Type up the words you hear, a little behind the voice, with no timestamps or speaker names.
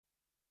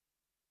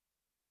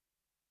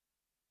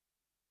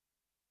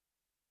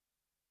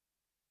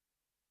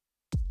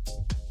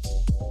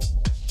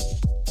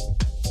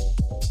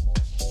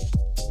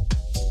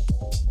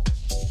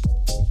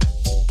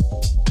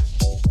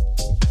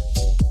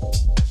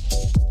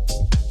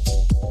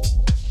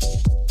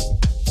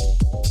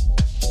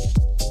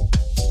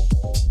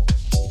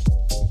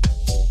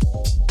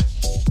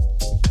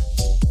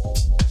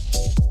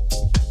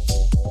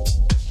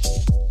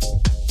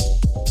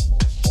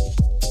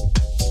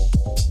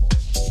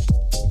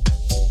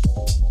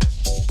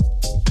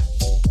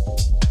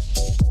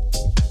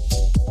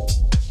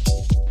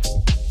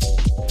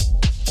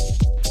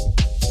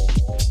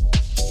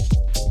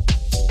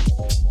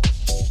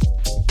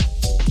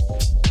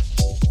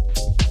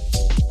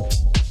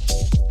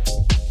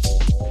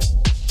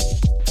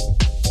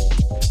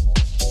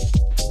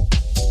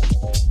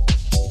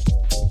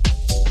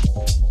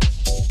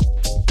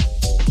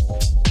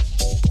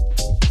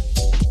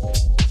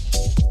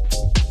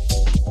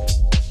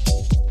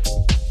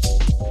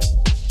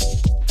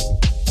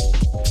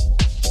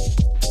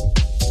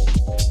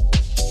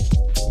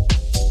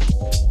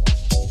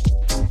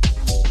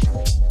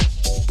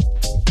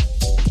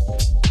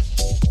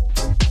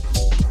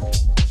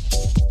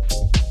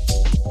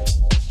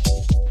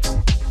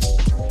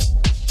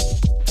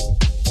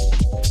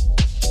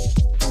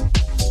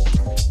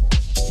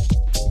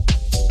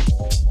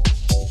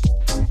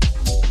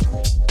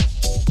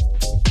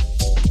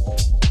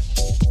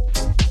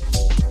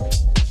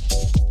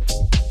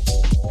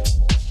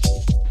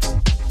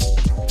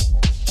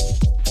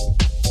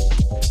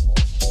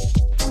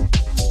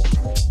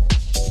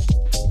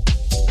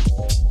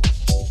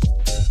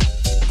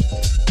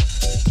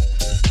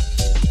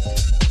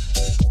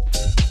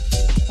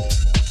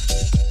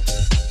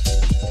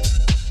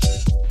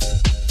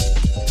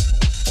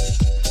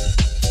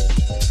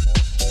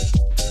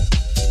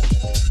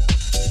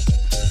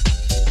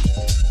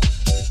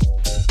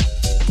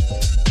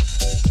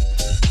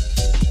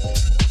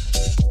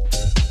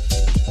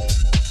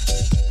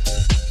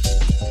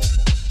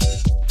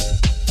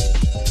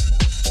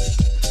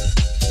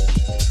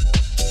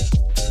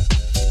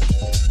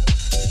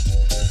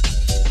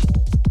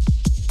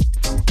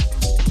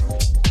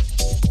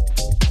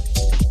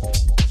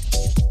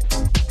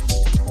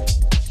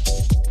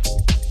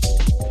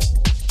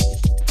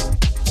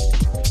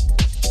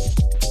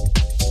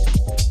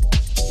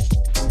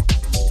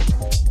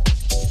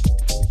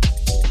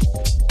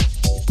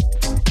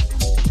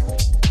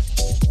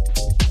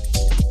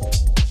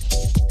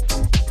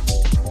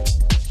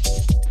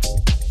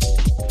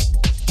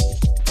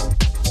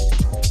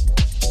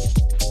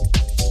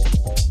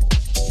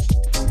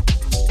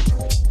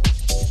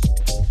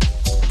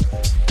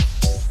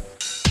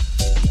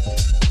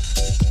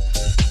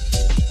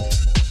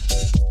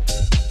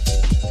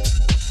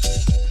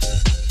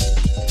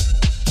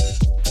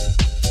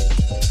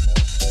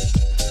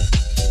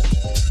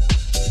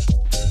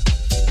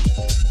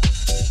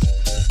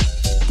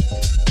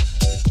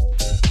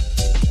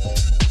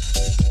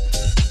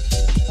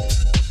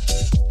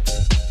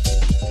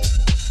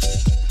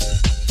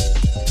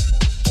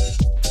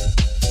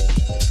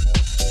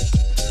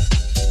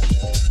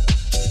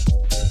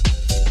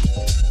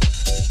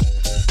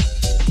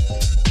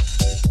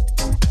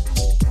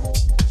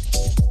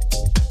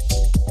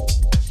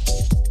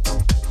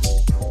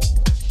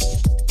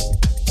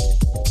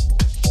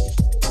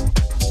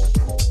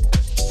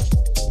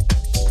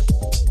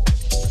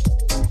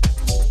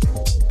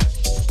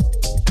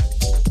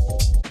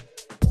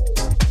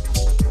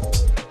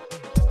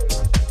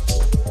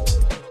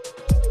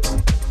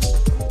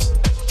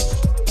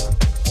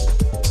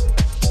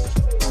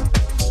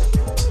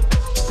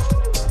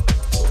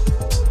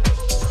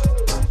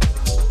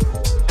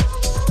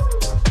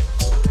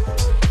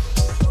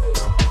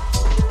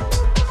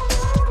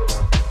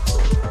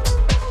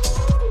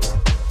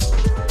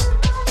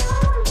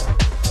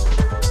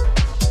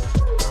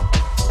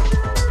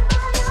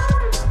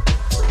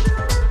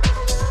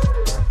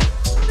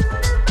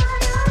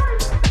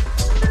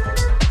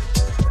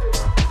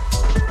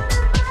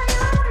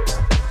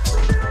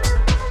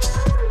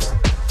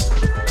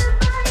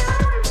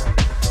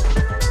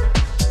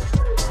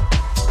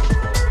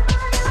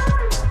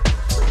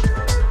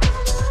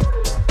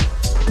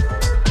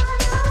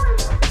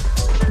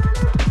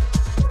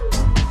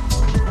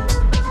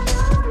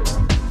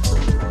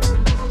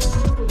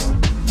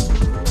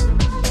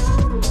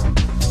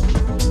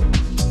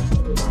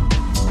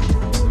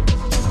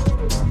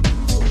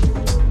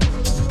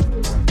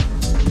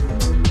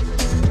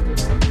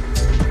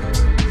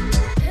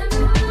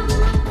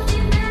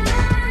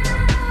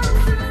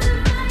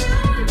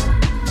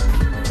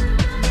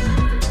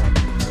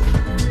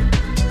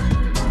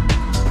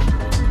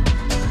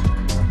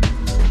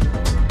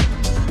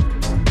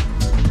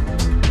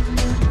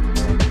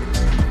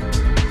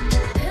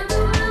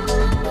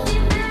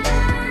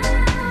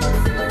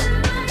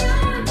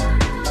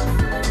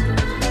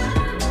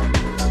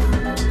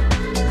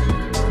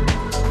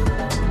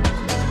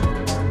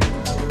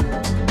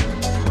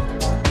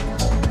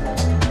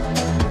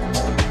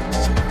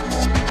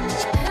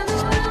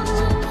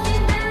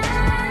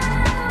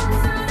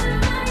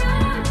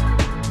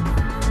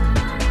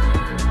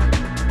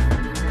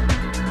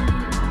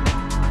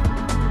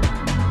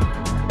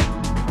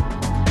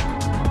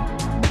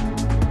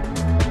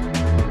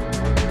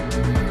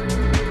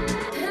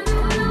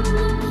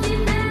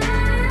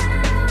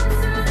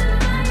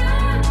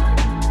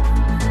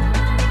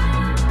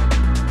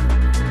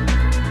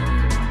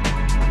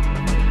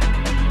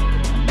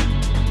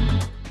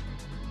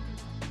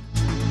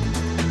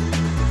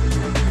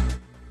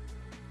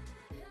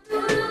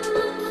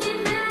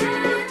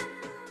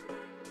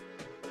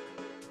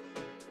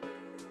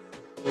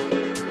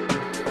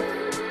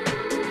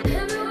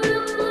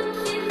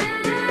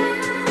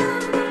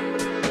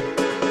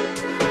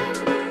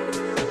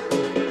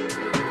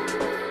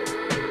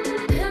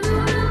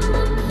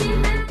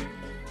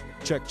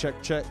Check,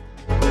 check, check.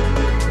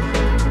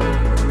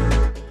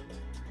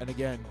 And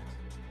again,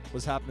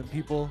 what's happening,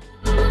 people?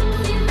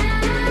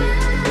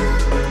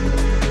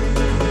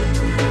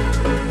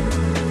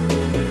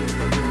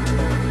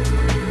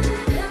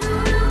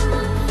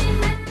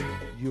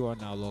 You are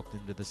now locked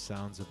into the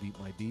sounds of Eat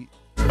My Beat.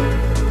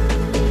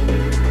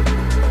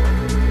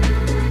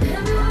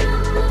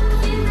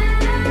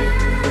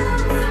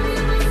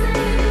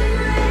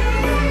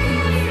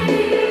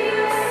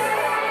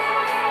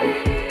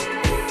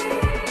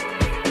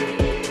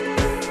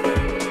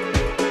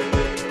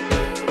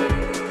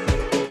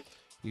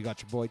 You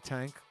got your boy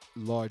Tank,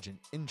 large and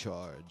in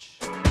charge.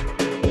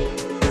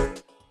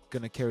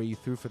 Gonna carry you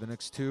through for the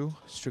next two.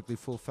 Strictly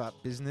full fat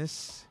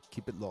business.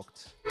 Keep it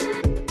locked.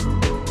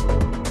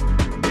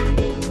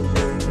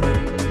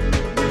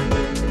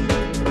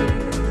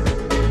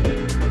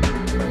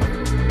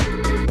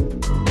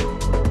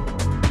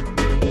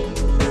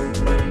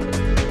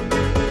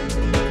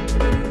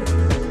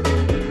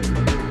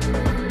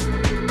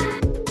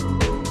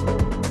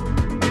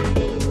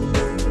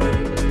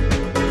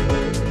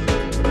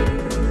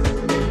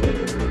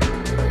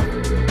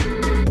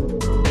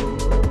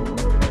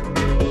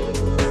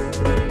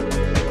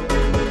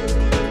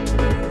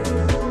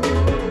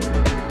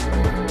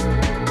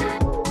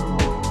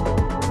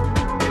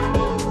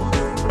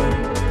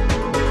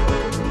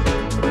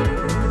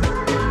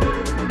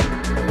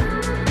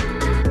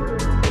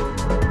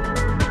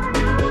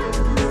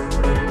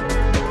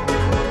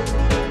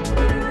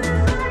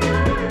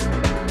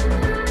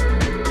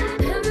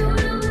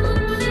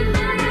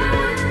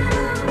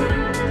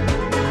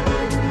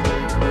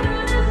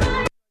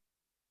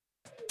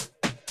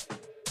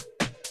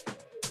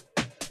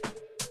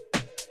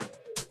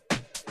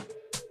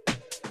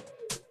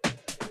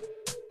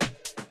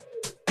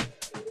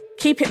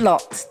 Keep it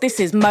locked. This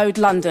is Mode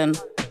London.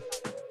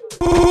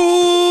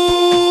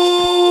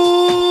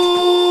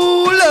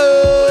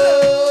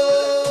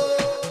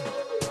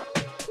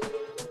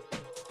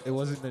 It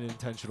wasn't an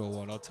intentional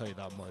one, I'll tell you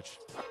that much.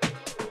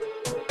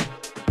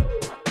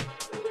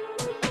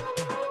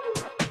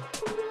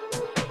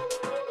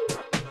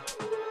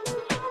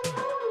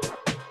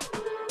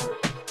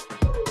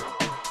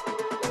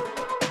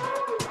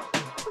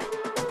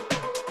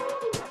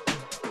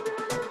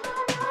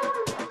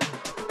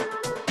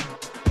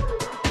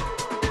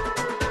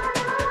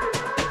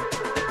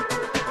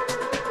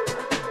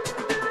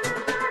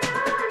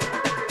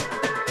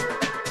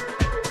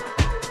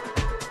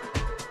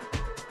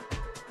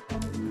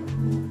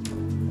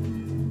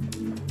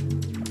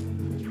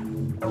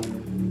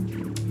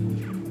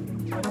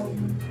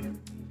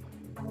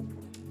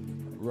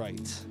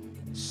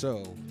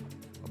 So,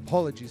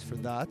 apologies for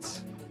that.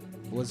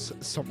 Was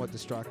somewhat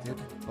distracted,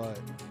 but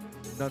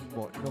no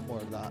more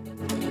of that.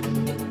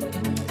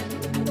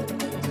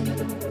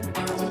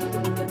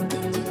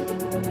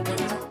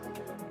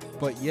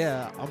 But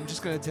yeah, I'm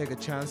just gonna take a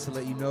chance to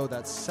let you know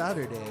that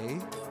Saturday,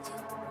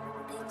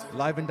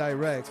 live and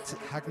direct,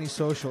 Hackney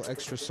Social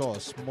Extra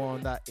Sauce. More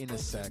on that in a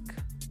sec.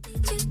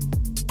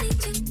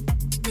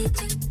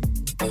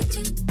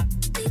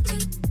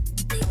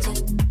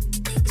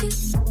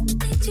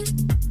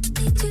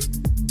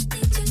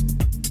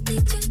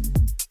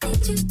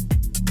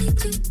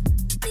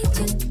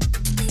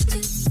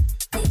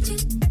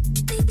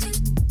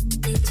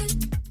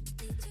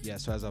 Yeah,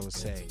 so as I was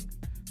saying,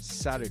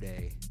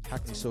 Saturday,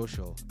 Hackney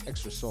Social,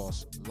 Extra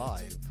Sauce,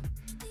 live.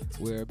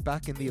 We're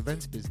back in the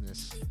events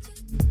business.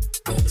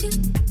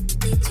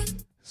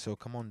 So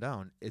come on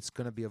down. It's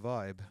going to be a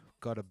vibe.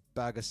 Got a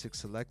bag of 6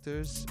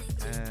 selectors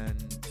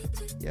and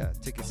yeah,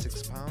 ticket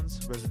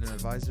 £6, resident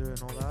advisor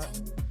and all that.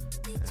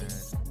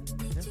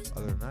 And yeah,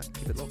 other than that,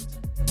 keep it locked.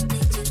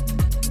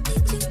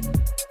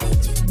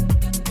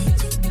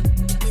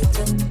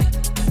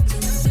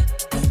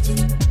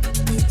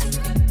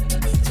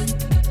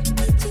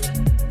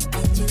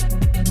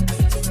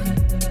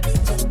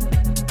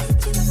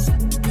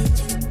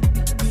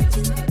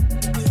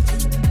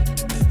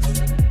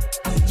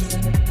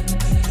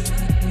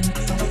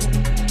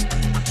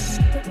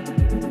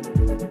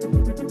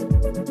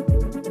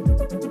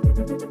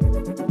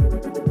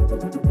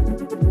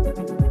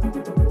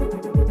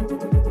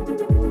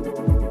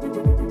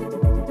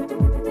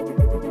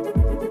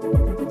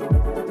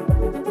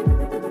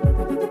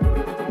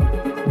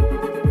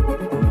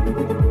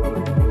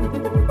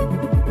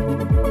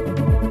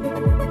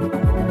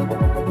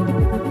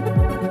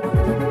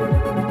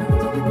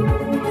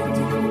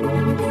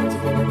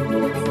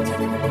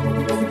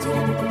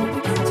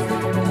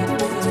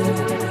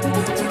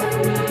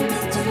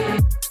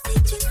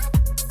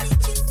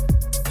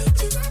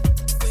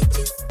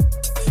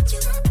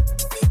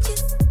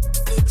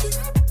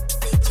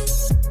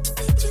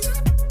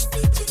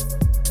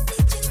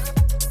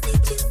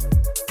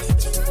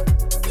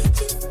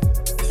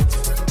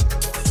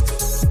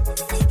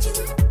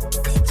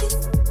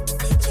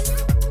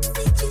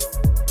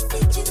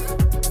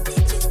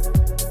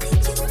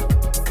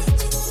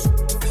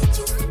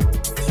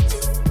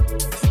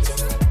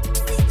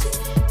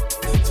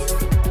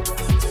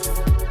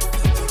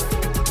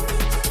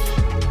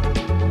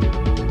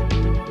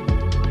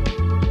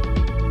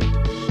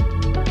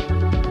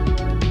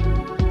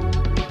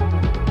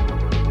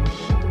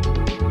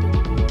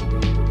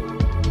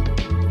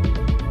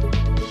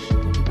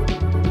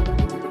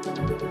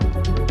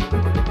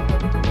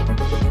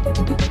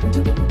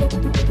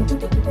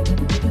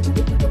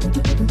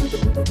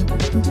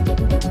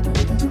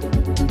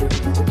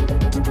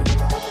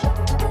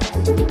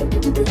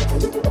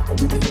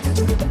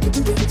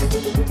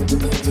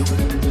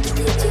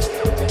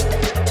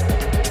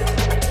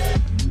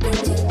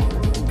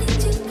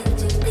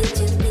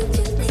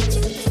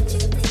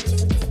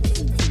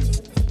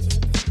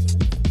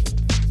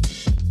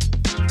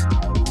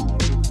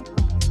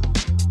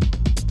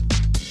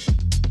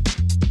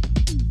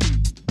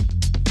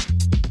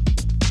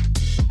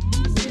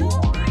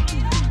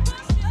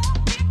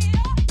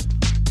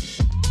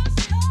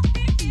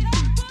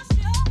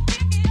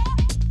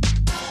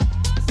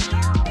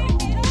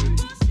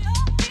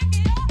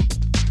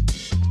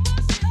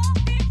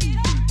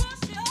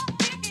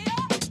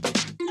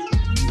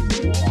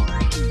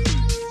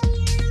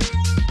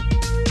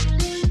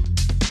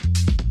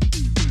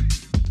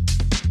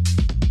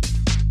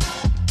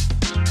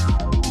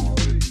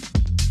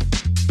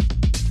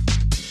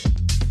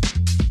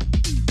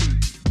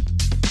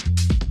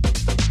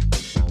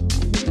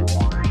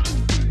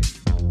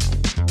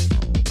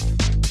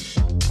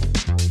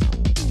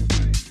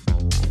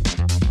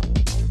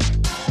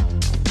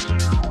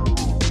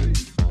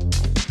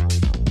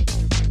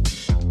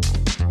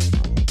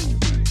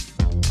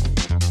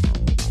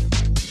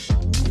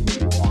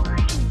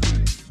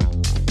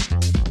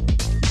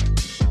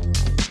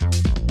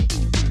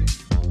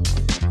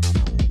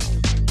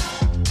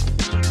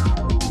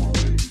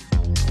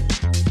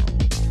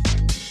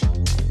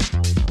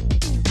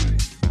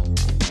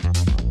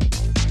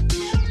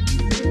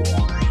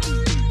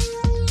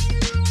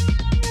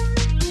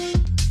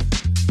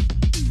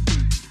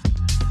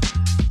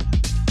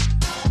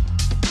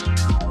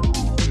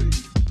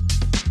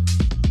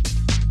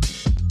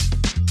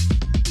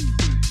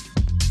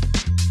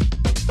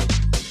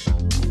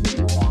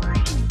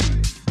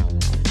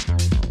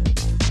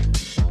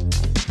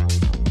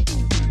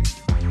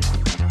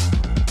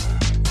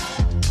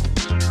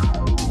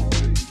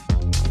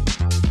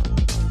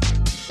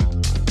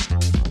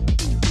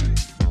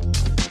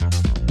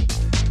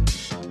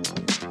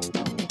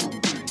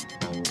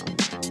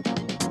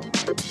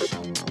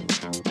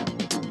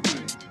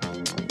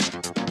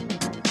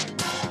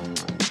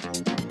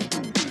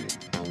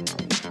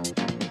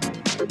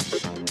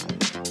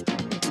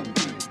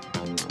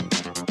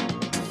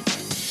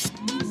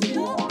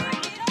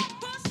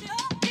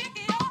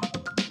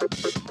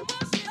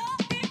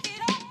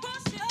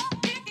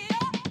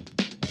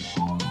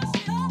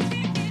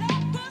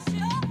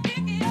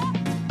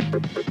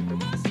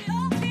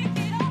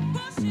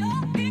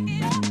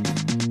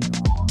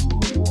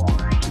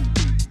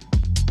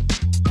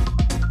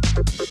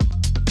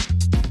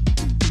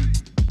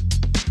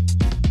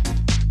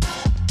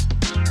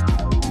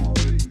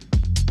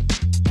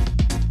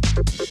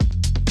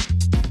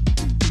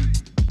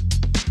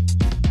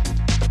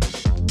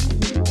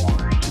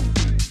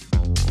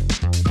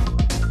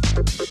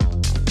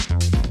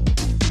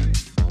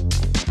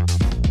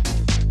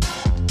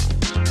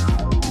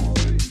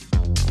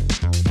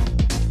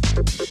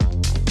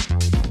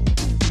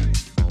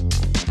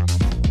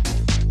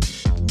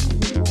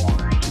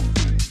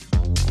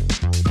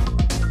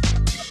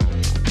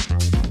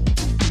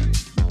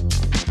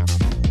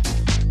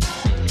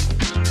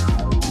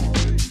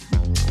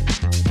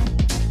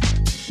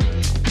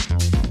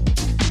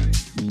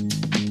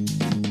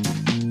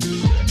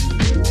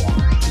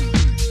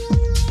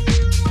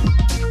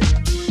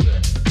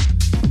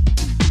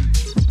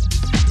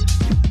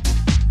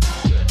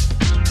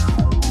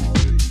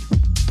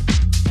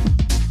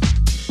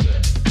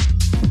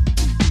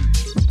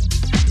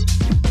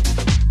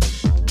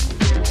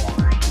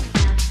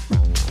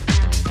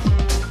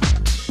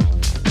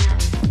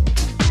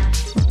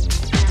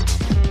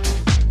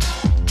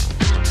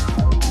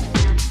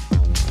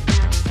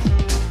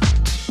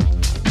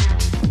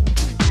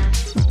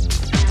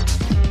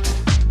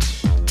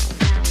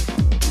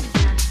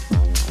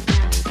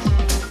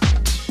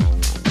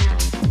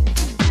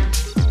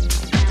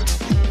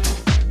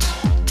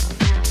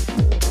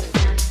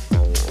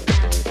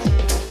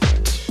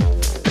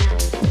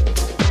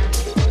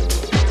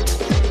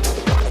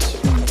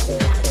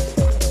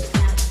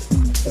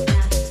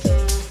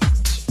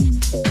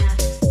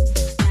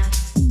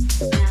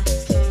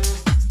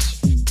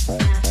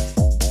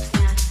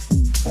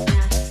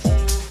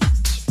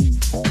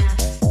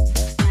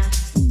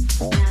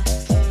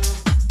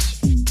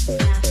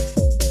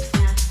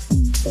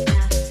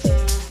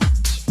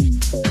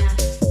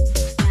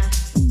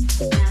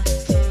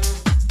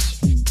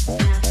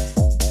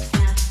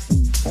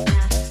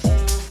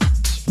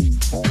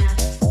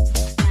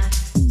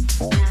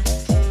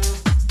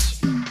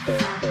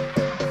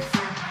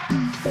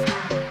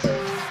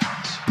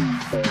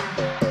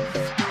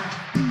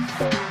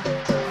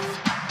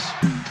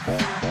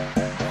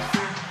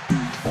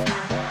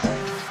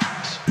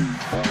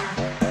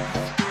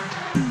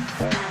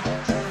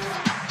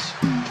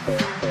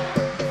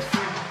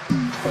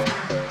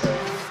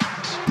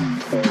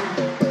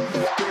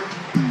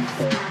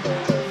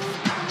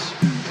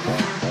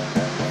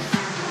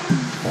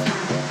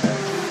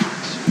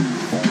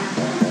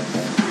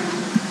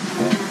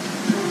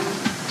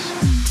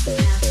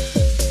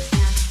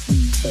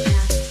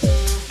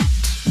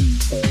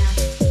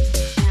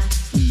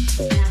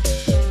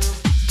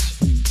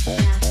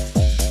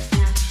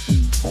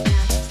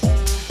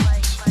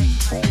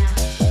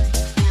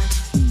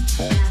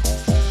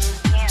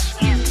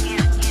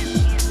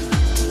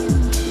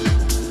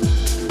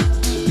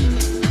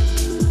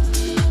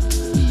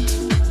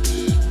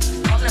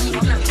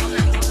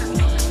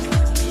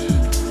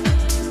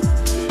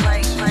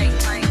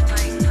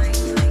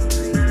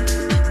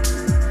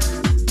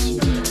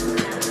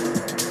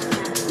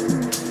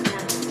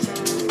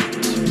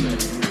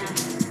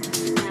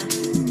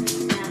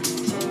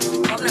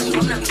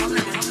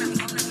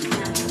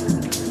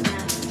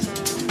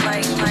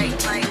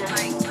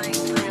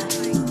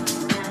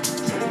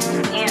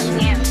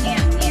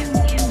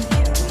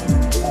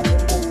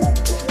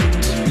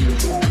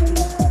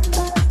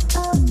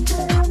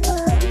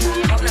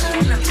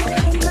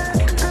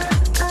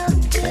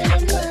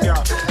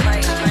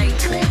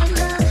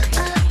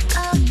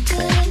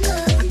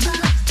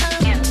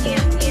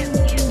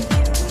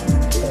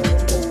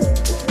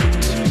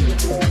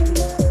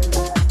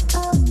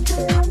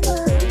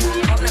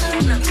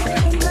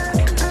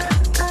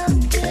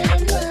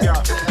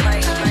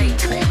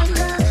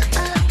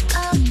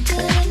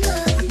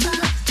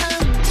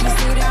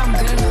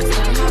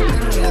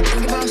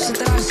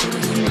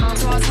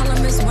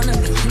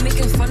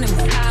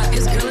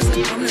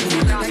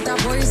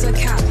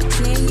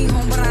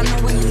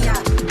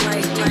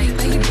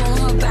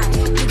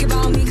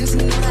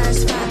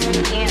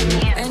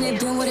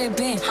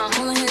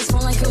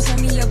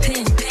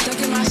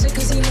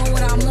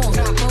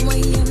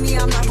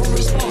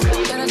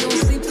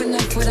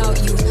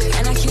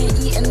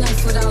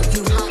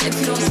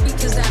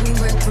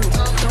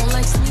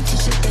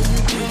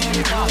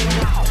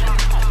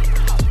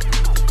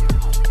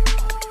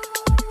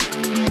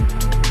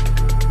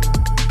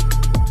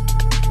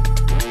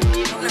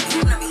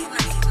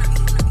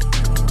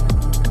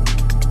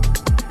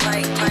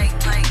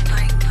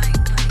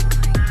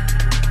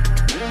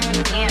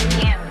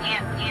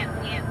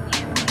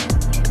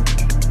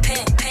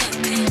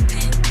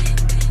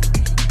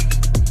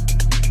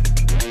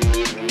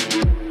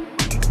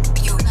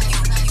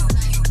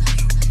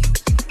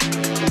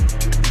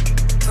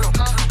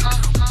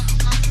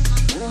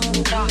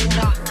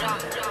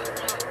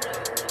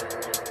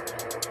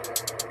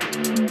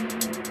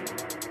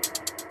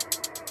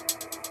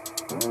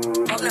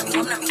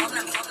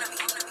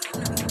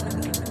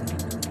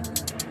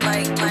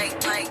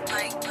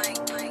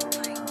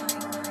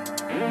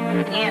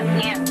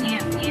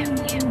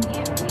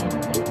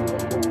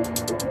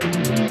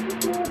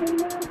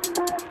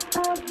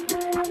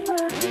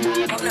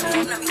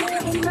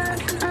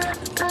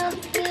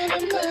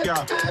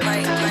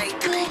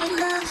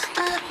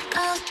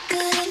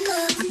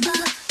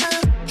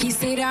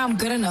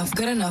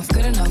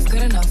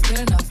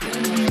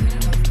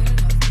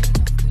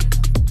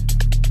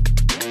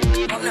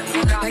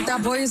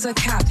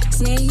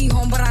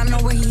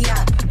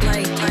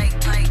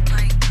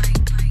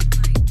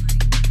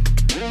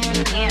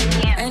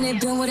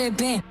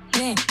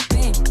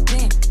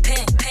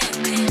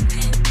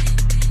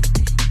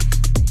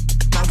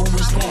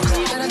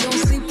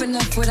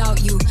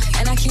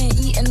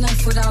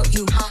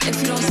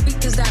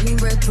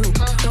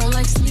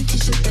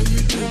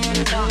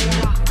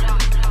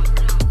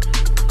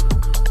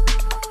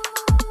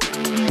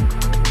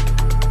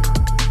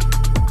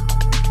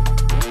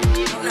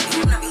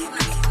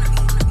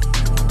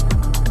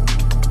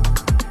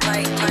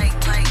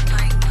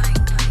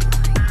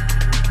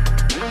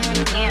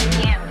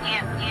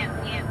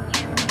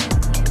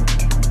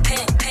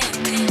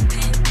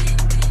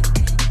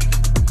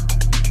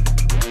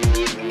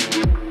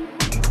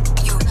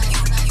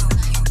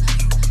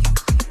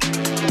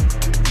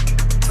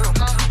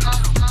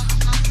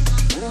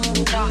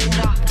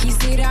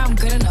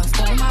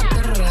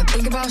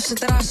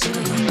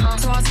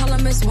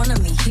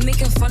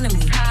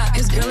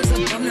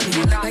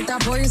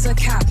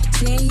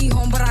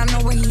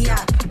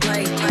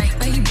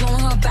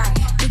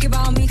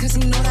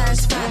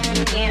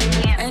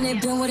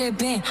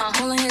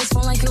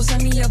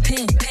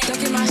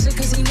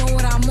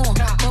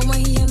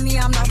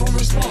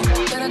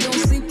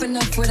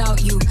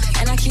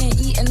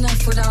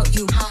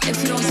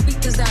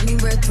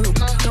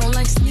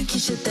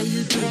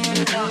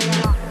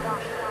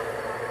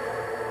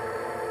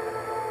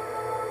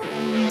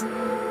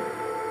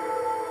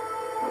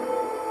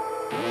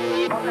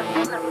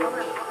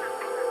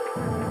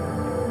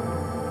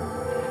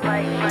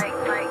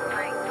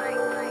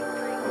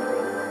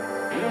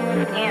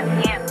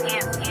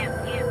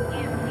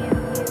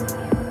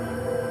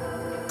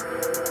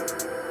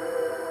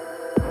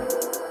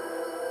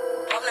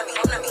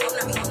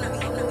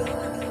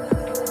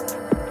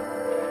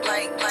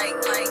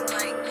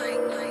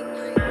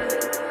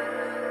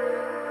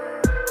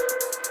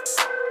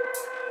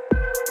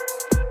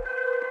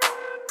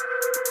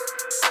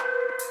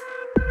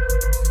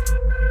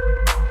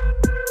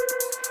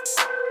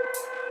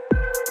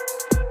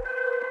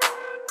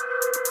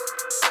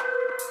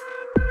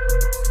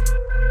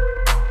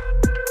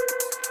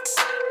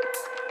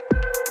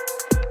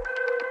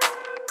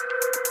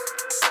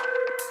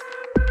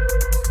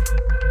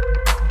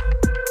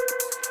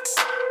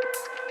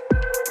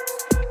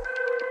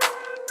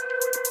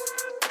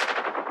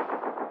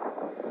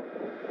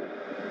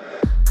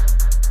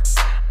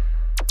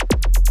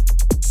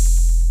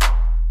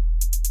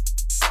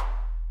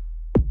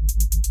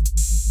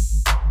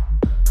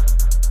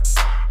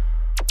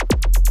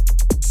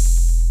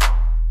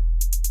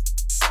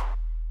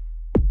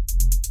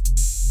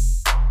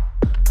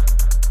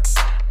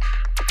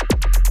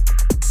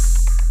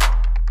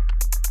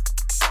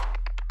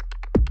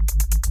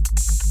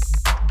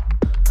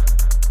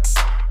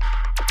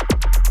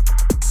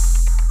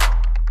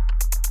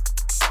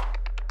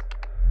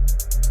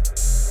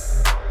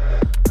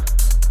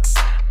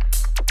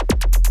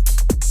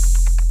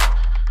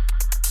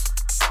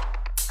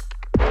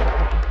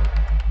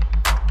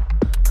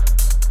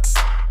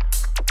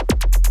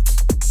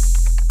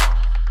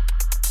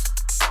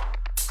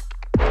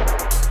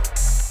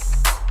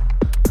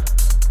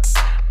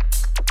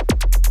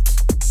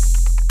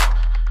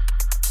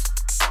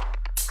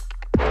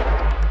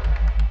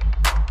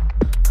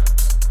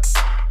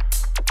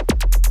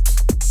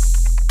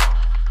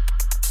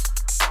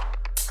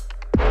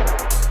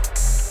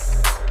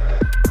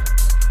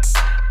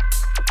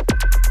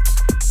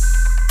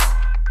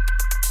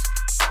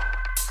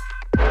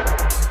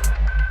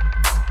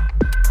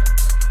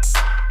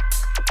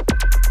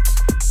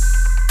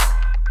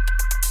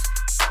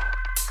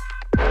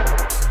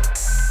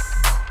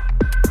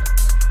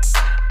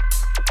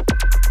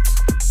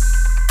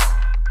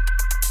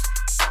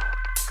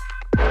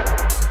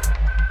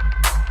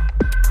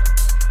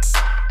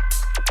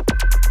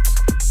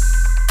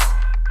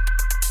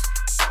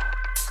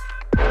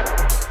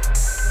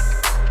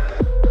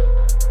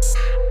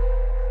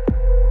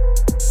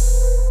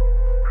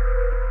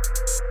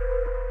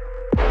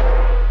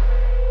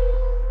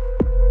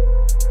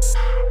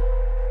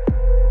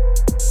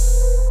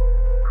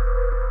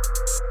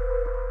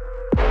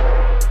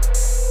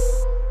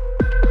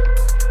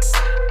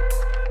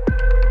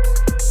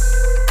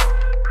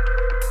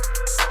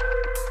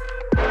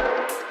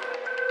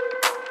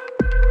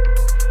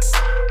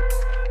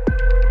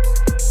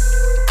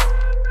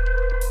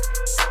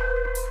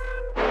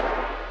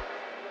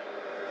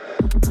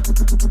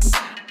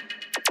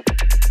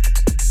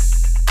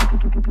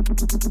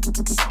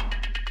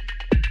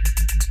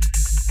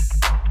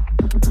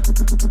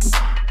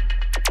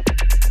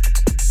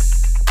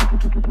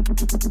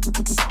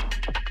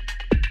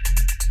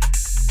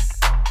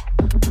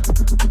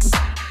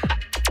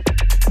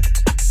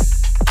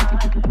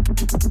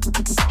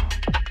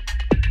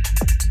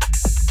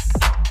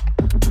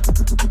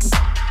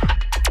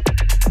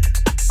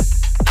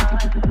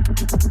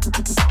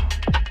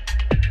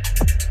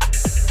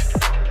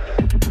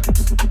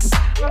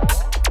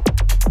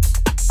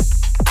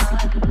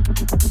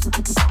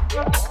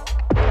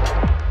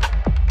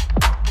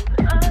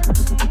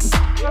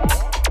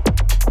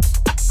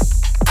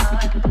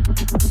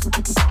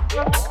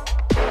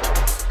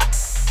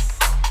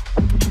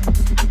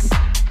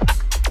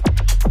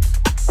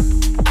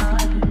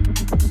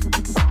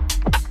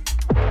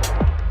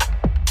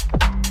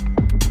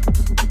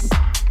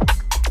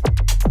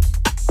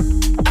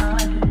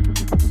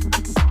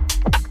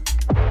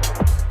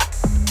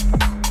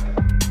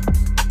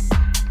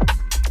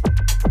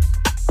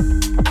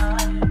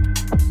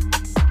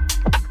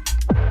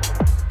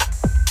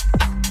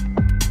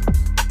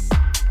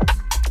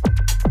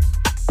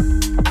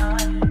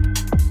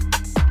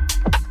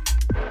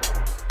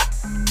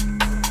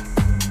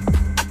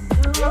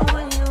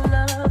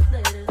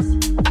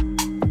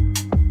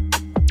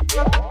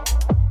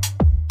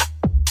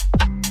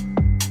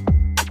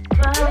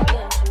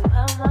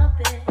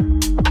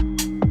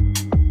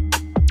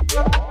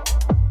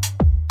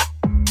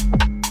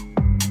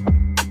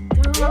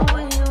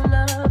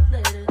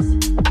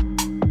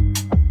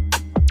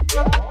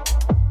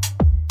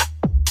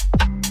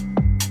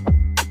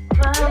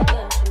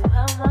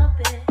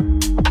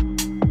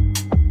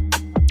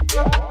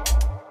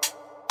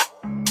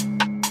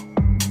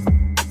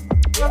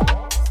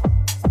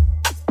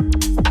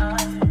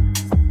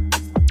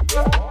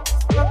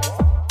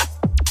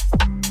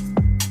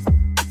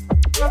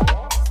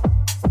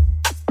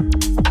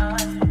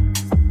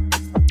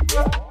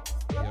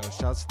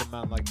 Shouts to the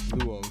man like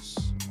Bluos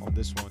on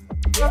this one.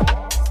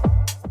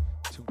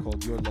 Tune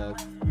called Your Love.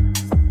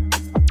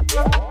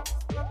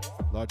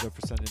 Large up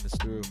for sending this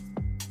through.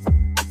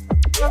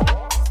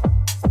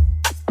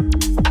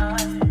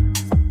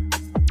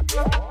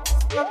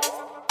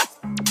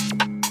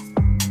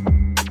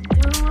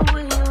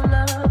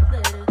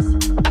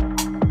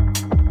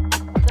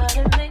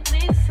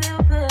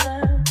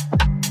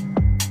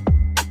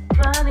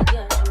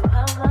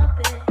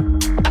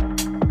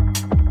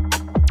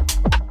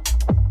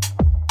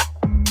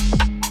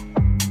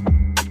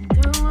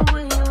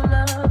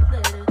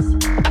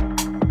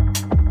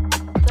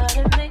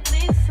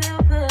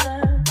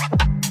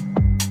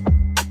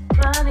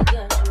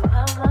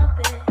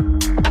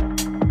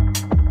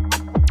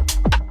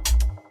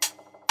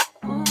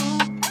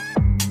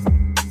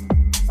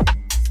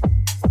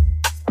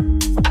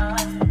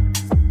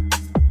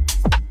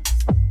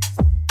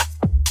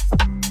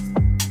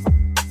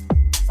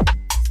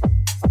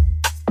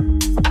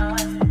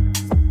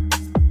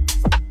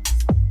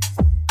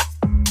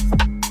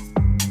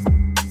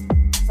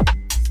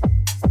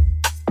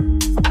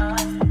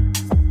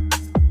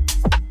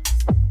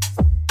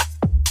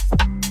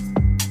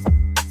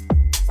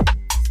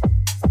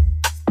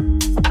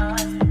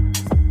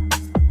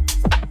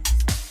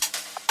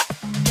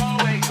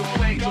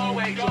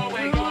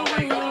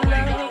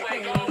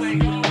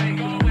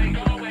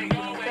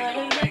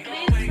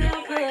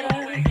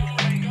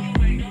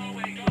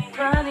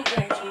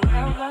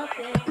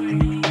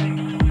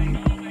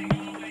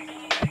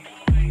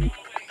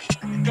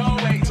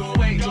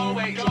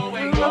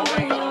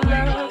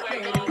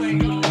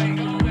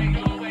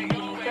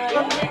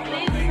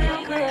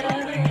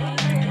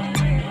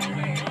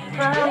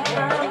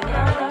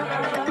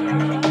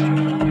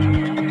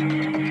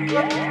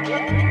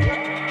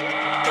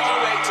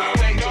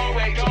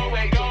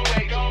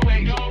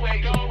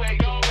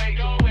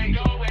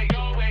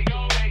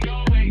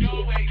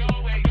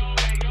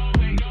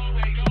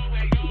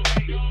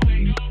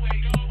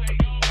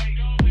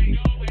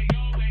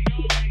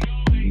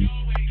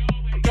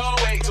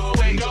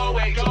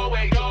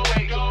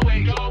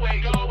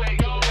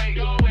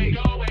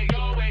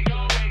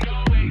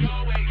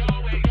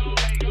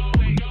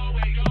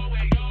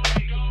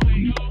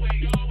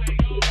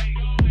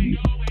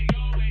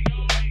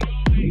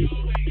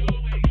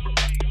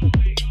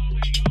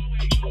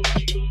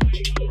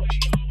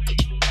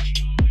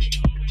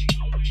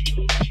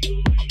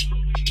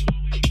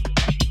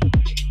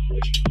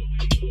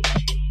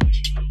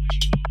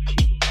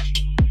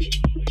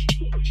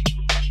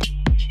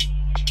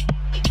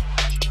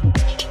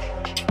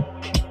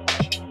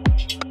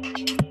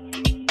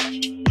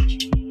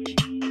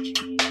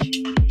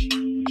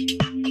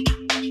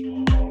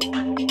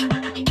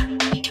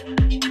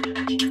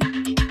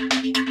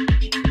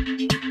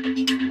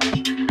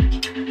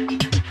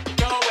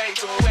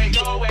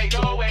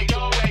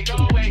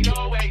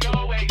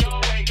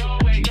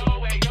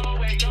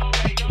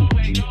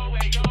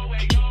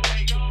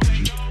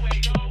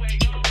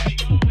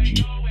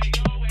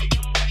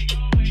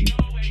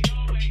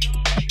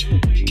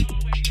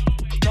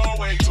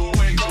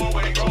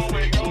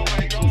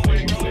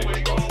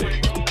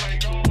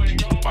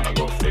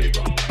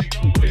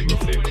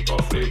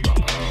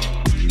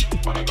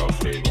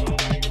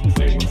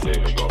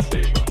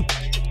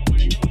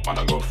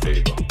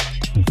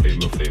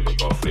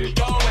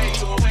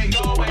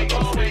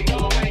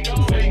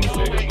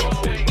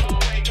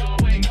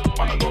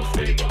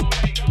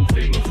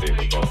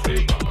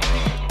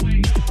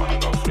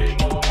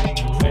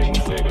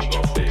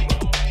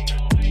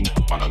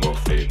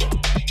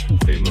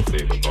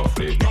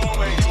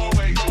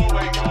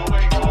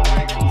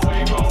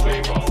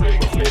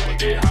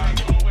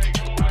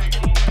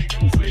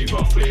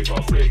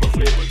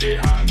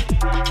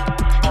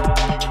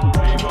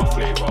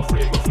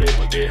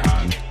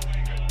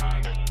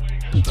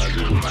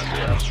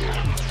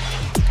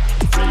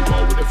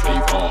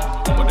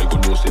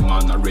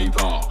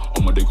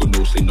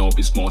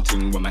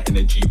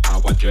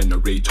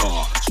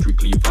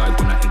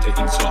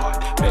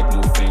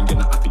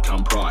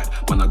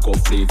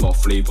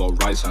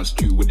 And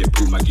stew with the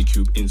blue Maggie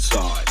cube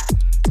inside.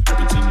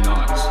 Everything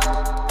nice.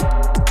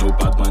 No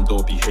bad mind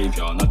or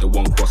behavior. Another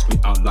one cross me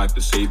out like the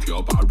savior.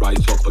 But I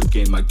rise up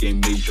again, my game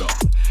major.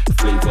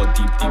 Flavor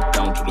deep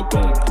down to the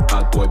bone.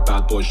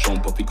 Bad boy, Sean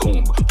Puffy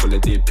comb.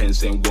 Holiday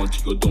pens and one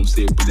to your dome.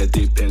 Say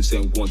holiday pens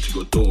and one to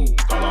your dome.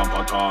 Salam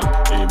Patan,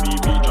 Amy,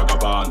 me,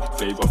 Jagaban.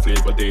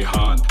 Flavor, they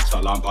hand.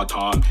 Salam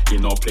Patan,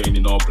 in all plain,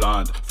 in all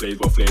bland.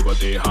 Flavor,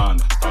 they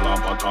hand.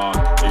 Salam Patan,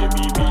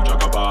 Amy, me,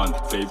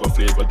 Jagaban.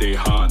 Flavor, they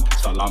hand.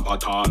 Salam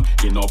Patan,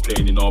 in all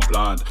plain, in all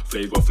bland.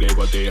 Flavor,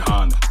 they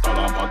hand.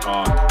 Salam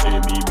Patan,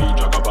 Amy, me,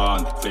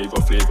 Jagaban.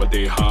 Flavor,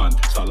 they hand.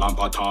 Salam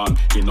Patan,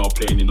 in all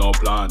plain, in all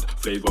bland.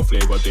 Flavor,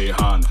 they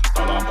hand.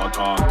 Salam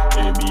Patan,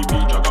 Amy, me,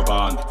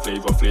 Jagaban.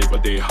 Jagaban, flavor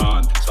they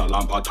hand.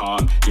 Salam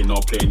patan, in no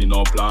plain, in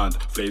no bland.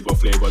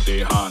 Flavor they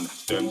hand.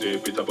 Them they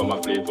bit up on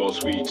my flavor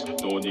sweet.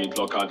 No need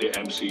lock out the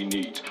MC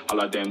neat. All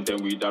of them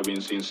we da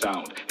rinsing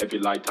sound. Every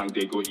light tank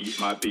they go eat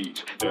my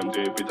beat. Them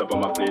they bit up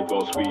on my flavor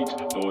sweet.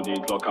 No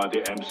need lock out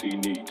the MC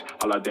neat.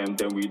 All of them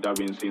we da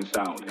rinsing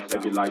sound.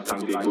 Every light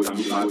tank they go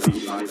eat my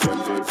beat. Them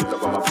they bit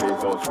up on my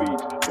flavor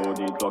sweet. No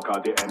need lock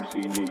out the MC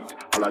neat.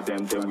 All of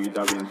them we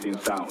da rinsing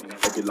sound.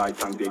 Every light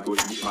tank they go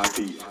eat my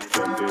beat.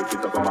 Them they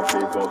bit up on my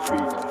flavor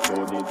sweet.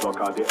 No need lock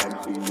out the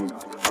MC neat.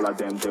 All of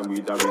them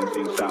we da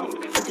rinsing sound.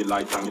 Every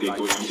light tank they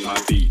go eat my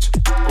beat.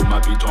 Put my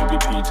beat on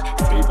repeat.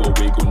 Flavor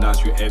way go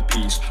nice your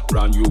earpiece.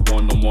 Brand new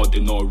one no more they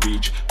not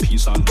reach.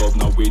 Peace and love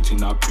now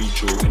waiting I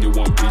preach. Oh,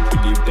 anyone beat we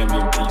leave them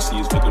in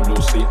pieces. Make them no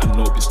say and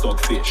no be stock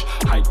fish.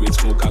 High grade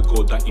smoke I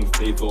got that in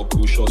flavor.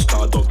 Cool shot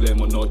star dog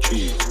lemon or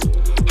cheese.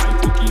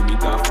 High to give me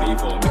that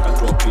flavor. Make a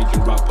drop it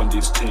you rap on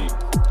this thing.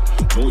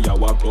 No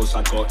yawa bros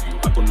I got you.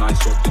 I go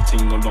nice up the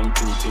thing no long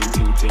ting ting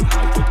ting ting.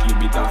 High to give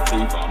me that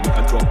flavor. Make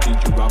a drop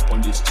it you rap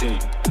on this thing.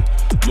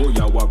 No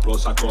yawa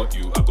bros I got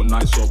you. I go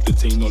nice up the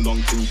thing no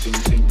long ting ting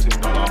ting ting.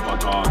 Salam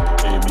patan,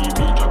 me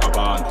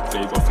Jagaban.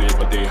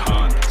 Flavor they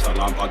hand.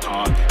 Salam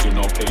patan, in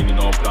no plain in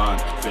no plan.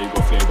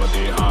 Flavor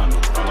they hand.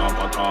 Salam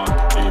patan,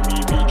 me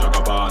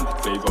Jagaban.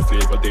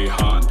 Flavor they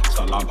hand.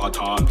 Salam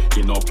patan,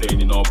 in no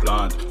plain in no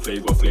plan.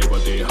 Flavor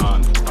they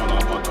hand.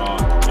 Salam patan,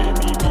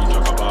 me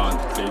Jagaban.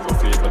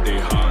 Flavor they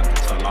hand.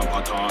 Salam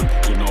patan,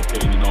 in no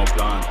plain in no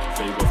plan.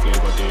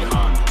 Flavor they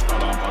hand.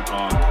 Salam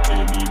patan,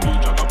 me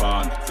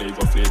Jagaban.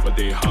 Flavor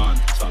they hand.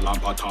 Salam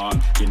patan,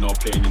 in no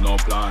plain in no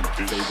plan.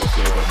 Flavor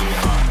they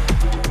hand.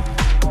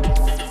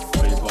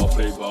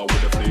 Flavor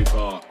with a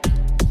flavor.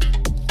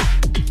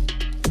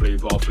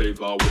 Flavor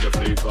with a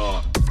flavor.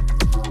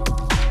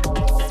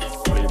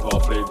 Flavor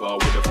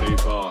with a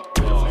flavor.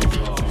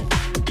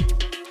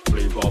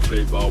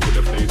 Flavor with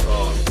a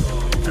flavor.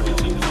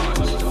 Everything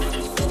nice.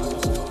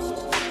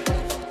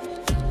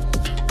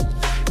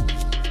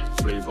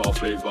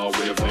 Flavor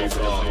with a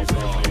flavor.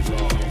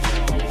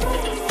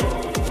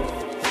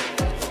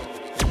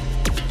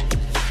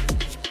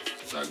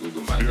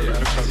 Google my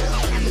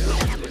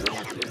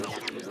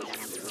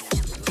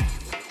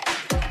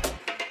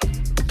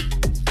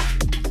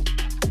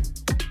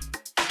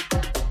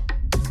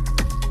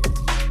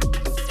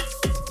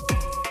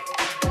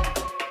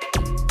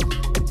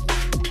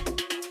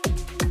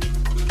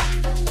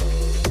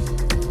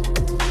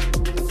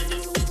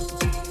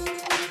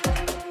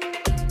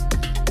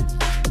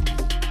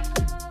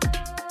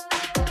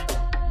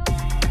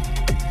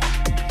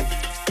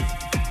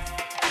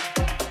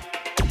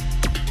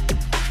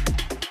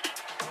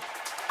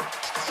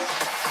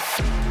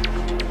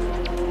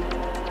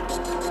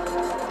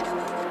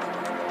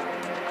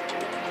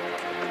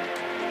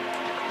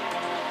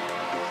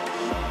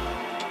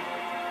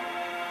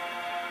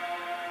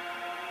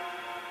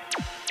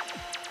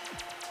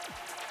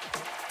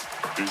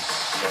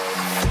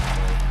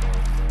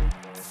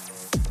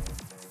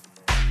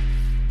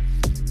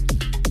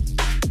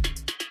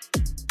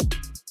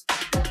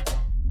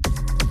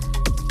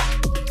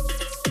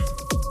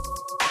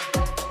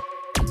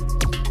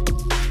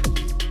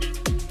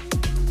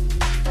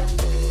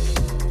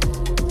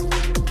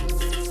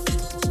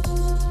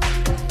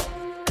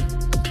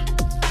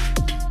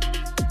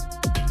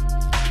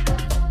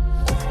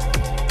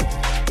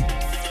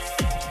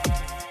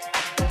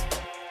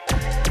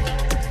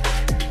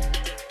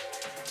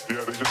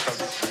Yeah, they just have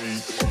to see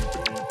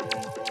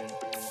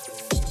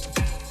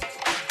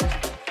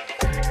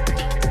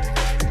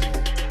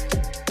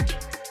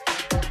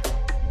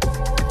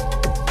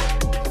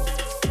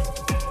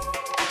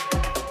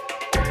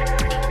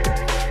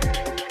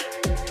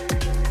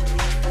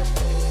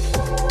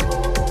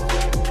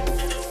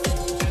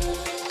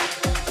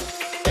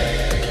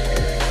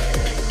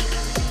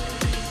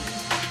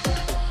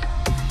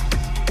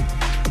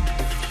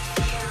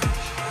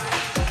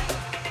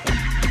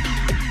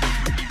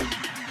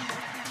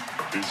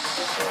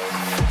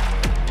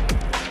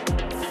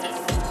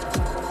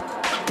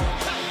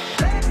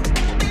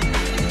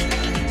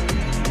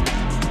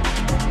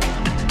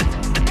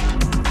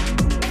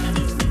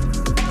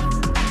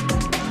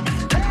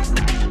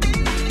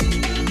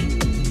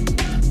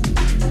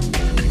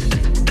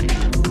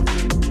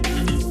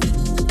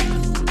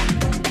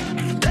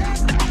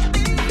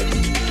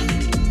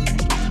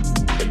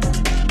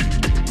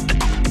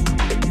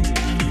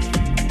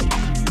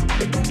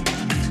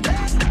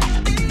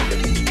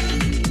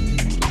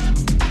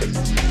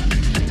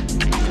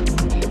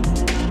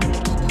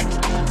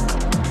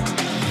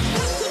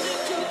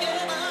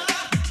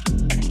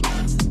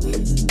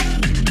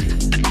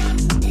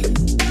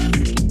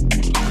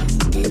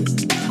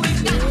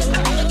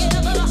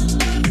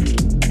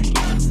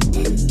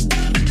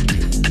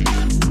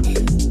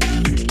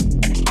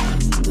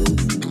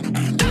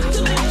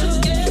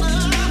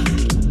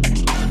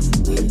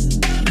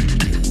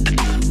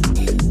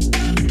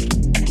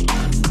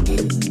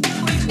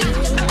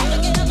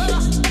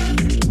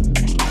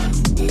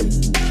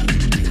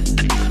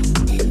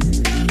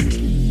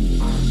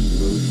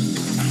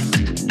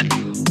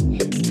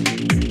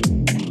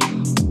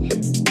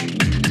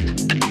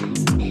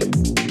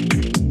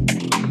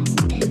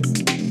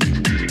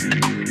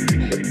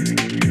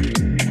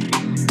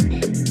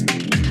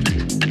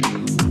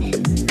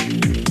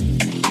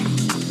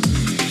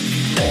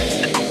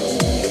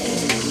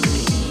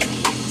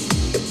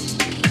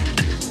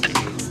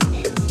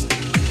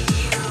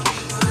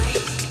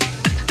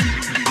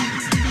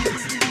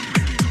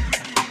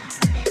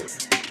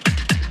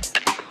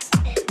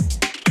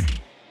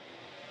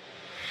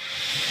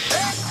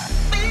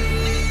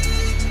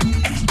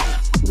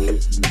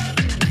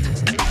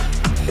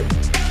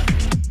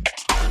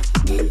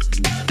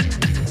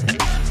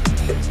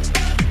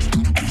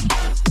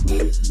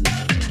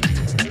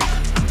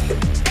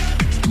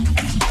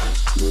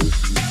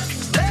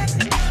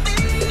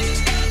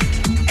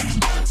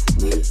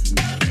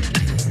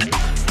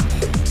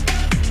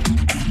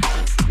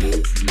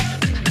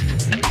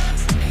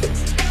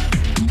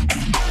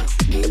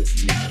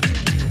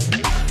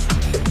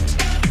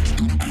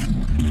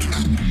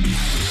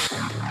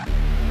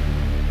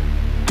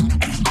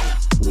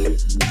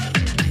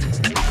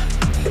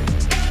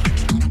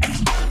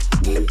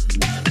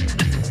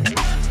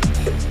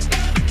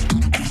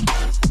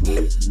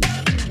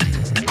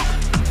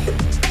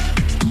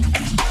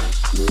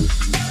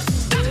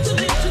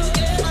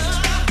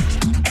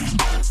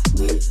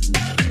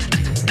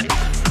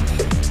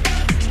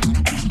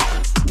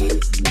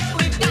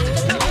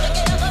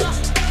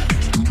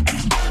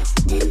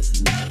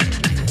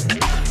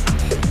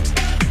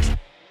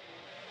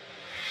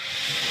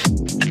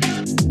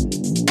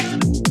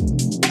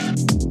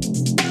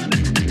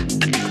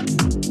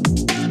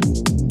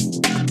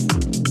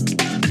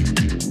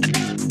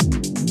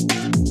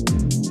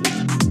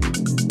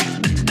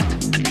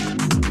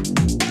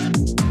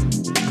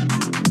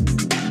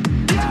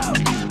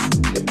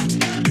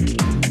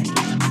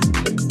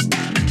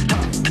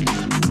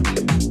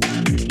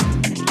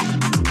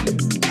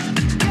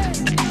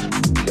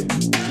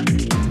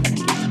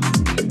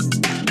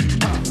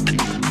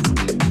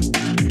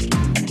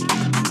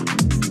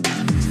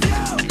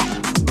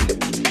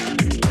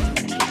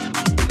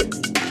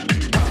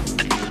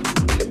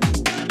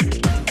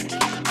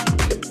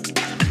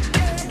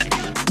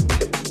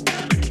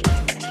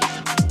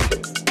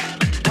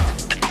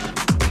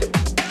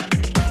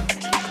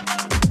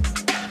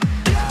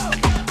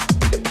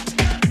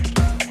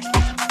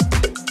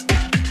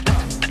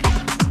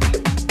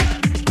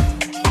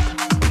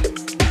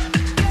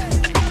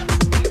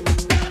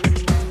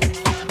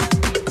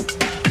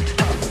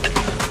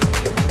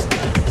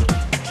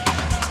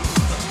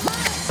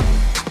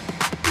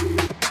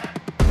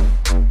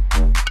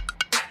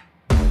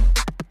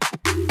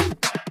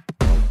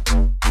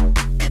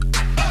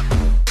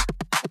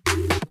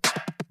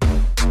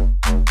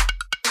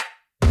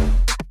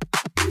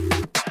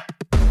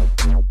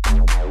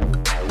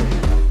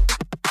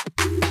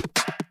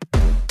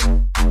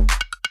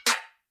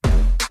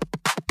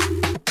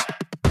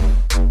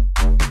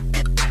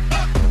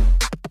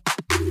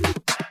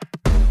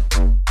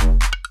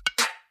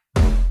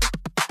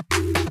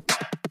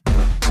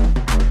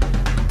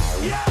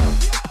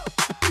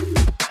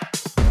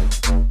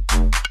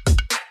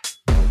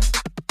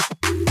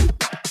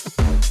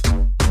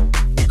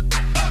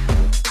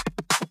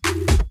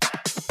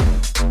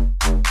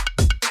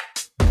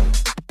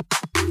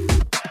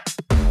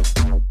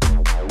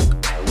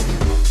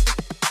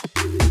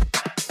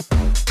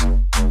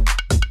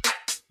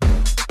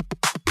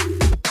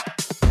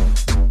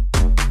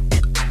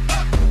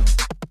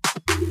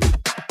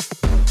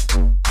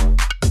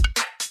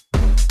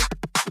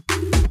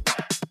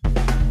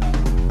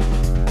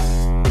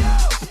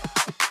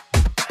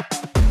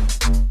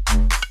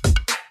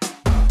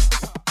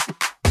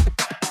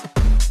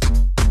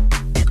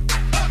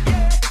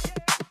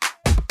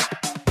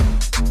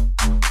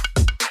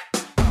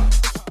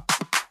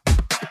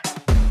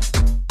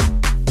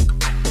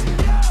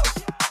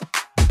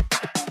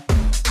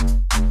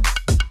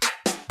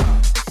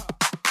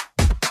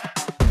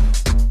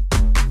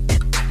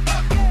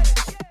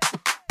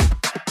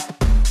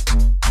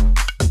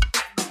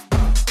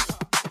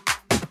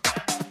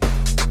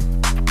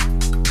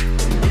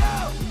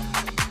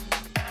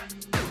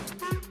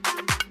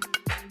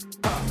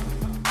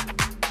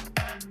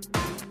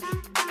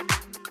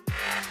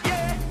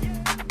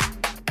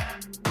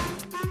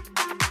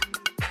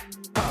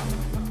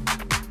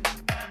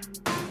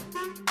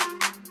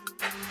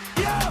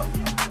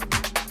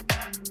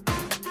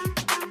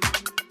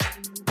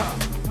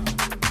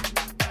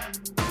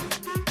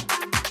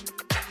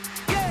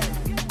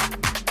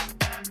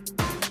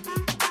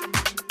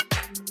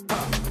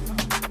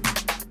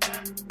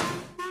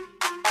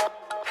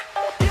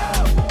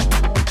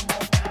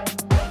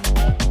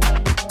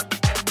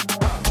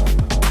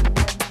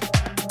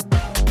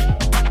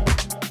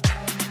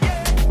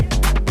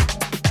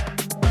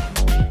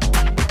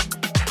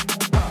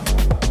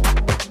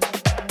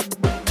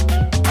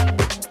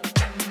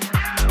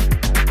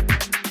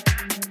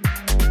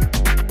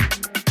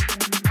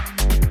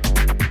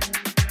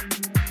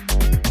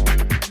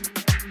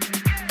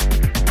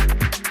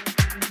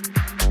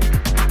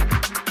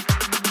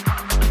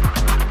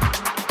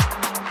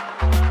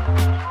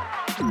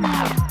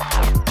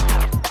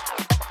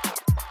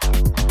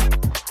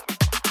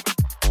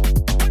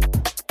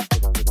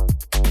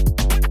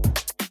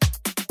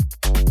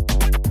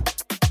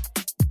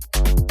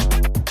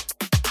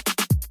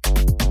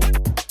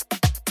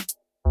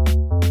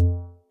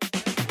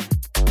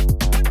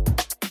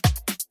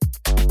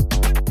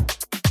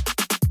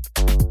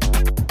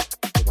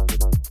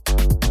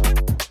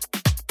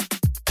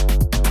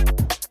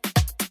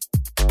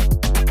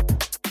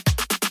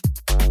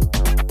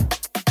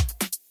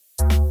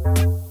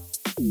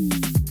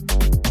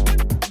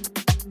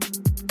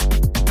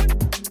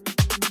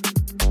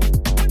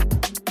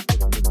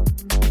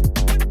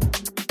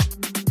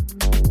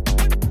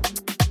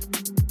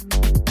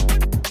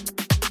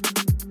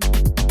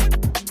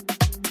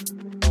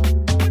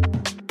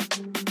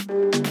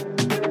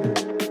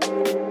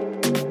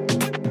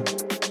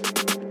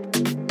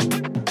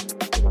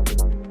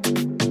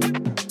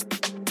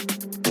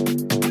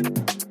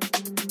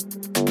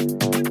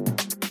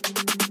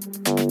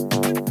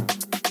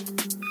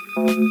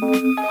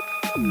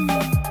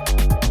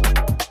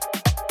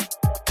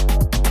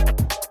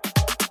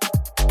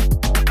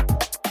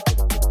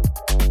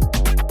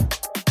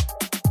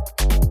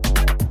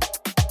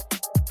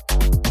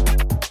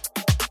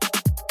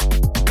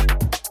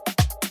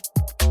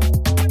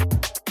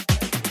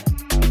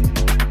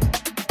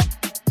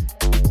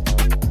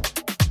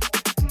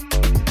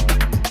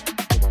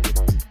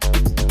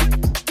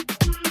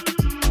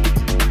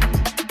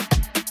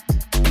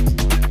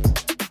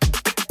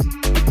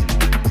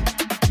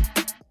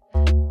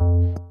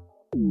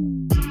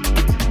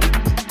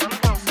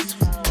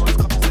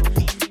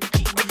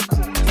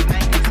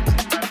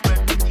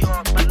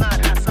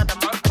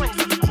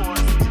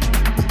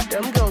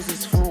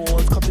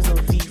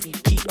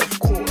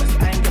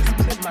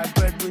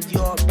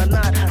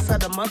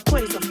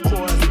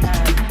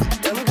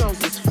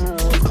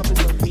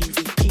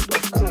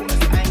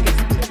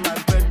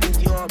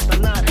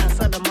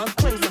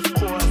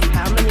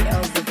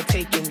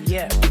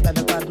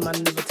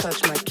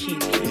touch my key.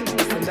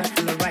 The left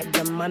and the right,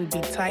 the man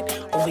be tight.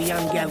 Over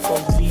young girl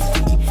called Vivi.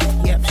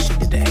 Yep, she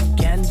did it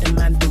again. The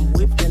man them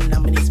whipped and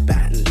I'm in his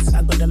bands.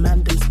 I got the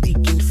man them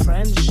speaking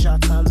French,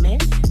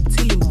 J'attends,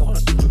 Tilly-moi.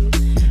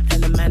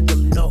 And the man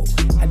them know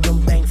I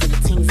don't bang for the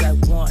things I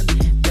want.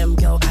 Them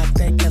girl act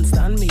they can't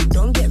stand me.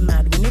 Don't get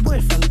mad when your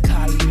boyfriend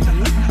call me.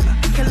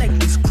 Collect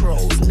these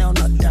crows, now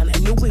not done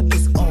and your wig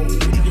is old.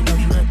 You know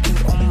lurking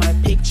on my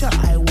picture,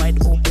 eye wide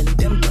open,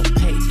 them don't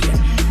pay, yeah.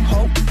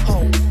 Ho,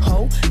 ho,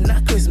 ho,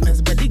 not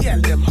Christmas, but the girl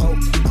them ho.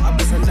 I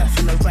was a left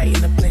and a right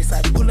in the place,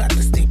 I pull out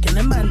the stick and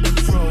the man them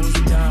froze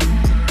down.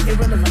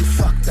 Irrelevant,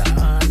 fuck that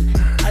on.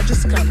 I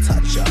just can't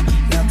touch her.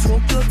 Yeah,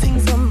 talk your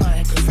things on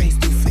mic, face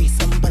to face,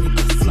 somebody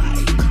could fly.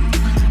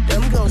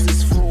 Them girls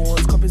is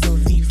frauds, copies of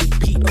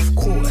VVP, of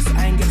course.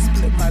 I ain't gonna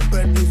split my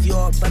bread with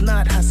your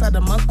Bernard Hassad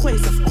and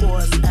Marquez, of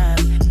course.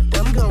 And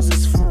them girls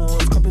is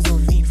frauds, copies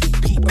of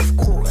VVP, of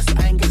course.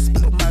 I ain't gonna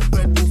split my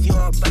bread with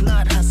your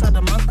Bernard Hassad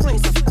and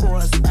Marquez, of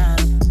course.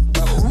 And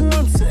but who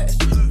wants it?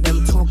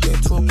 Them their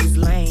talk is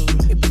lame.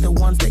 It be the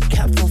ones that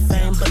cap for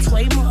fame, but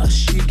way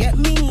much, you get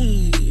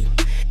me?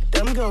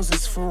 Them girls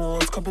is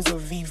frauds, copies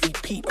of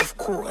VVP, of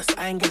course.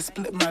 I ain't gonna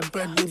split my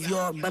bread with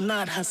your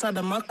Bernard Hassad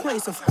and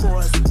Marquez, of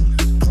course.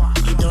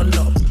 You don't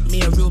know,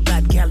 me a real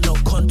bad gal, no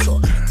contour.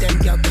 Them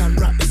gal can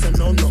rap, it's a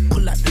no-no.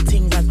 Pull out the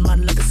ting like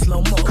man like a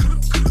slow-mo.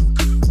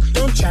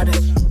 Don't chat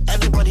it,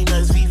 everybody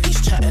knows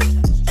Vivi's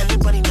chatting.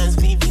 Everybody knows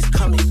Vivi's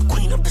coming.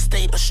 Queen of the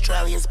state,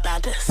 Australia's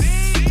baddest.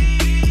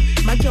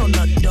 My girl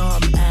not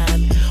dumb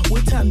and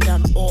we turn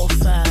down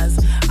offers.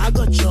 I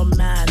got your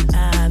man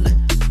and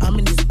I'm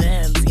in his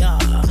Benz, yeah.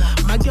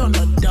 My girl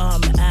not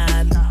dumb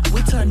and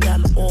we turn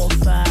down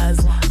offers.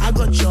 I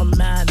got your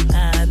man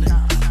and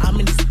I'm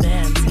in his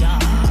Benz, yeah.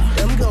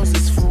 Them girls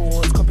is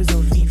frauds, copies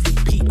of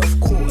VVP, of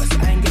course.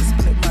 I ain't gonna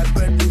split my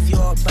bread with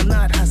your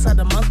Bernard Hassad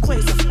and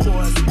Marquez, of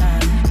course.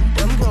 And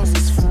them girls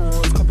is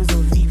frauds, copies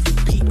of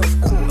VVP,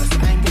 of course.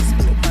 I ain't gonna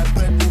split my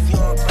bread with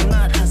your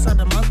Bernard Hassad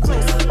and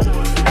Marquez, of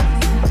course.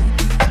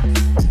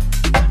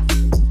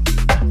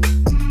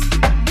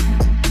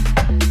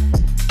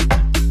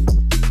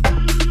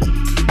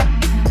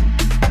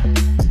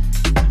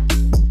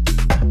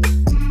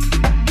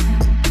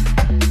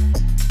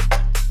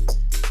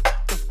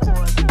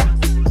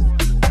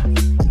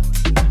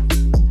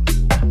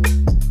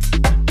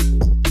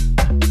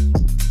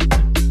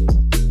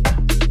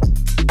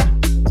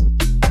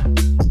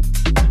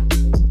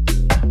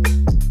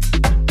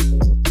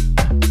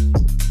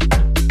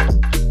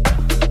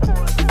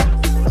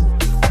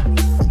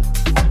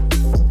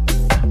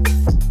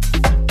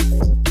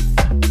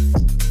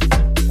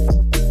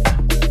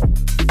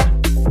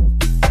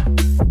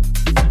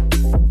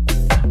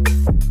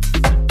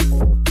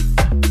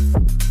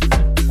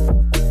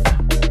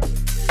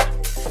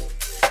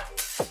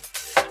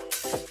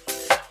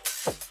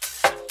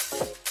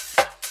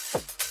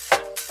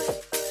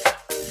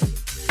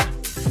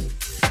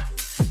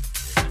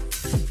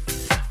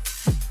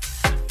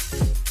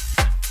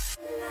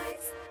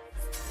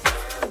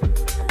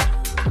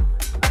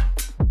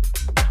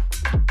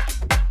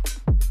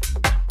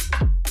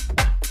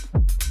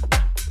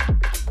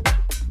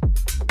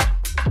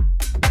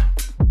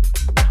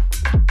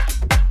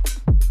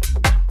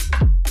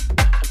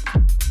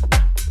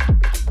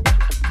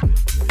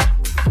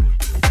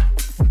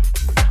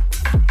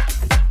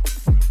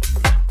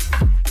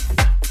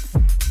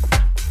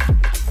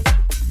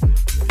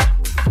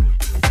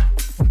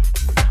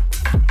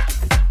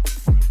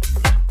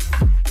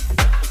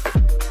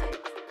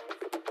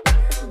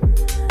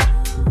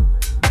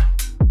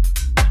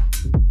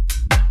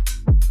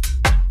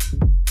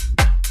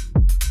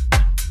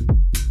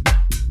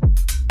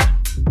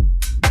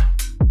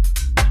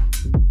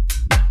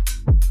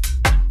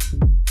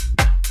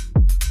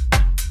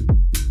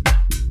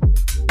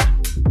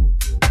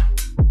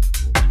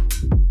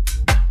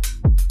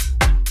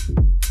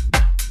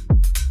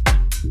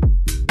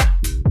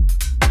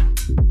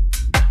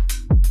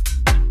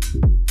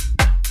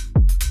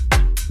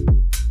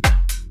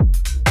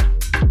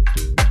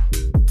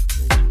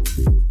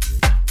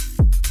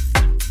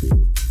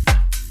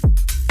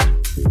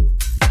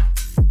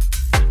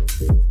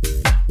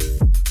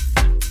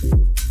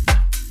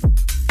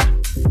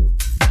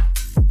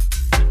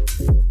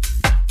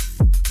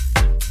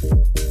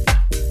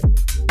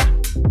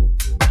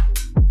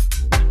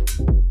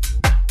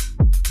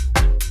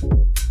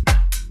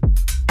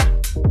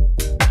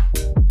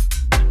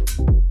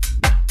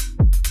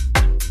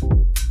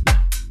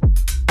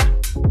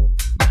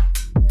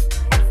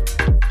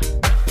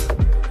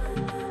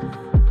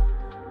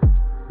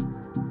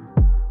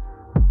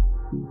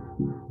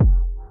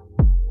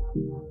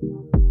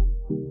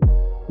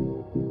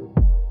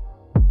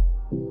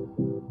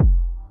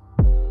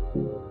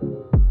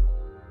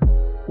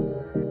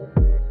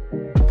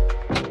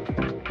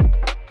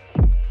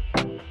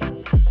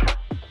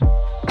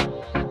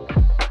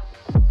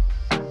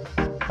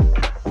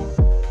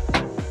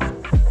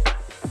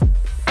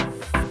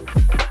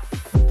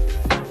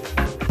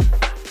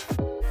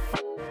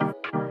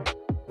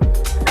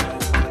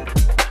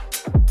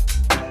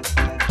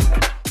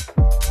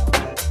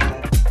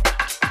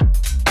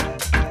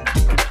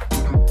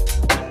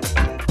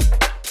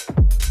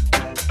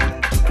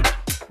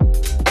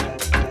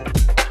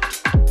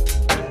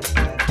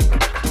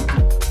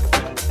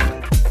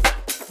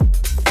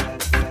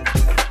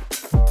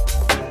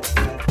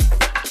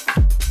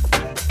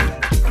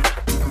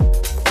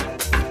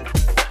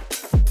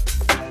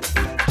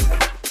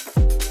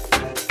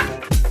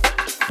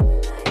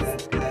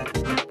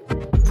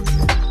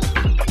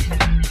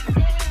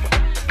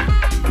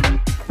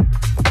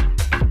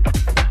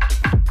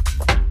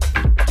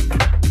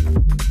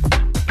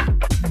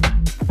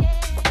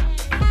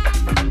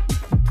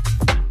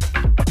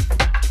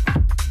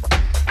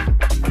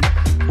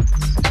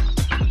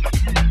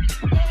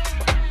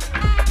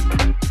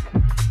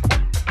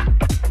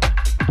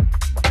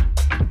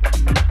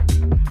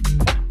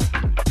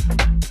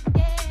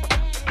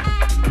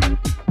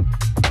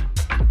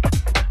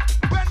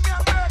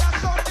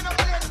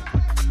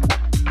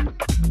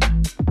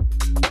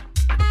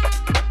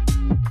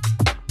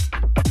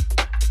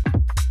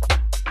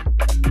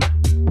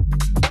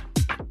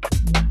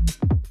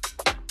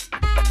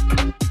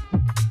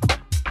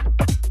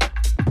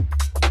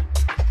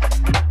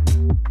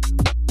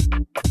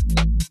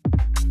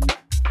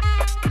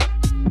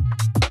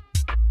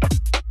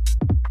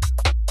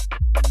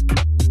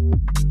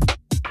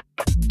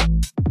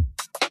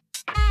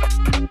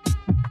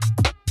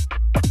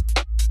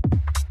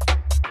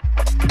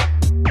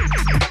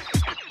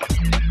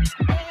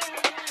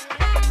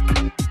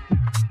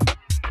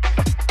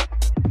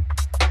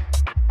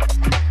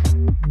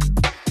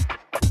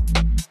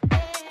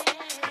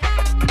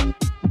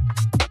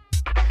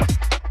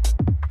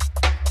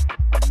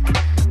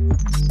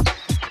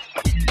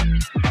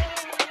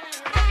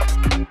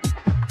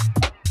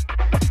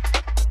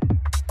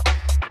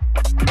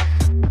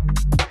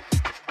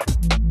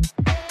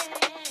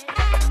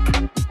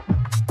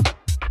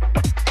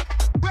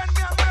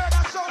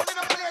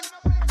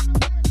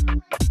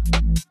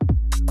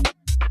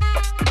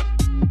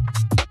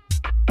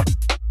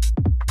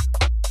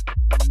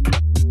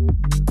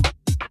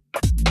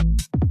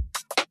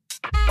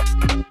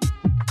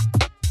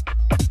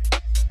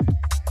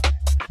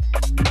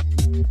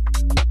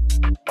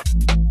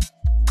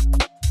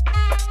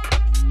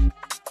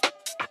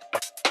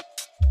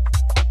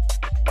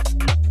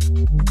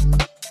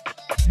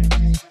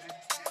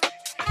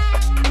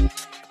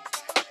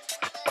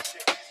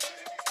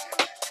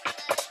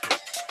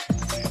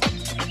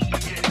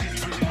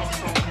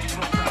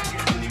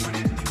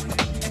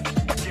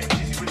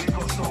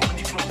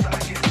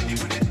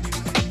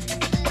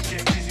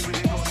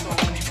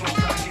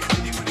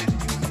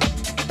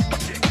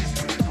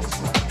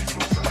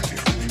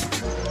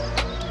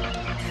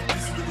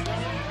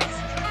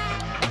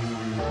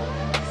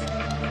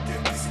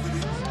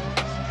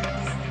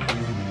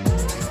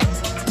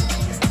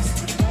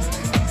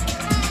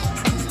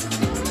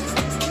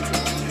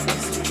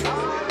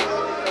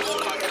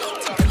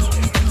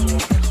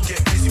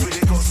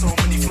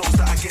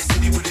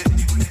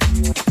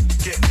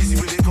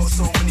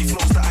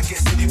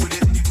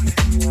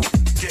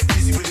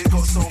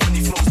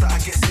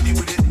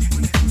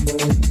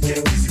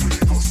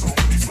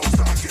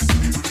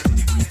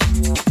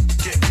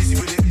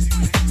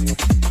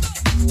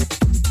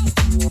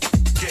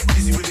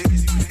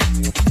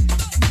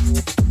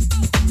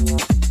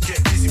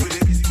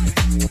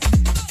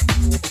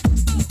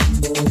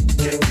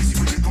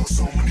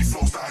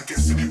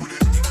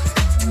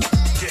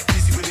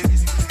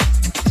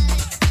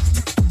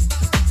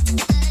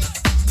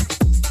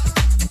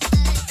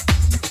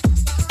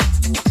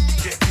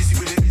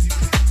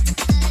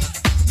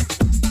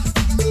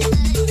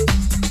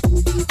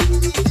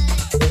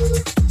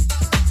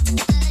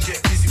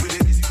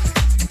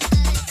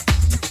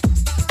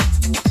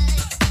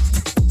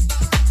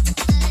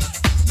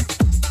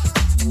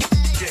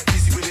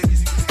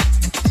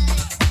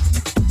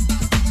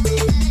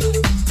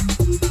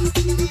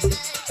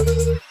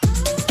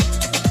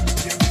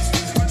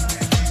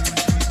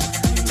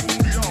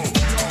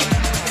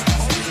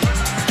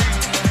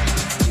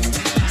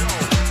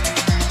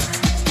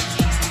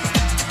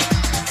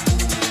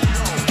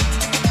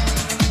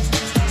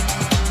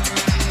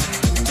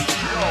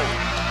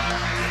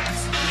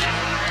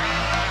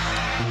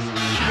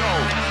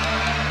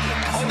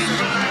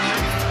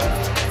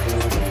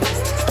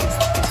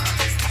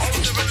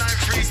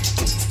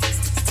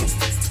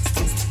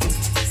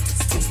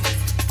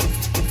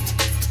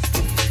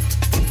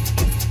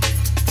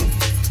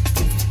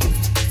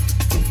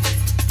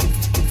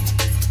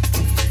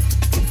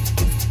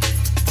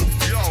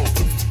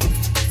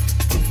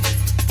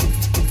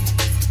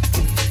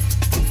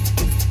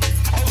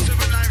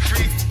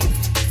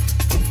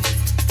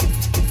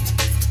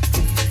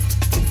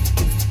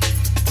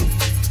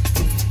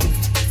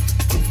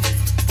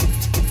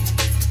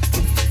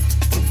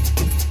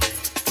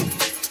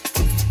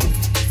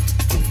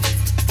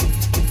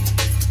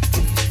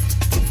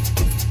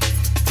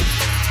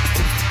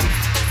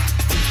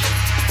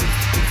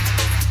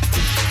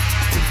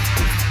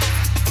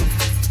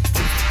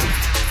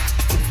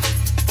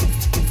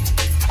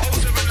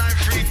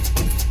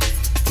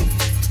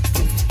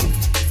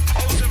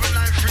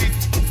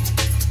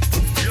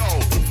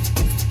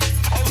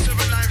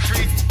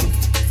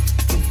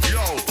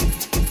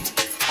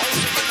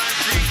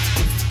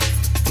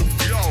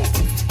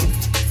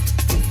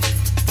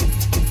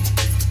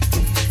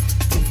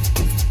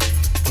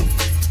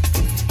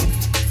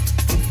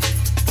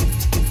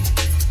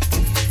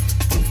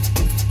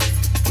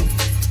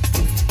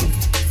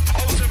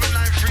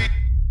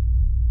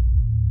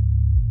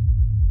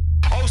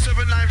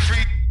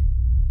 0793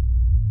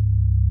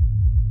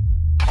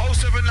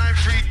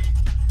 0793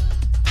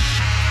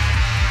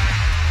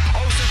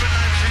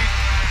 0793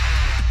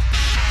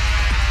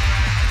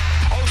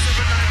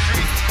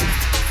 0793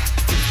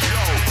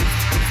 Yo.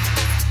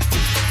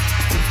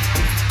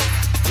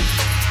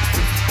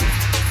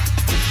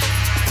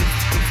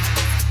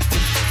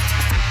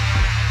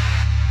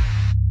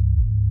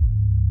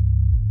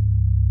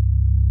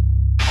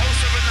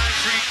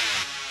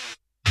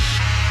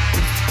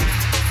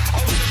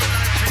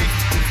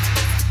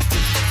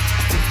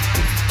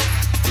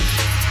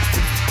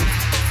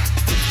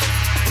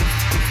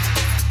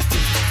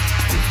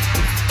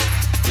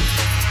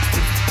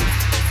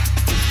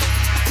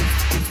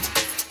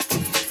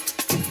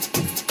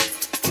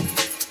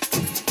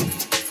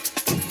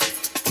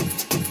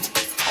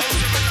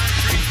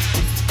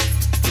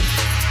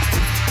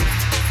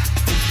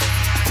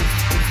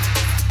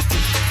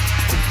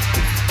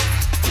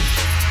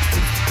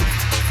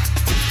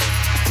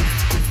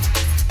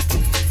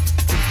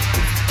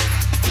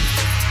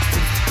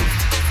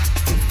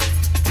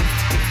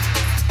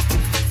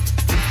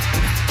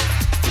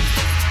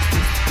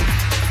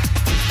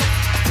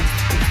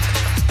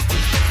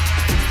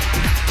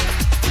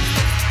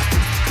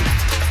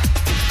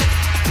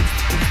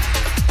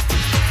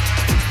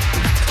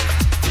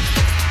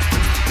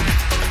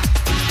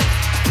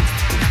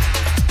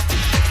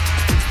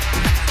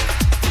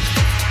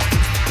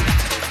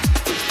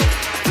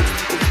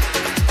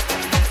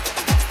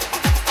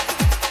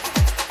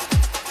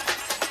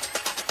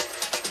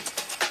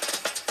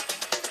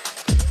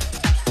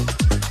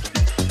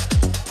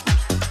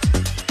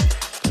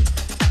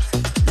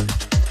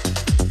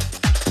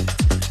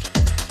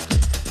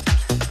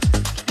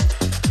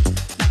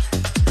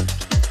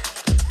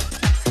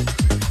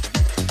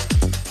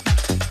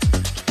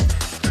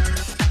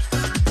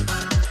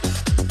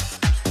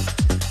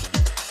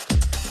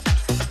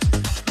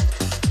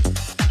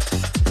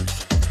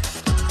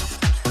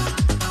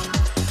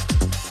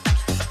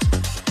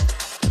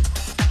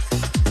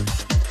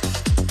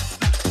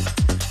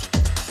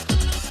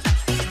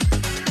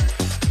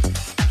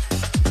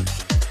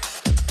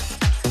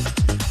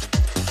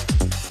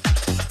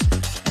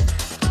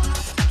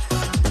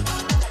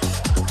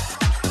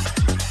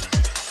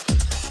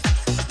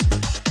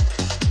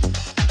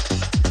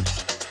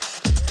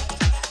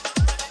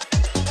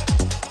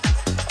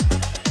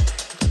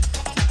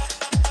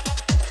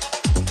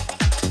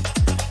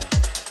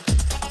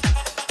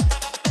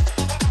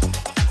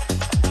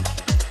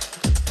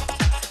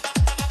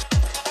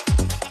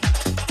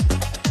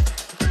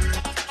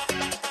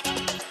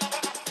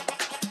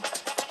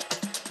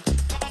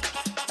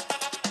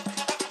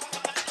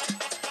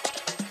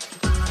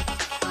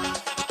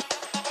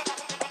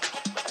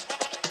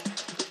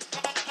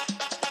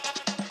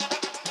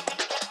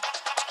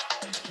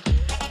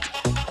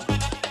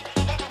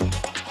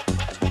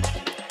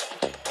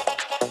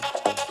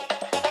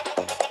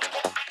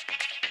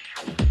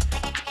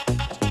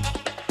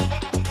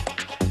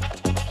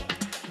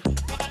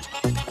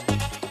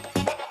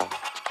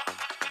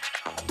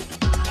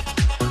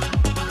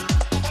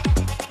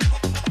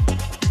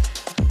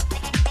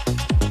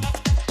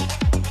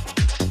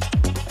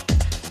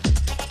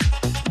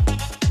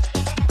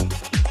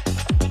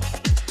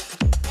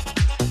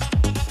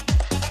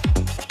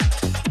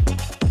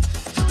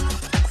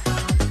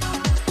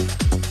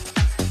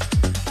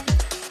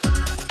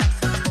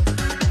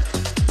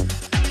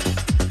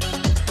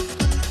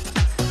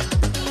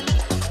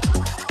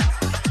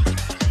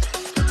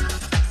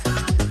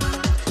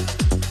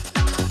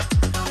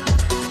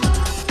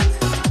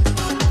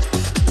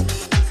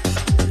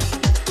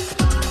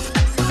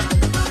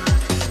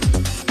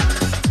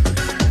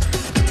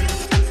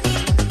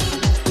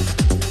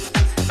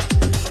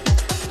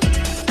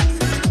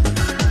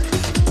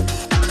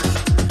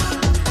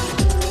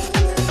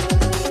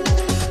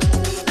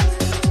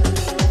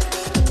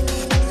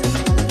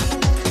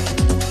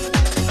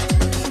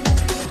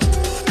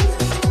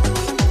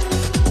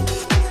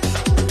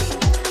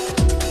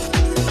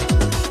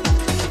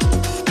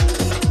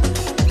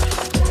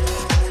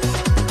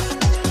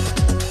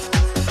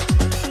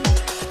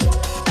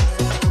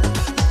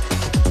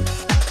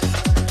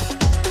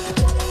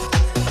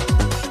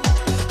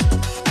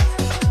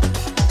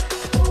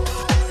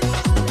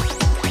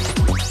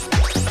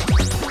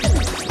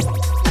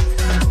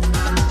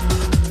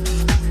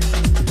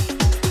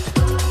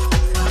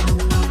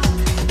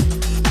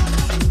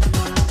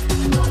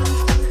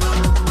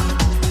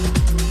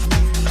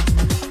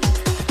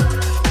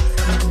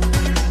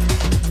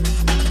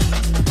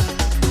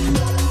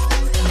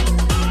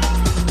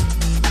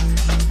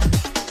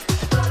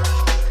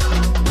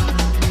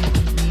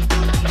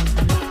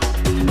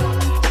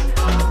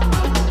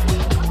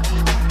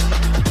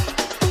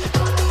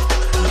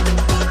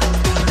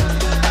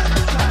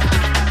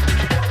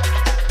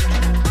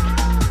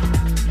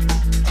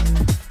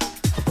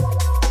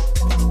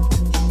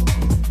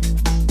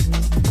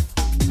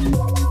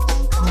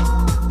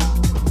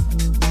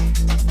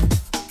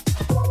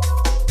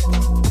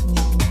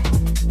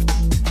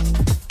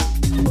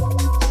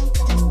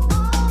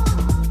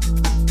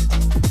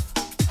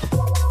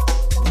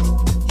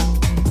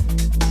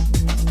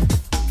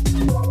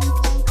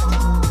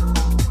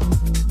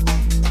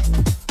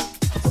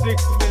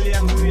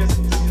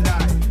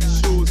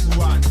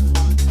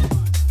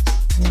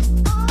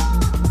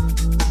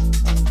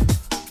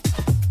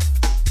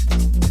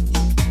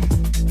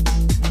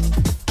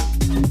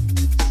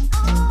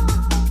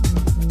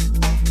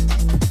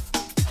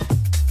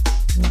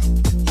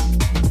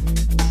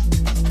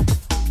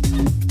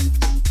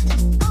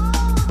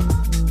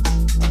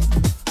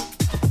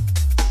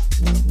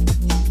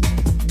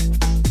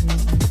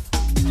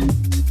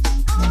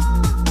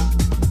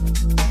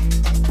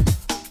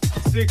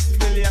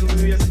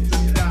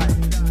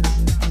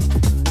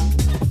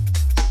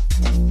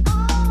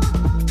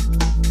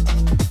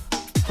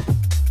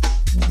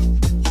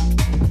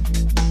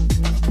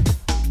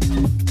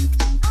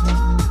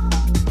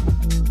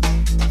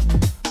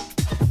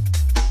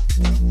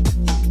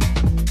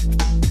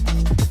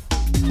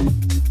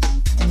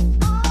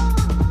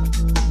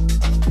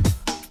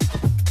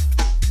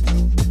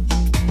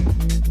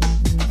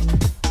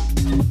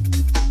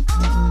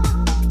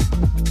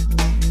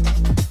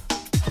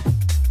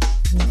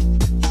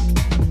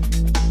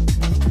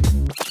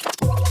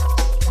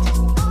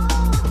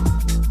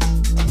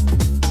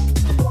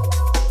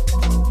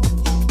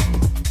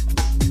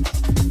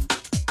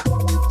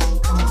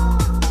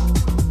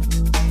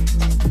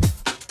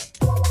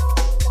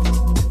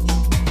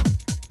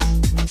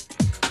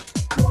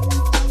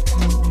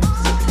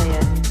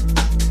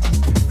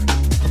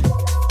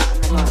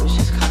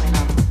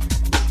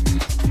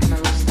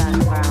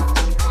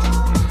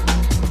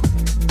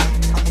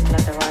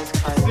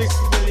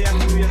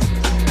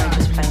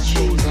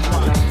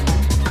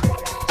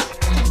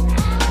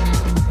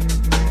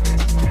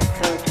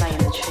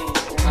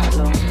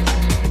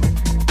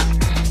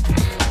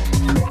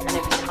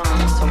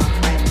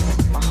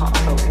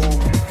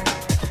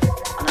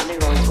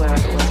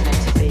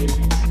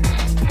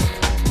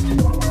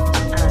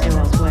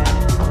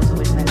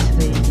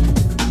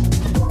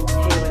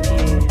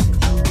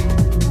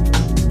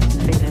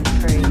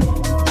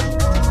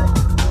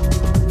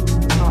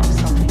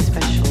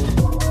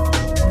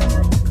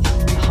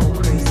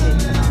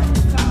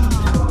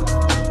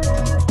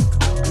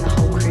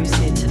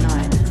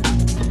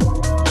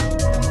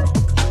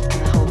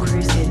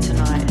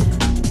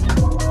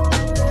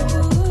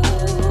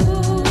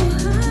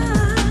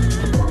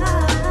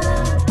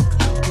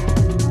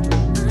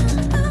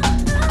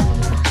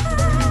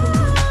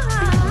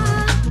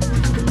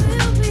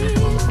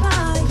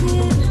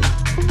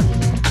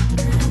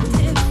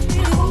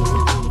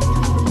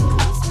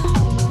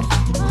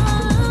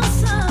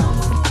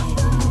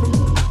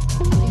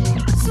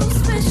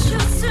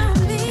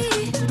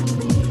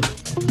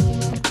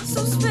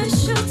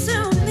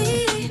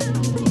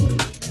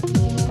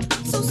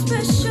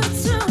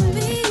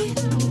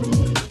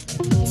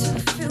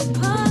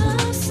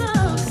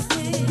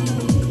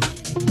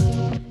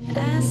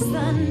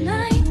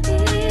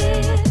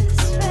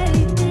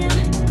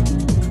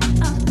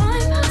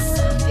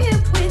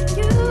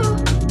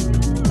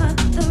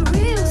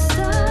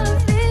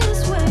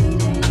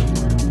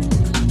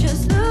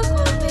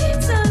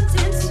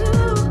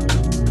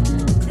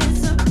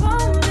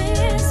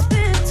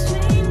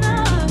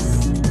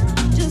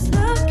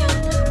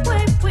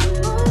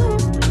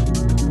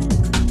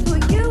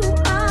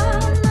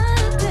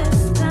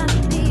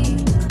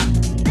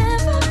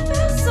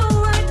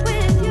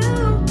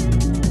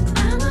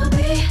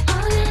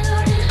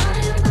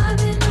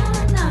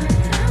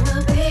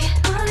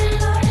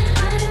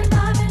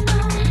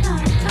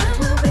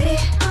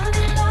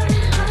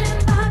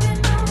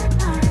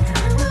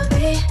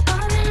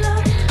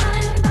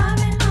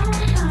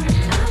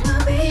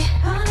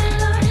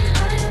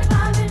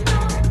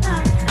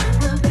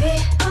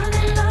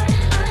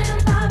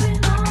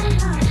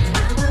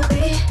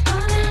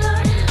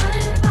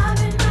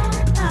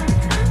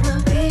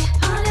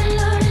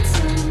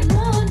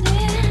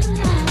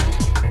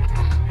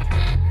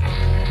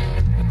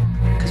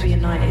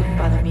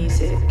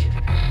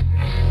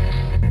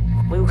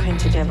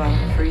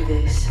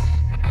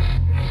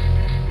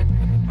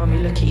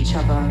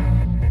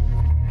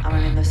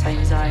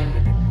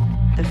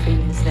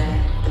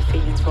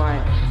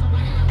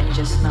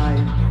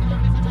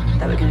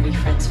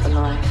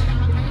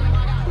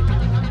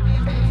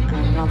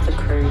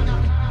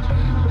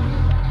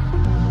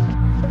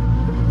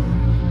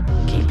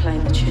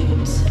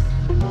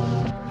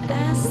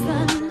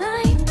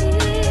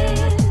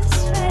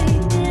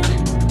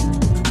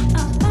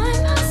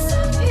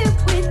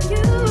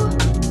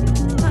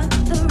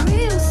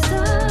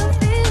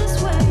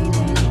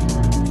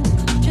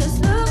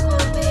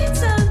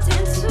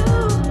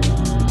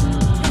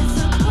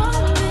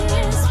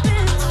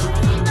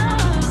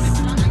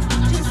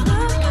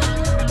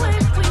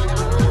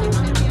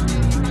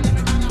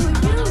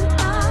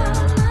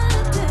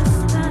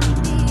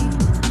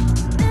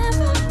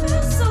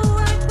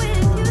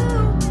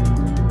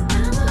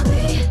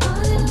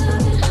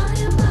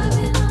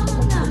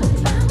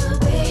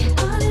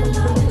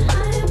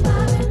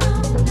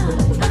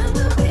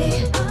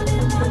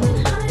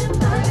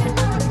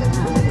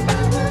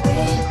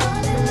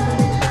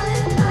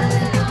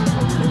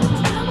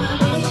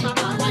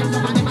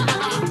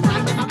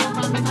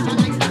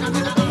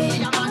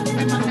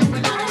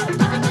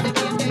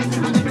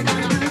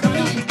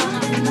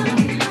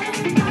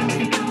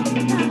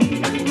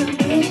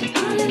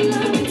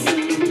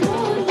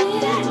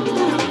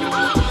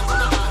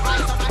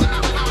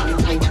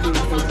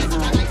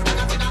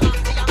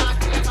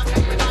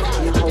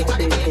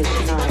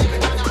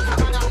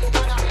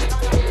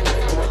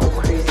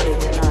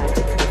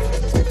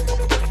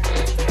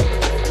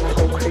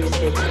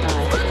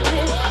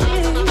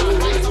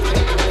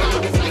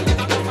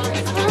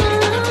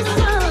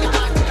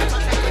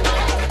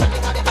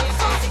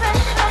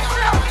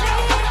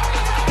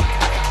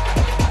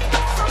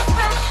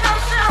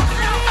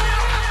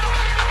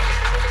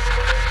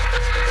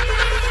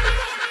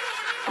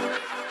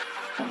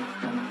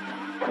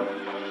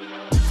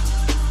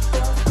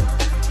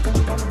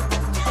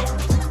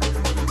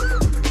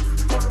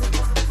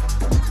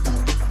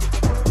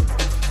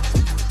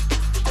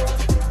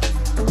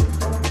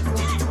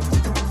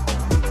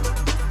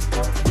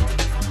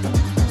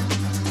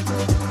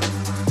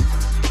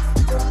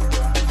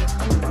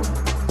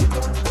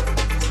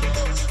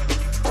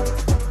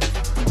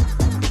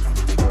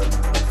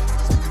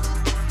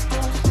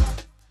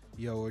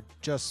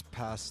 Just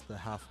past the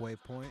halfway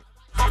point.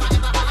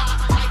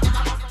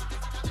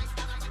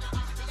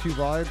 Few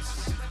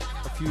vibes,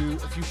 a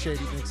few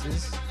shady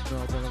mixes,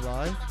 not gonna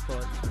lie,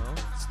 but you know,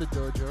 it's the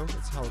dojo,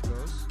 it's how it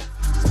goes.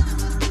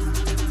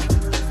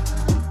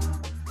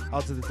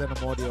 Out to the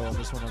Denim Audio on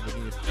this one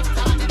underneath.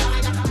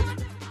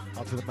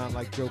 Out to the man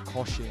like Joe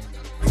Cushing.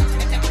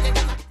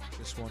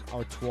 This one,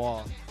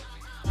 Artois.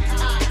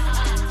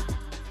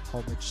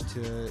 Homage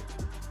to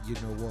you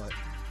know what.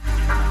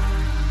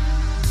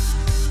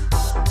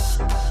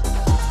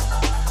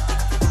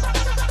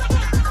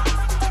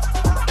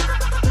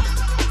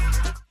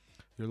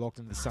 You're locked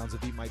in the sounds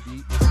of Eat My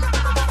Beat.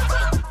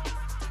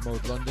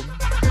 Mode London.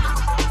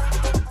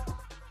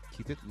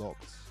 Keep it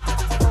locked.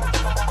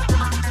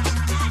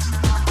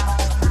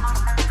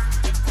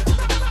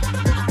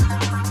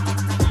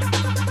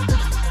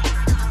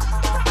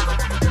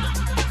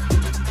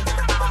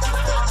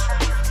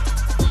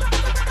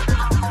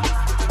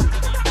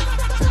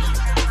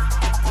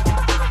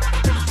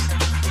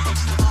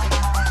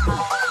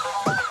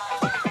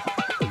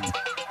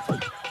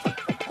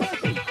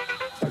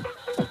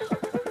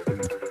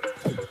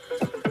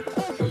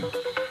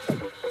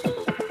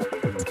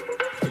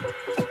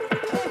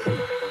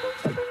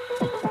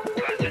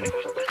 Planting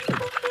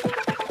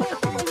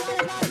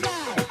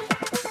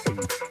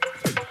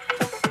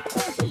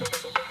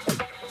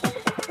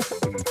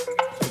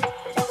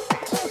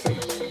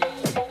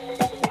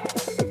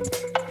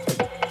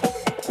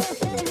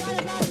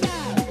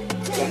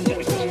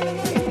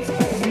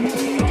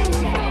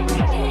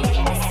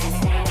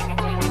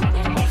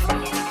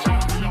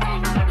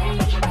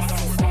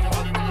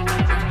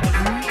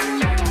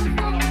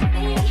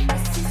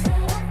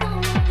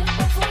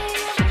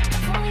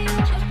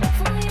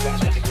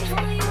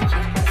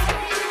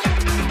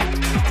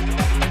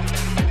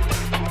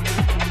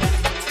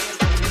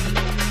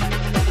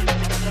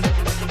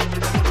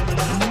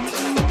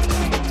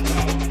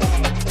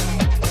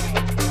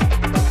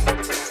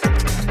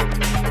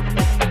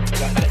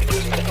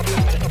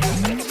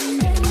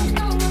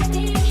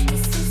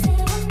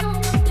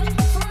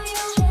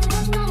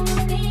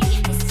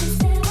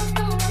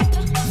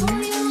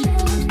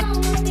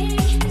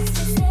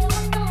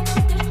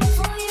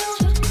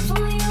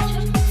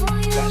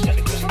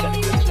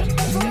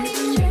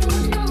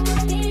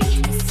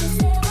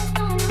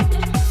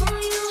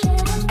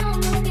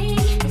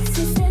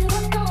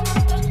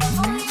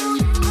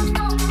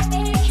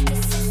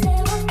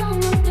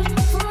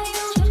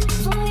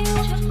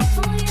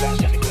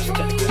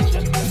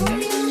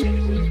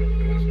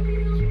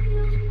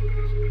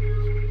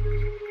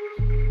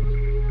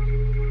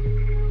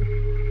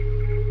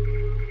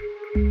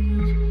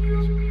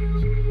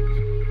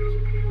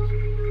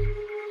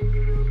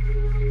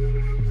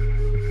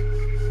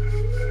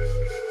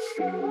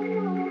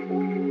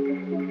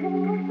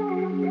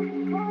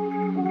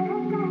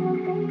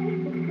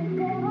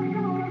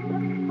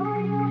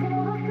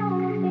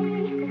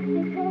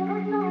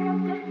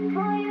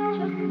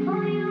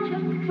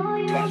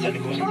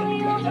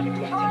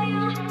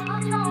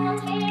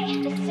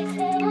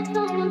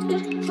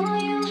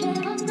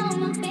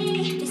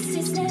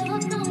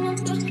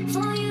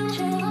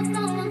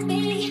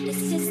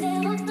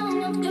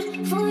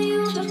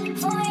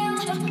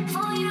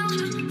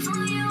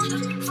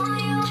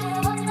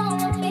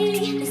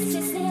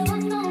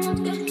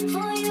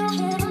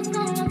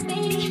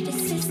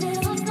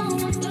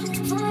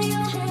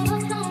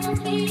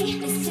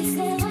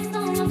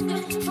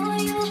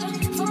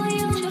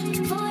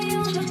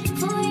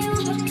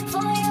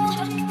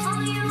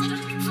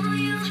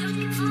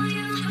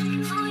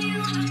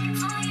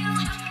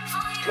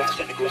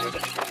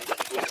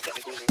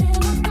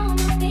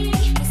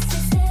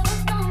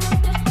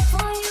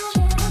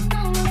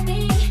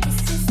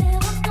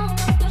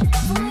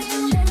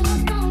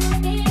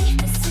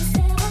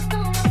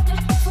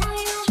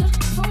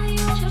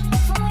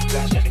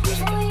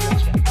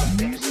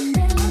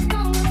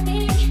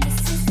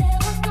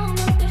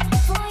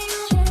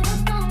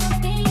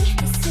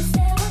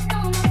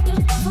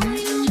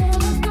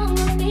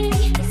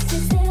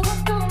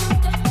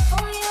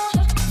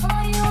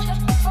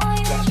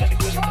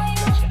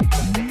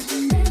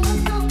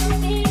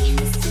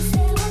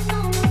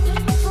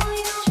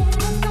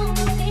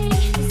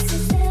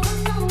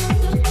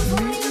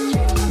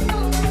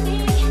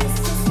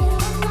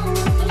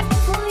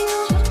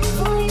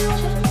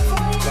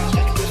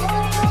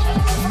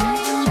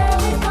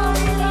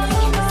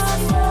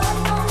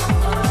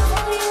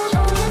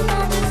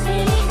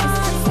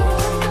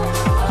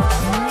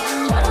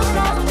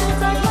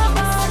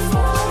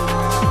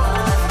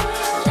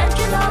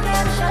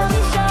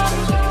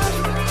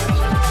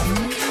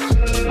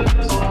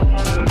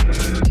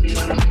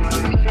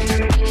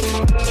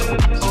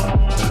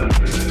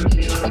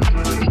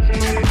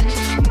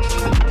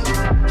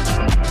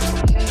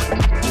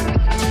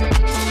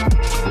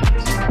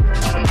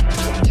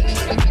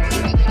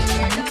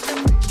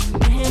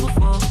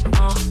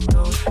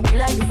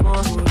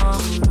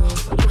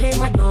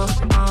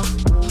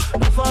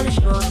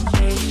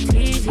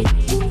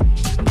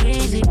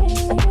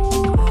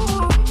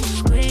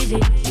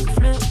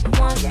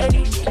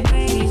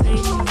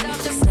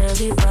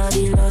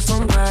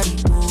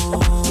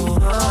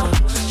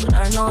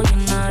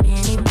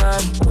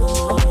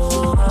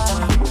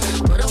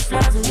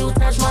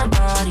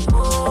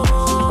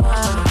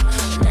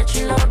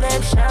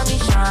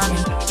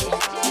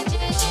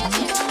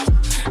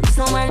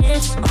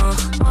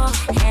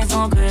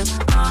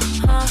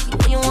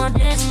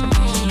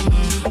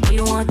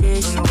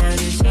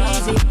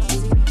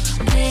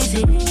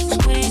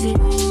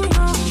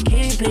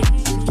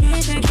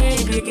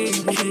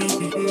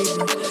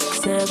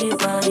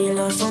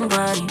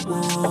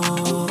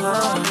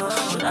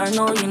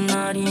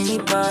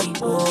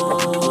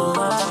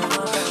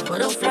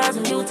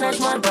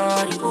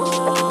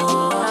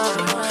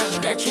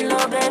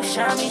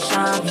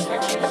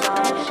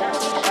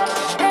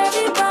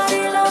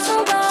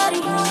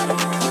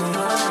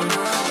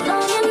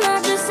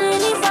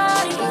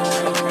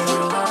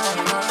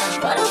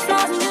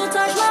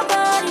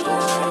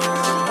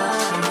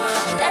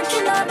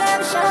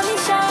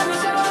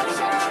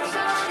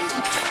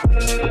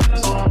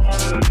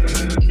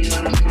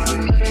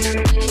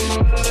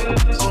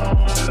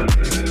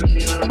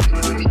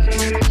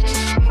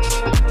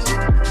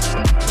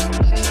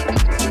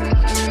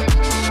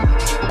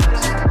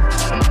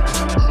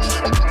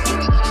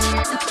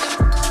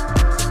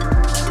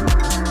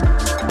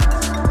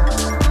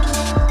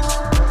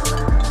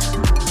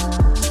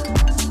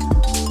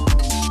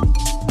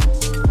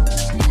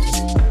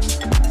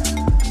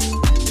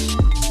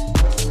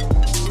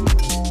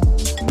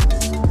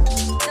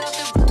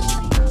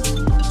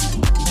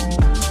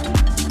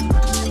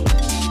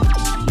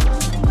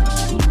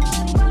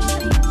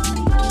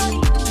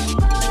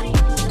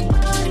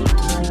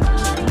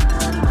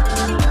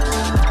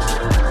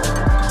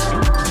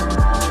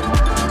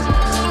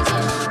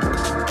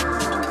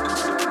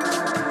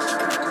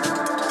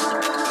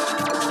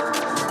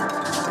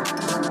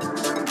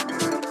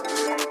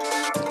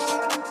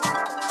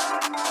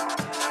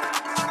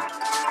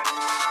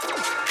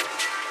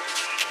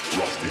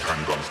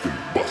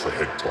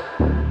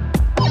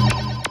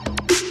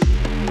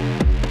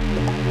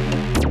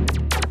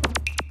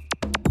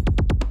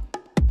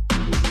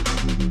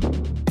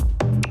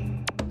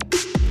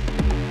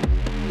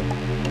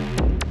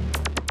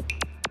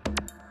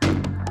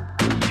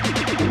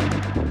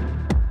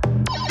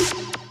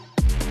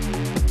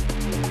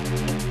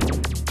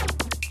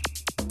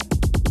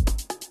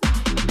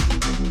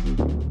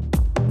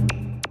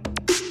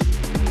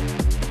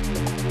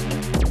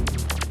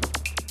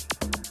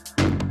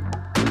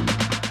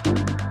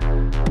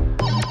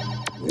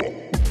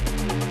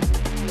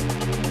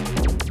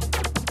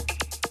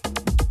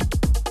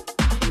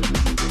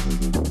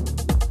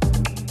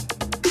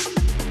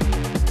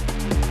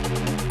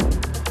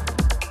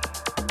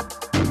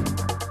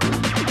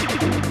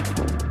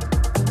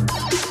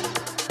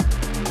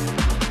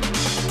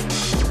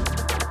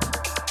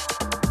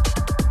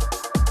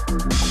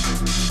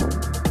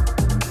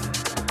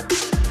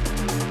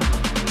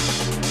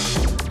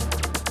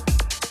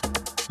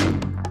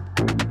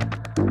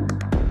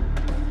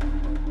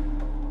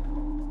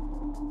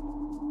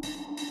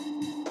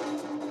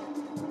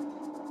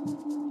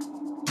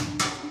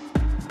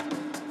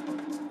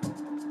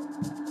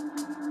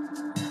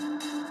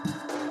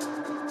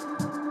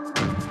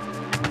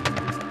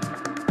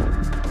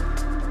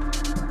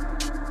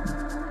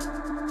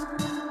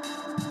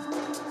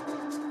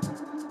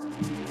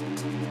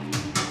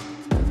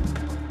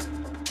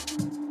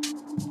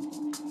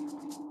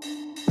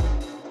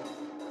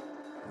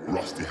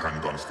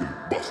still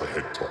bust a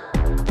head top.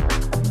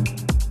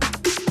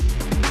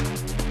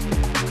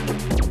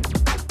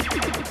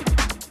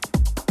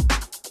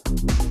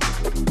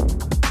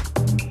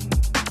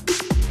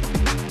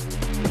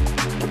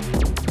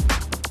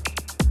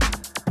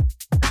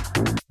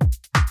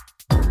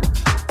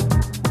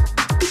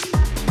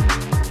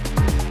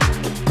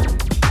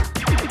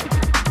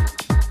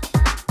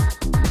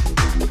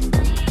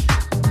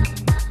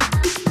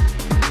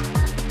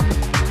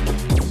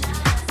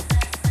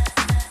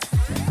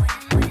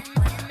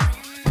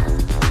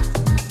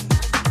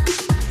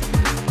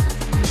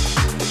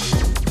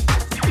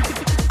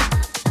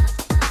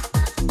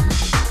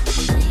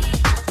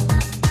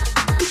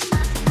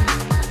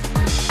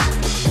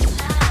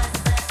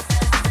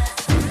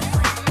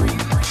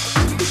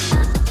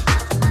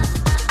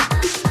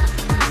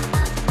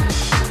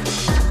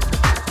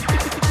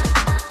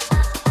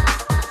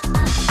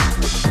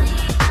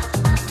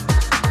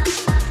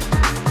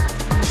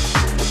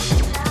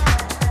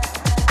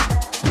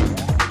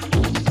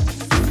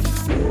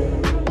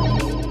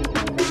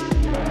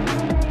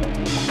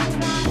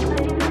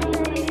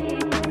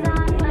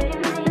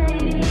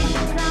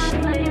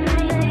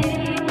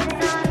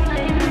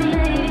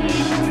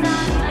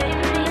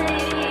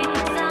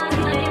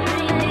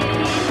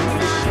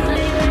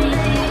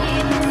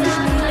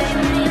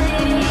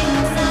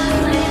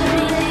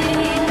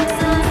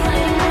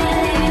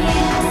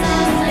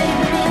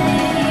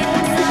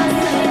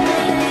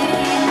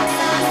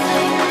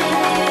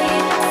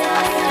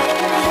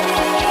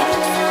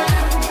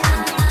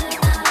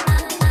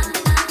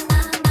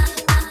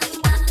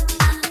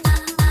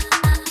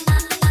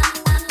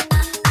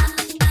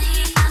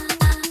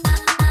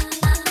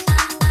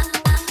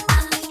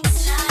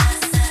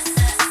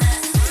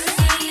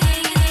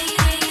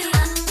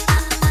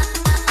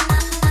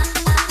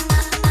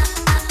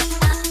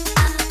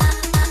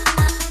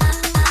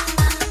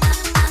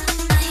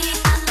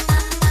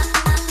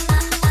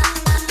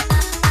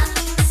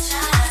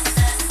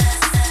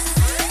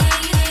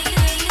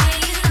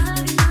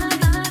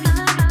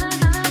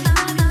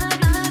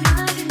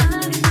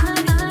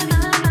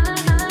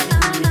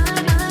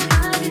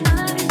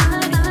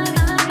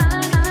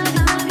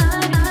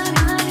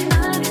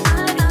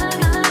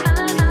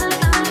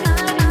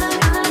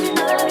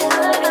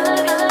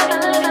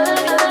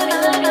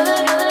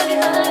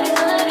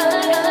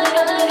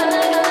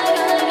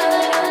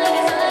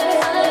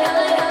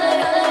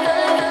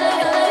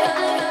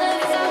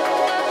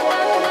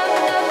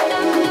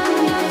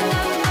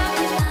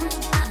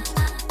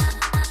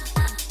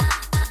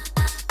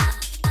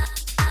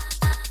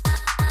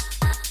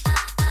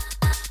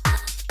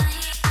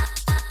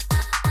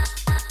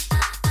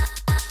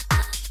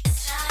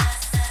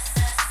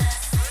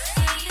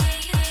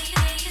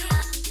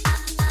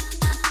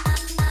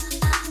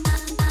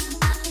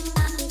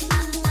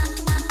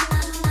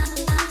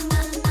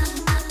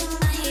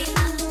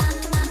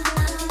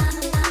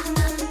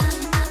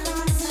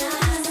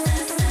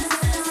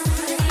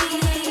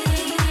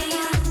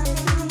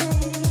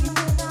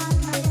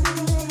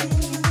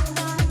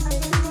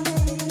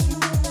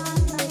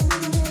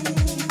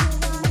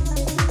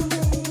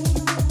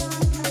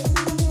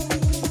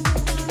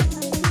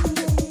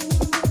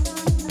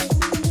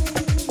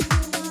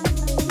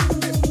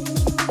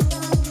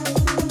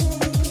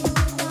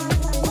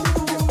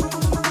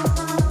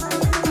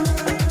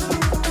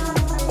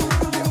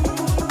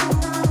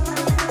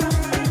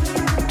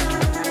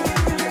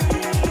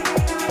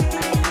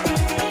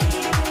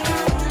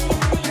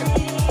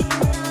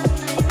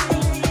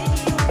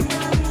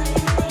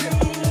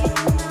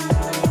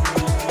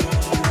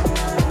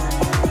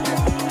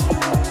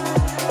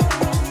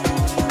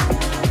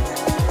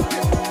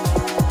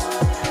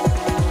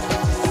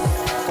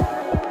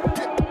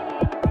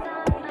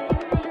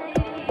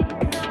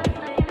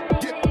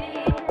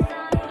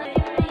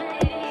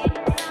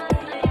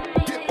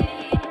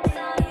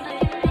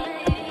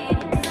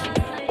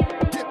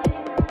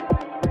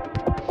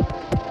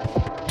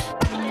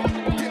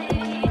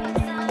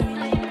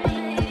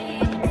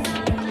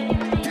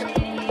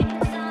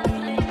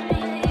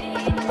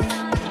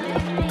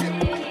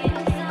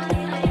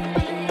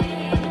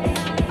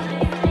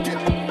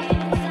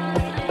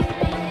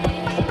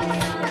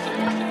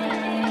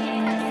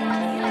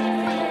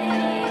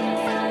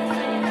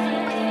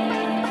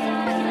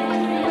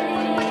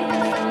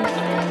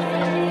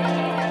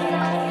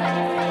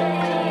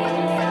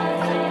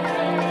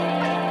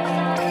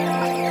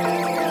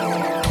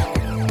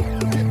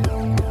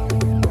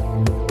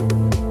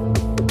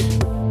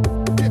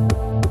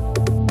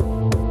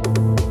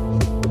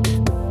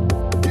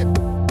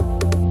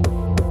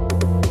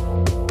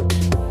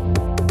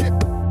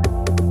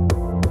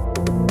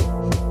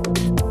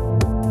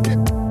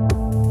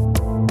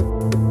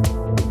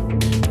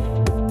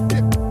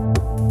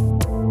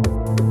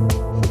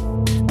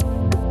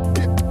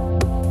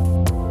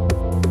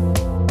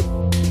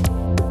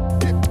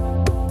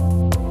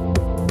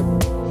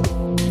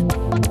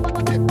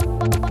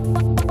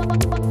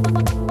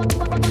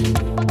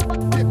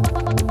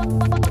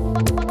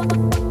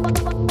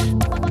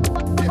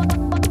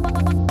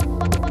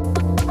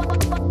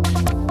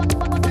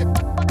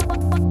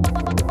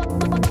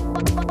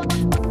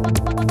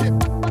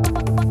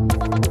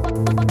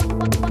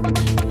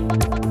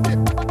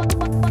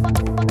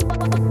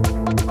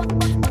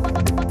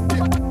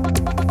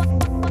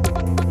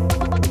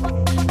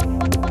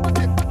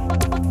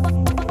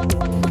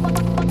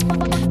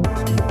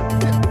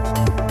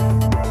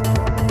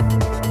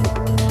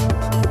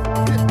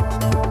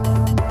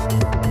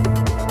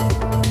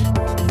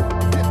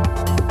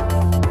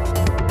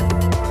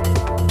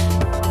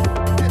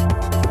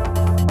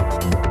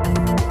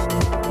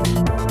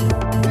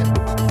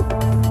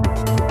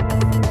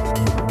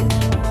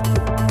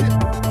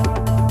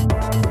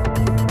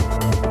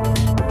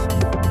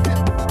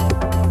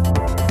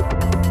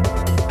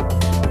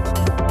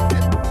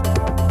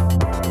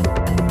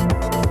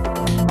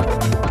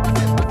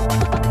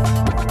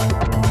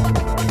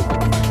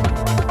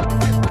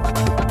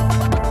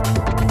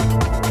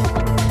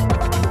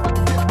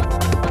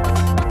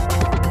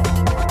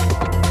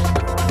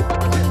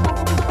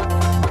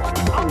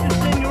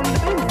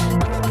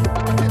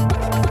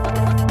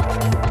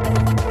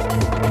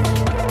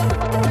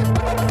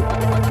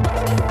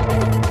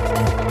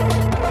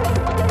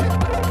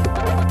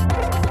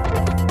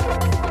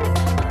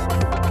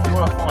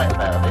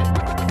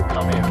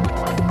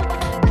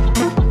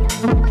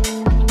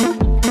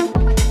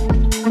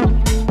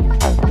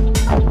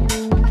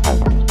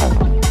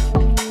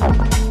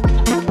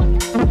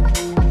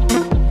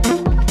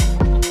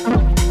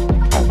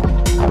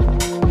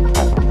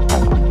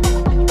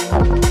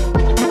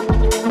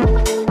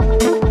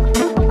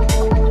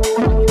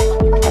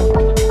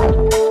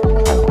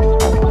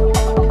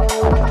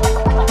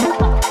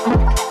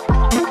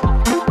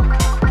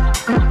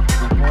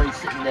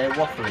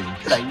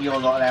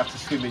 to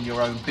swim in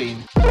your own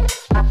bin.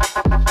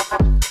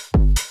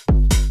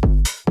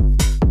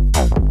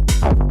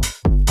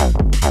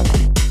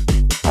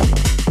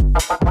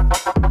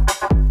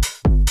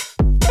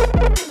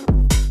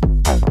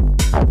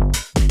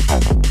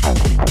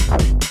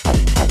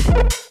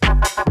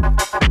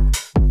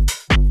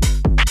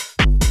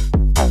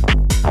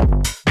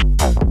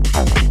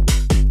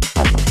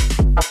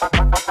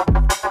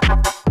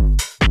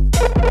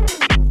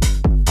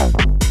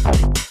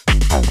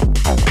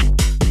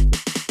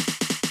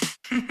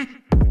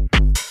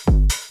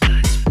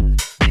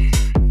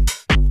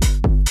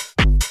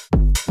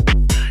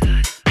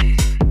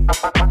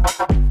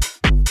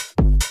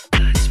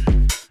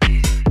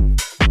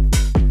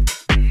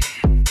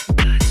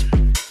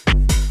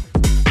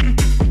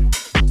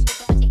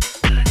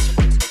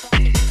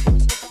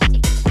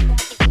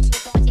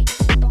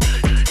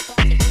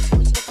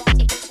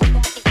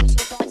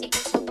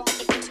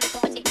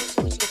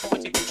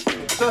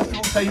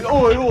 Saying,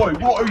 oi, oi,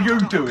 what are you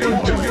doing?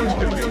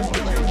 Yeah.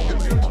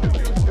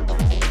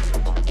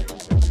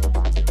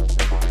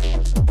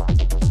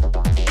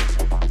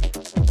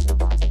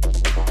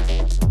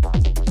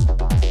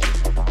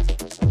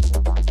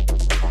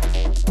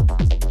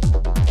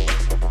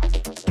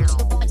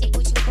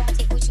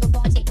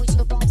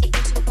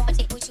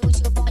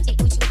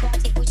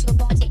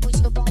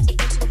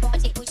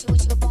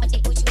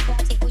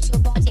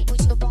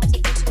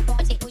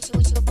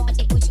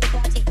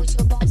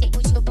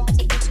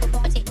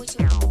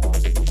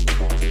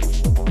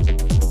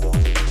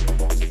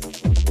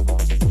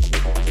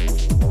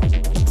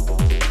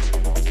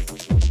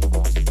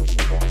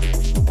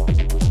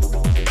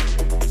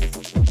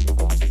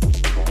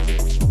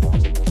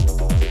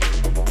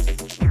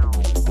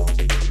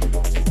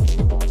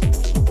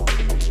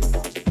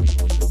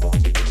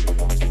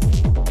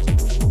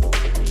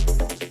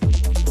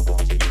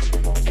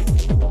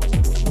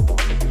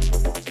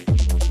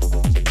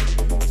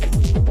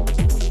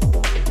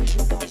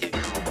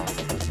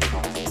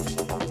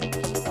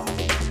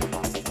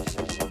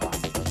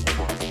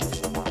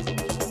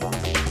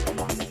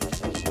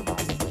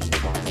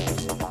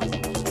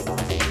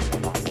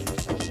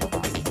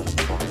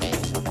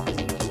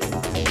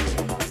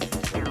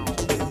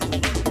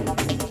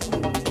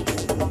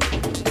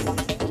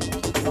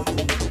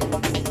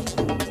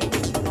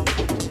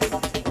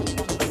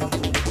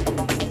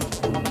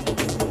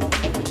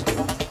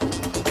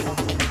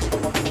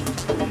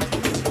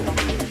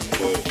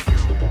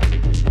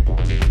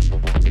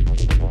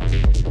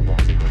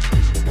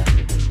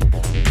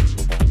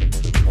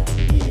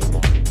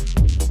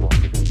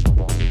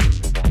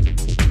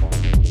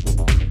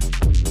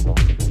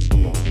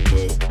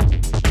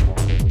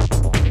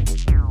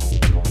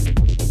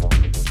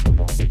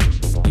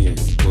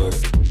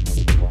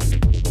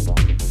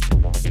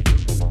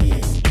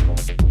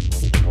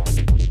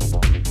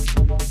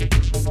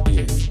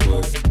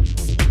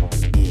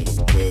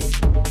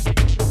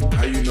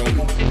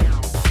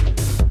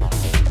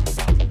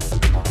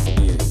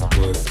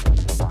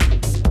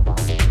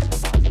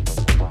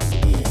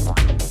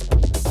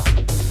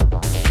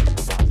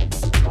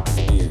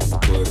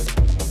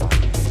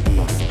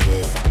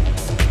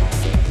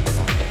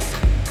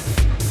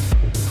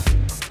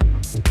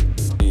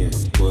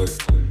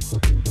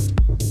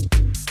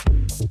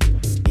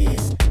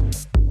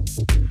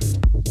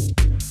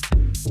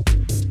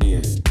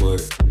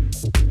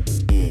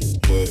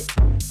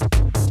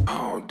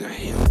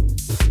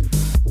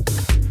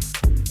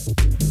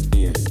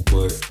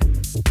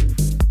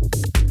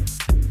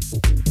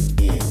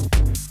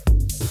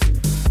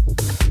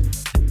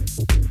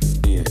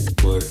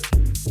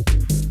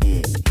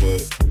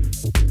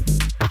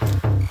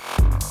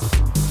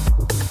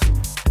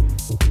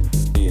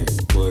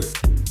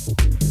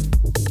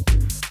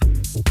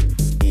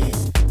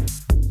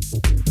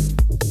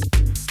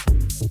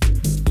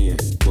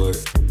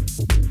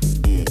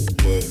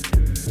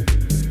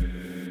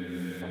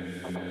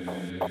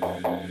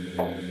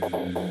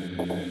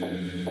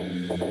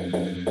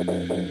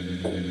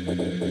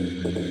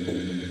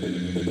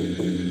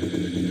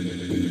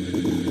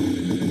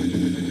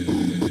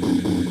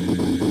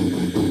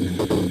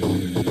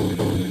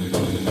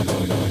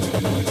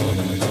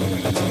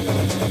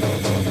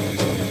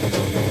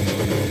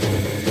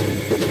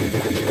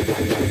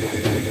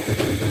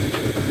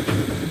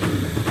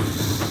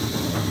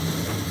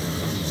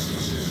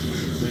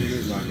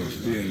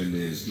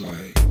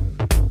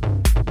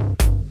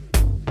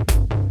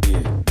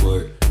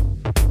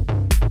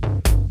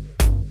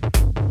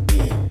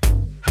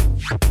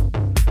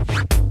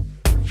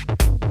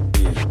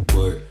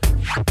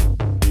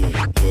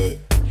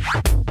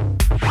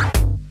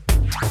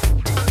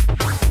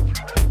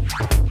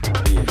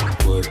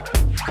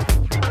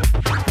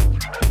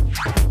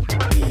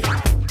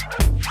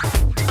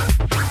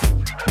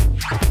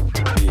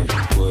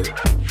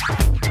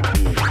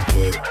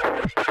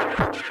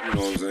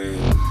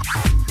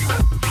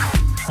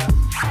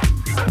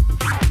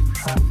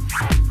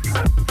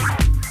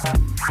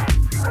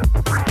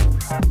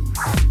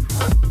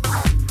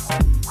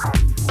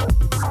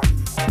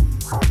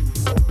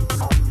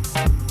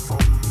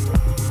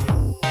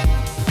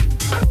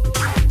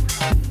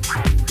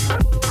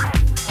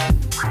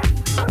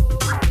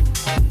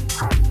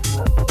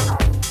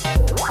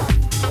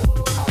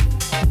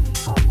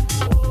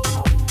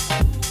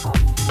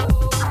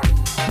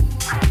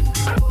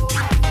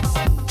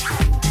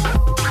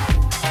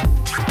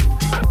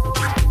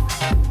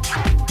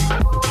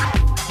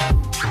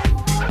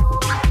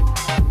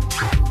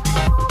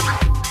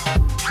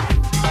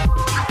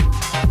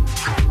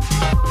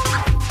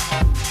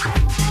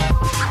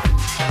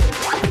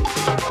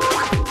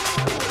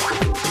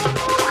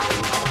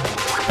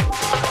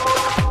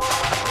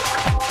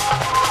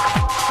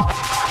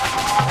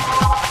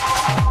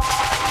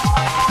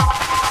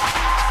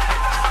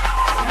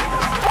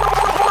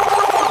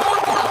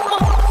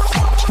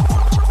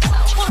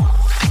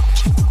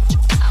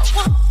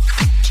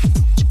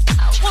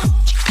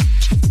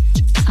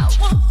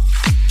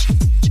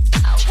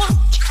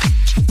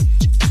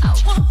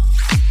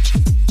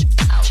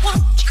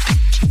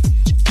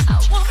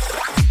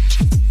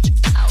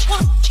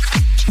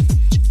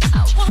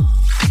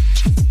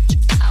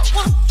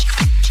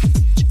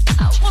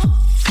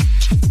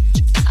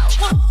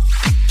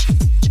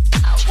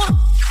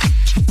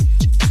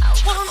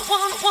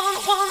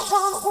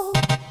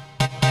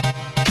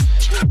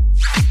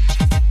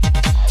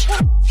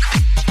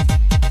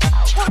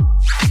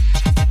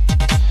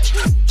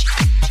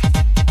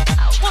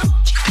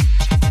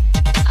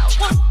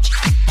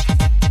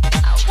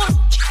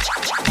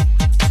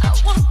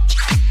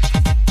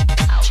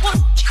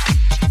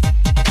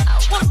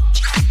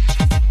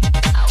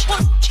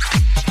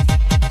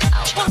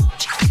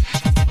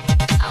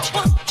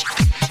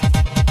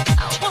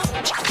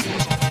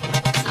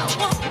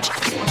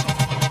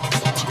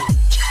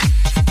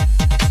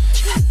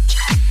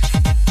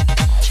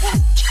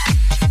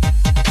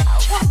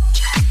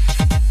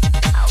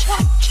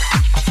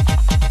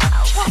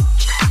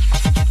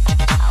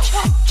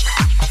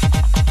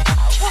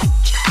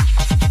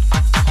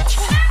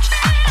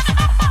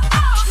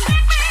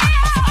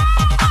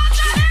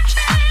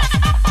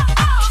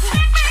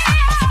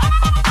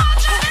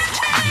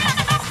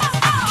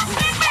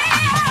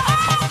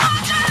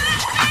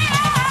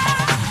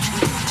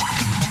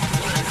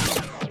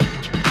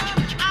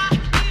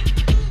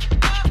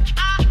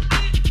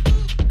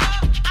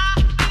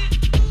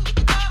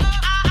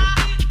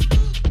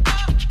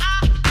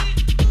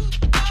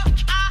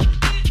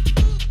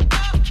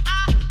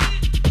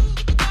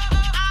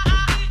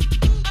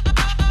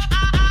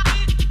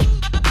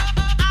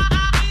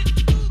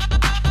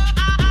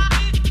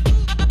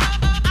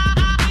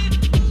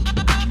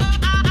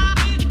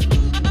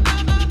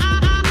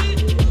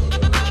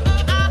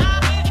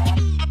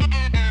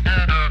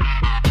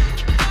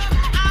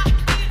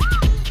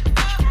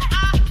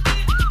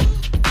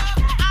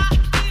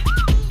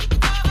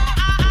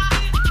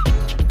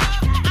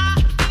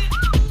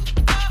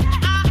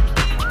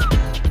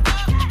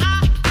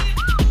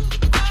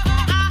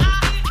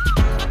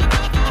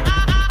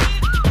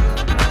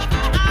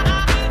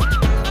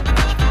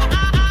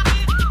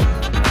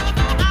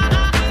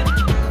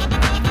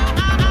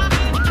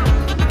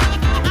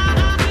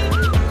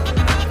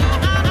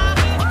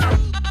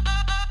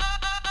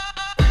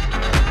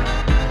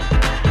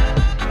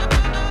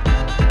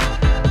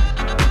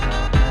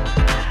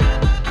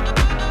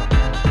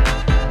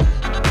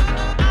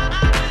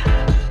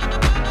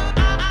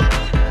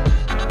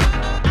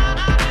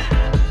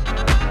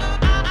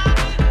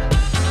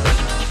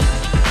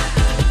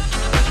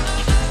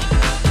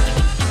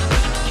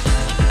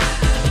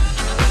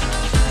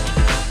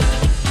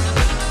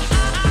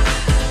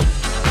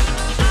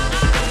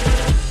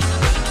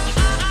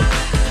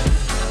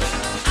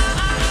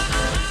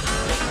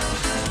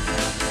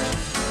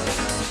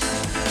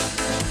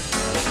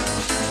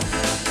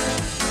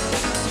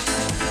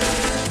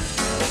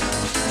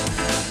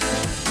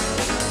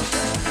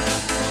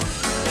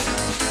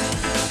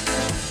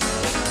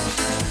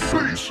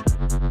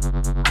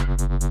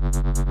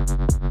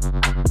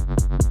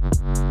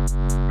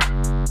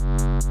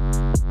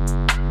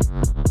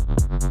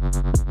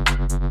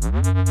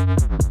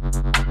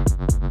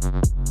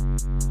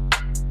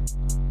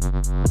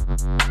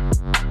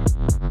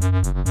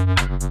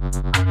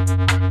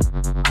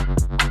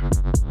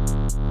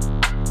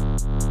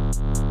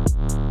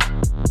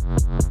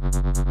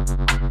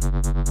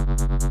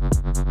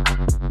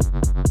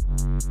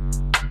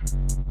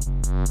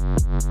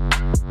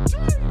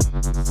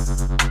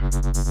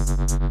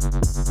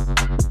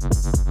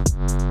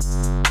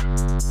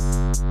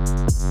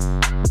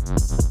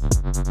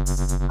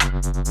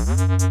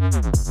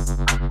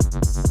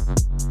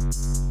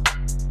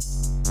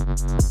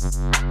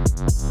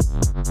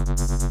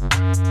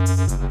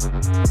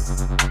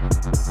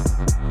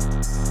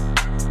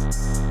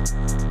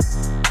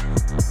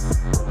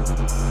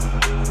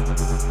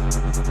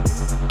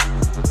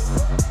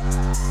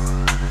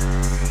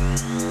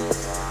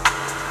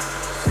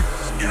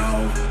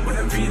 What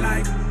them feel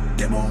like?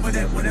 Them over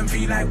there, what them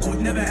feel like?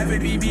 Could never ever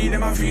be me,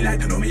 them I feel like.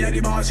 They know me at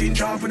the boss in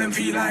charge, what them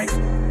feel like?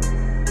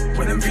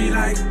 What them feel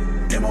like?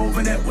 Them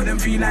over there, what them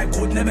feel like?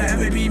 Could never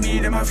ever be me,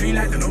 them I feel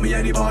like. They know me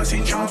at the boss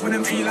in charge, what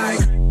them feel like?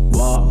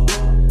 What?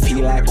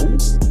 Feel like? Ooh.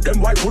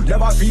 Them white could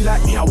never feel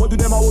like me. I want to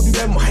them,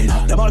 my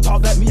lord. Them all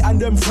talk like me and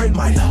them friend,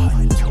 my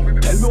lord.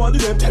 Tell me what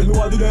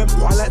do them.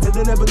 One like that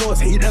they never know.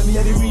 Say that me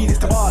and the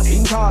realest, the boss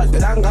in charge. The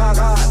dang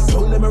gaga.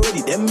 Told them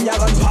already, them me a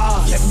gun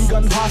pass. Get me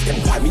gun pass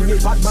them. Why me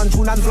make bad man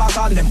tune and flash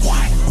on them?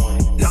 Why?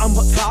 Nothing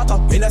but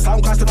slaughter. In a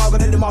sound cast them out,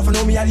 gonna let them off and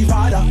know me a the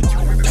father.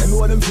 Tell me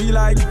what them feel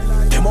like.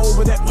 Them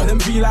over there, what them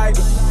feel like.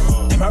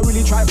 Them I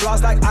really try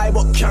blast like I,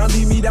 but can't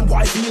be me, them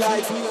boy feel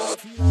like.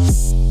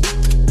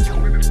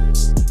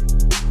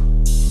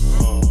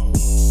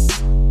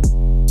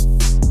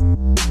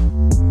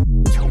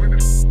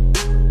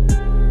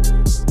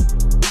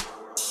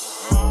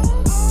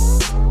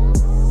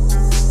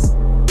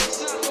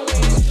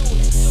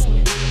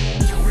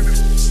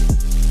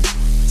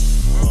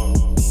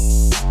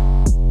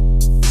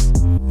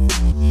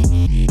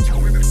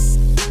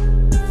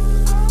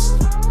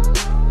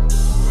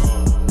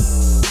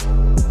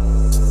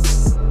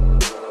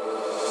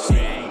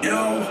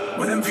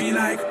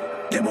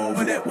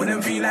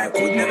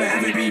 Could never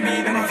ever be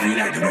me, them I feel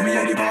like. They know me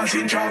at the boss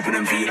in charge, what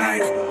them feel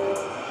like.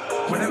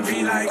 What them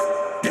feel like.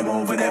 Them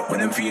over there, what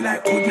them feel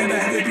like. Could never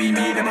ever be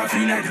me, them I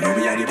feel like. They know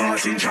me at the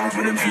boss in charge,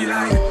 what them feel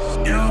like.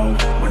 Yo,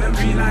 what them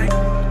feel like.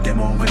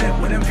 Them over there,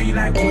 what them feel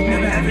like. Could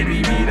never ever be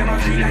me, them I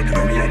feel like. They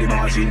know me at the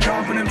boss in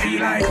charge, what them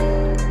feel like.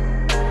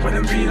 What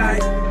them feel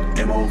like.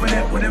 Them over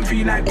there, what them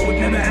feel like. Could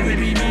never ever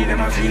be me,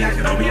 them I feel like.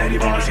 They know me at the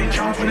boss in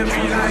charge, what them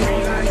feel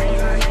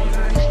like.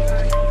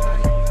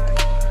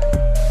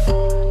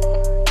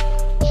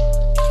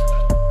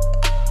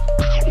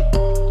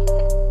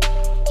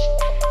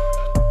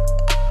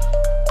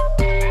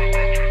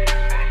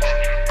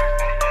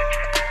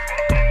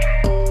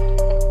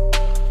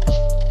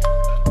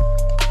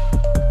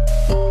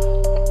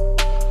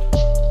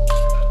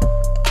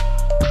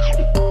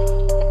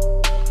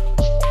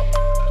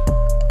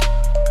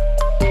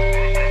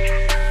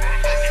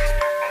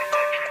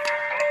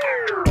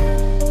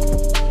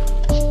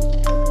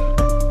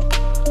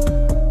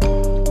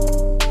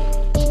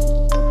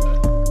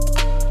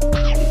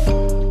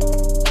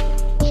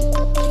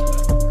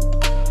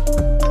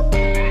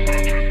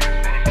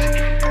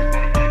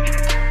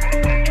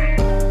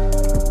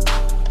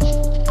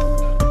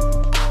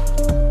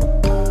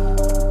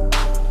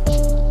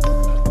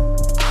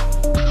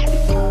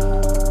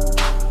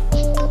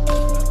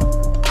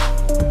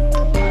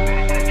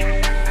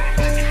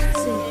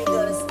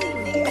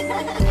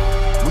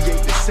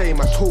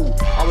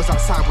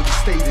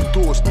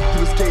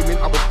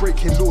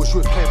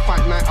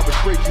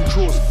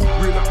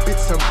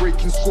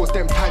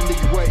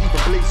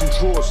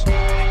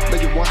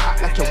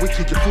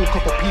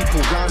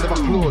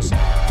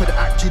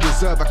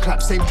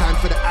 Same time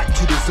for the act,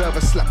 you deserve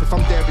a slap. If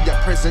I'm there and you're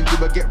present, you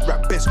will get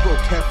rap. Best bro,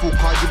 careful,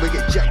 cause you will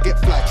get jacked, get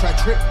fly, try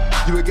trip.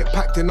 You will get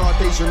packed in our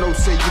days, you know,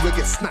 say you will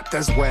get snapped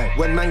as well.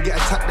 When man get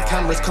attacked, the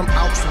cameras come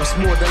out, so it's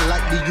more than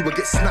likely you will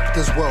get snapped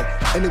as well.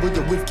 Anyone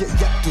you're with, get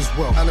yapped as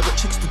well. And I got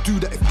chicks to do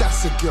that if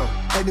that's a girl.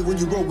 Anyone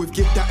you roll with,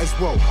 get that as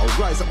well. I'll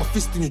rise up my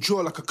fist in your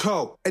jaw like a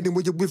curl.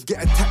 Anyone you're with,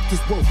 get attacked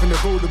as well. From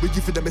the roller with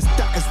you for them, it's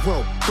that as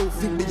well. Don't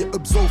think that you're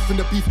absolved from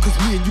the beef, cause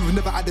me and you have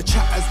never had a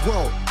chat as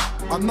well.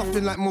 I'm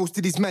nothing like most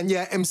of these men,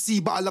 yeah,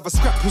 MC, but I love a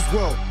scrap as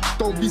well.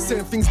 Don't be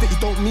saying things that you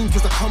don't mean,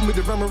 cause I come with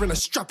a rammer and a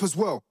strap as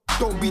well.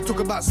 Don't be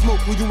talking about smoke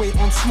when you ain't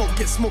on smoke,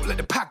 get smoked like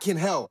the pack in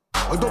hell.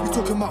 Or don't be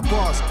talking about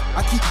bars,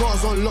 I keep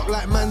bars on lock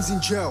like man's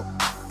in jail.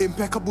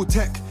 Impeccable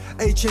tech,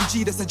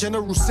 HMG, that's a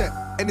general set.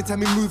 Anytime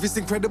we move, it's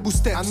incredible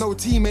steps. I know a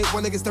teammate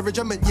won against the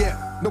regiment,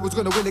 yeah. No one's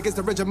gonna win against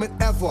the regiment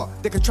ever.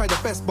 They can try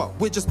their best, but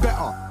we're just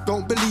better.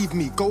 Don't believe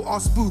me, go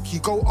ask Spooky,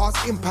 go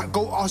ask Impact,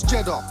 go ask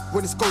Jeddah.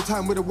 When it's go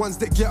time, we're the ones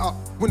that get up.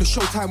 When it's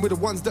show time, we're the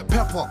ones that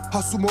pepper.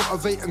 Hustle,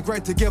 motivate, and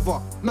grind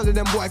together. None of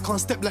them boy can't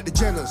step like the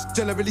Jenners.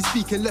 Generally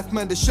speaking, left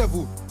man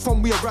disheveled.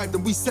 From we arrived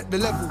and we set the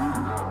level.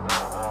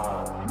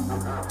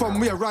 From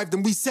we arrived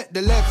and we set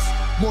the levels.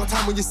 More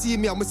time when you see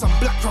me, I'm with some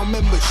black crown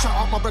members. Shout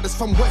out my brothers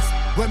from West.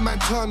 When man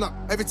turn up,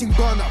 everything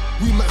burn up.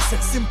 We man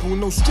set simple,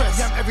 no stress.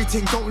 Yam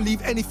everything, don't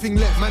leave anything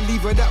left. Man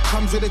leave where that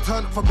comes when they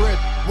turn up for bread.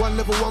 One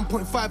level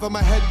 1.5 on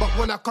my head, but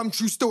when I come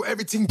true, still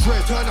everything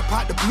dread. Turn up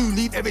out the blue,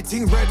 leave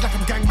everything red. Like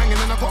I'm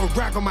gangbanging and I got a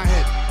rag on my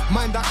head.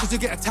 Mind that cause you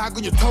get a tag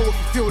on your toe.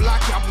 If you feel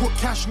like it, I put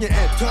cash in your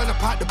head. Turn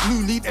up out the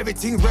blue, leave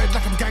everything red.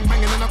 Like I'm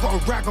gangbanging and I got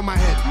a rag on my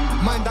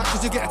head. Mind that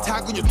cause you get a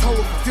tag on your toe.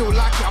 If you feel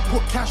like it, I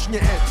put cash in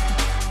your head.